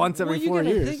comes and once every what 4 you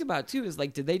gotta years. think about too is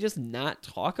like, did they just not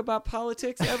talk about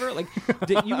politics ever? Like,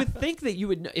 you would think that you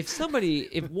would know,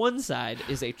 if one side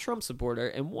is a Trump supporter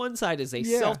and one side is a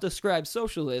Yeah. self-described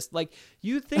socialist, like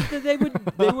you'd think that they would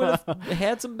have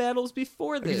had some battles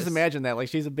before I can this. just imagine that. Like,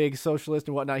 she's a big socialist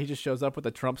and whatnot. He just shows up with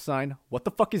a Trump sign. What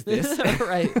the fuck is this?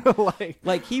 Right.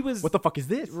 like, He was what the fuck is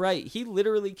this? right. He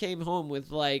literally came home with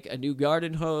like a new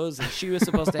garden hose, and she was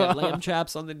supposed to have lamb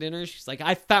chops on the dinner. She's like,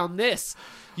 "I found this.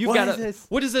 You've What got is this?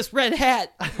 What is this red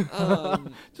hat?"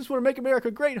 Just want to make America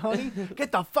great, honey.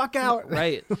 Get the fuck out.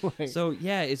 Right. Like- So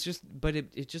yeah, it's just, but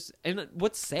it just, and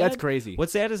what's sad? That's crazy.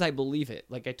 What's sad is I believe it.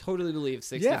 Like I totally believe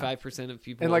 65% of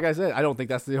people. And like I said, I don't think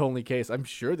that's the only case. I'm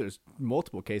sure there's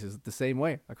multiple cases the same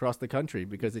way across the country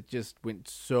because it just went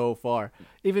so far.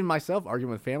 Even myself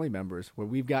arguing with family members where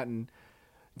we've gotten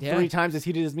 3 times as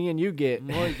heated as me and you get.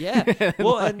 Well, yeah.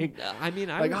 Well, Like- and I mean,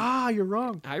 You're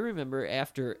wrong. I remember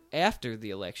after the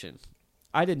election,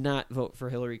 I did not vote for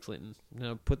Hillary Clinton.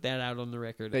 No, put that out on the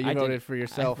record. That you I voted for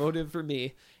yourself. I voted for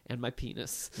me and my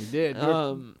penis. You did. You were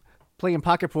Um, playing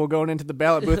pocket pool going into the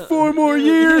ballot booth 4 more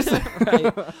years.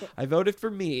 right. I voted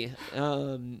for me.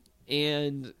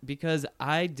 And because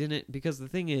the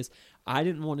thing is, I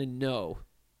didn't want to know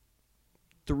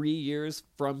 3 years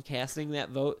from casting that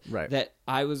vote Right. that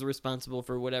I was responsible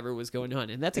for whatever was going on.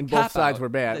 And that's And a both cop sides out. were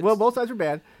bad. That's- Well, both sides were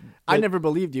bad. I But- never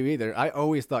believed you either. I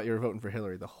always thought you were voting for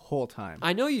Hillary the whole time.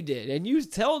 I know you did, and you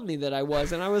told me that I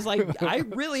was, and I was like, I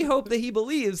really hope that he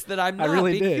believes that I'm I not,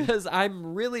 really did. because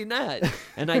I'm really not,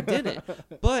 and I didn't.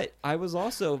 But I was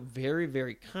also very,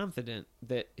 very confident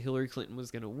that Hillary Clinton was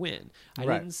going to win. I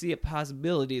Right. didn't see a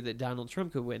possibility that Donald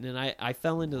Trump could win, and I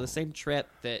fell into the same trap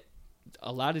that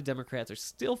a lot of Democrats are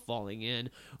still falling in,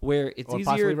 where it's Or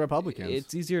possibly easier Republicans.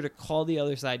 It's easier to call the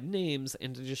other side names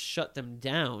and to just shut them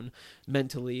down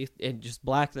mentally and just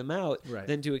black them out Right.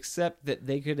 than to accept that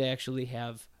they could actually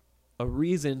have a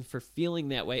reason for feeling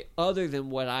that way other than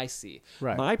what I see.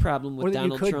 Right. My problem with Or that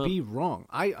Donald you could Trump. be wrong.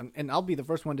 And I'll be the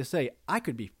first one to say I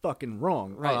could be fucking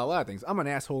wrong Right. on a lot of things. I'm an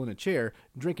asshole in a chair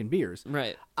drinking beers.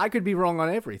 Right. I could be wrong on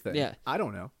everything. Yeah. I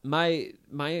don't know. My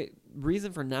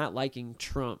reason for not liking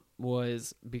Trump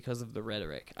was because of the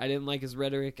rhetoric. I didn't like his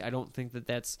rhetoric. I don't think that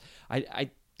that's. I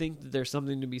think that there's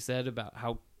something to be said about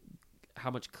how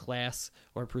much class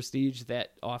or prestige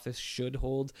that office should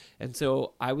hold, and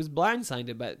so I was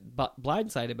blindsided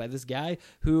by this guy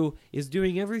who is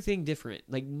doing everything different.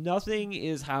 Like nothing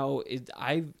is how it.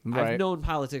 I've Right. known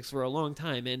politics for a long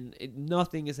time, and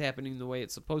nothing is happening the way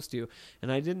it's supposed to,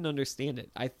 and I didn't understand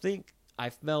it. I think I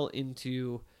fell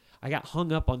into.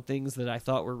 hung up on things that I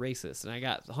thought were racist, and I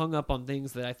got hung up on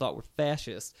things that I thought were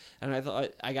fascist, and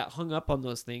I got hung up on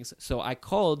those things. So I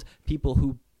called people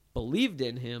who believed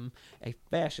in him a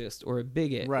fascist or a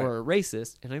bigot Right. or a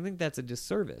racist, and I think that's a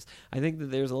disservice. I think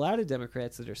that there's a lot of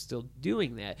Democrats that are still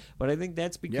doing that, but I think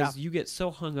that's because you get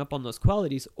so hung up on those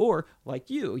qualities, or like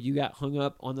you got hung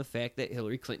up on the fact that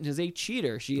Hillary Clinton is a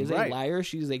cheater. She is Right. a liar.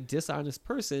 She is a dishonest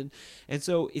person, and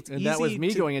so it's And easy that was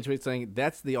me to, going into it saying,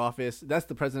 that's the office, that's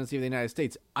the presidency of the United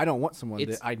States. I don't want someone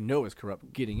It's- that I know is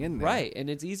corrupt getting in there. Right, and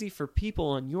it's easy for people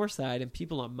on your side and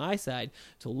people on my side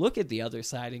to look at the other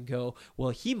side and go, well,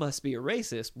 he must be a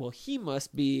racist. Well, he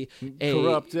must be a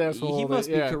Corrupt asshole He that- must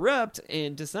yeah. be corrupt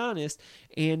and dishonest,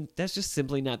 and that's just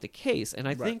simply not the case. And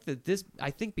I think that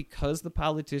I think because the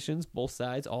politicians, both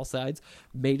sides, all sides,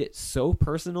 made it so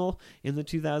personal in the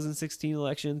 2016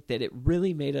 election that it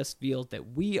really made us feel that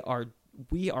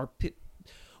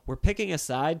we're picking a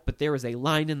side, but there is a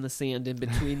line in the sand in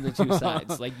between the two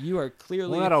sides. Like, you are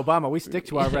clearly... Well, not Obama. We stick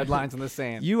to our red lines in the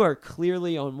sand. You are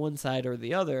clearly on one side or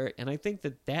the other, and I think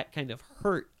that kind of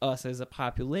hurt us as a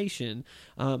population.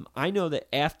 I know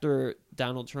that after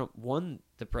Donald Trump won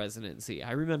the presidency,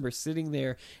 I remember sitting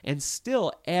there, and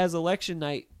still, as election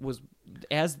night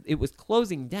as it was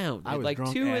closing down, I was like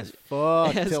drunk 2 as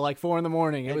fuck as- till like 4 in the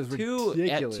morning. It was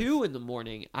ridiculous. At 2 in the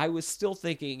morning, I was still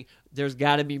thinking there's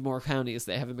got to be more counties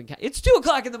that haven't been counted. It's 2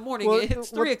 o'clock in the morning. It's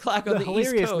 3 o'clock on the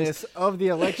East hilariousness Coast. of the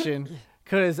election,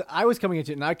 because I was coming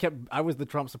into it and I was the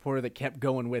Trump supporter that kept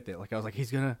going with it. Like, I was like,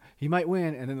 he might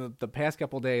win. And then the past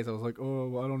couple days, I was like,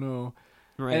 oh, I don't know.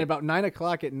 Right. And about 9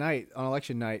 o'clock at night on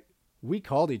election night, we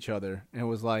called each other and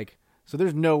was like, so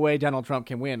there's no way Donald Trump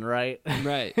can win, right?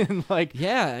 Right. And like,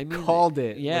 Yeah, I mean, called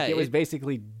it. Yeah, Like, it was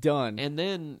basically done. and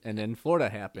then Florida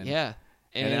happened. yeah.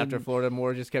 And after Florida,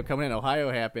 more just kept coming in.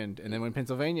 Ohio happened, and then when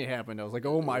Pennsylvania happened, I was like,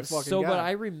 "Oh my fucking god!" But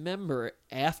I remember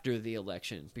after the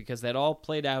election, because that all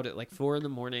played out at like 4 in the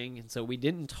morning, and so we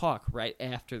didn't talk right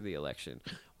after the election.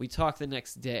 We talked the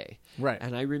next day, right?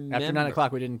 And I remember after 9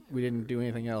 o'clock, we didn't do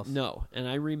anything else. No, and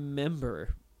I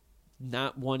remember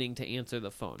not wanting to answer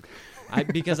the phone,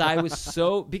 because I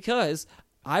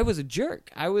was a jerk.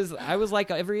 I was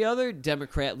like every other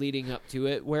Democrat leading up to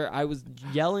it, where I was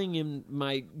yelling in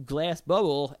my glass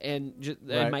bubble and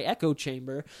in my echo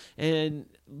chamber, and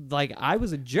like I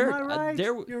was a jerk. Am I right?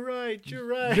 You're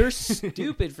right. You're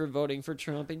stupid for voting for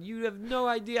Trump, and you have no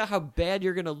idea how bad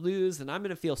you're gonna lose. And I'm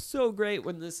gonna feel so great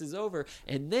when this is over.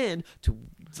 And then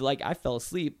I fell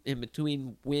asleep in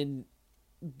between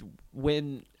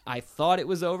when I thought it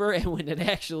was over and when it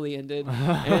actually ended,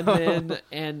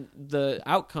 and the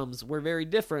outcomes were very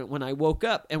different when I woke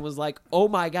up and was like, oh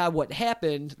my god, what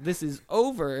happened? This is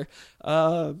over.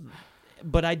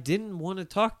 But I didn't want to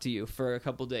talk to you for a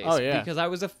couple days because I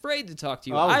was afraid to talk to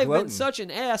you. I've been such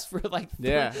an ass for like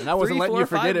and I wasn't letting you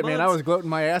forget it, man. I was gloating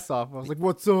my ass off. I was like,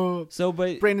 "What's up?" So,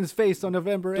 but Brandon's face on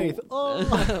November 8th.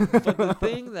 Oh. But the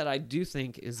thing that I do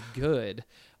think is good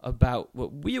about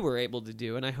what we were able to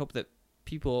do, and I hope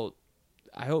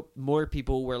more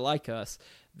people were like us,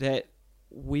 that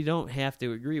we don't have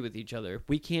to agree with each other.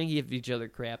 We can give each other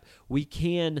crap. We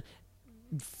can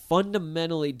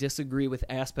fundamentally disagree with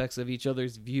aspects of each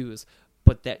other's views,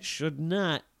 but that should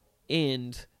not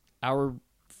end our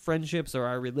friendships or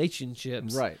our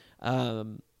relationships. Right.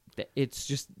 It's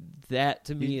just that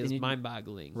to me is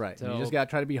mind-boggling. Right. So, You just got to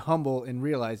try to be humble and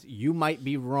realize you might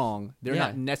be wrong. They're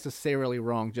not necessarily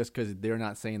wrong just because they're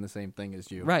not saying the same thing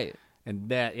as you. right. And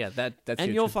that's And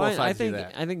huge, you'll 'cause both find, I sides do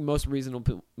think, that.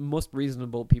 most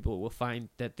reasonable people will find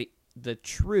that the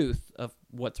truth of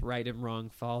what's right and wrong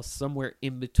falls somewhere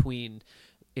in between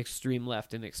extreme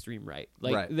left and extreme right.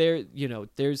 Like Right.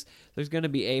 there's going to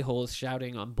be a-holes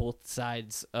shouting on both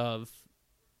sides of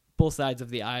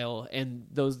the aisle, and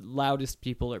those loudest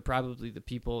people are probably the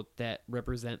people that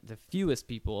represent the fewest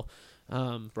people.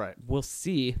 Right. We'll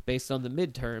see based on the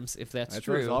midterms if that's That's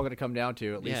true. what it's all going to come down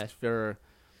to, at least Yeah. for.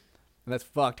 And that's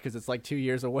fucked because it's like 2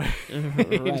 years away.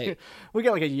 Right. We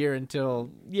got like a year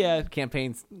until Yeah.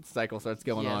 campaign cycle starts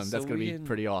going on. So That's going to we be can-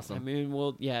 pretty awesome. I mean,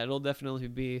 it'll definitely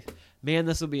be. Man,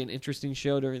 this will be an interesting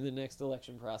show during the next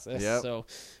election process. Yep. So,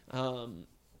 all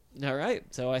right.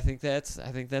 So I think that's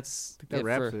that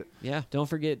wraps it. Yeah. Don't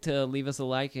forget to leave us a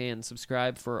like and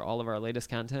subscribe for all of our latest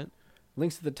content.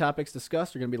 Links to the topics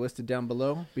discussed are going to be listed down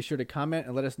below. Be sure to comment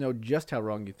and let us know just how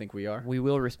wrong you think we are. We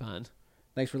will respond.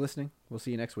 Thanks for listening. We'll see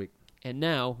you next week. And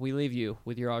now we leave you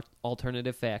with your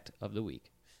alternative fact of the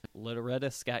week.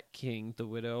 Loretta Scott King, the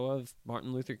widow of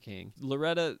Martin Luther King.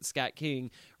 Loretta Scott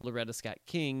King.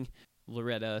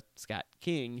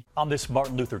 On this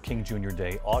Martin Luther King Jr.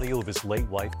 Day, audio of his late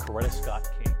wife, Coretta Scott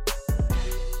King.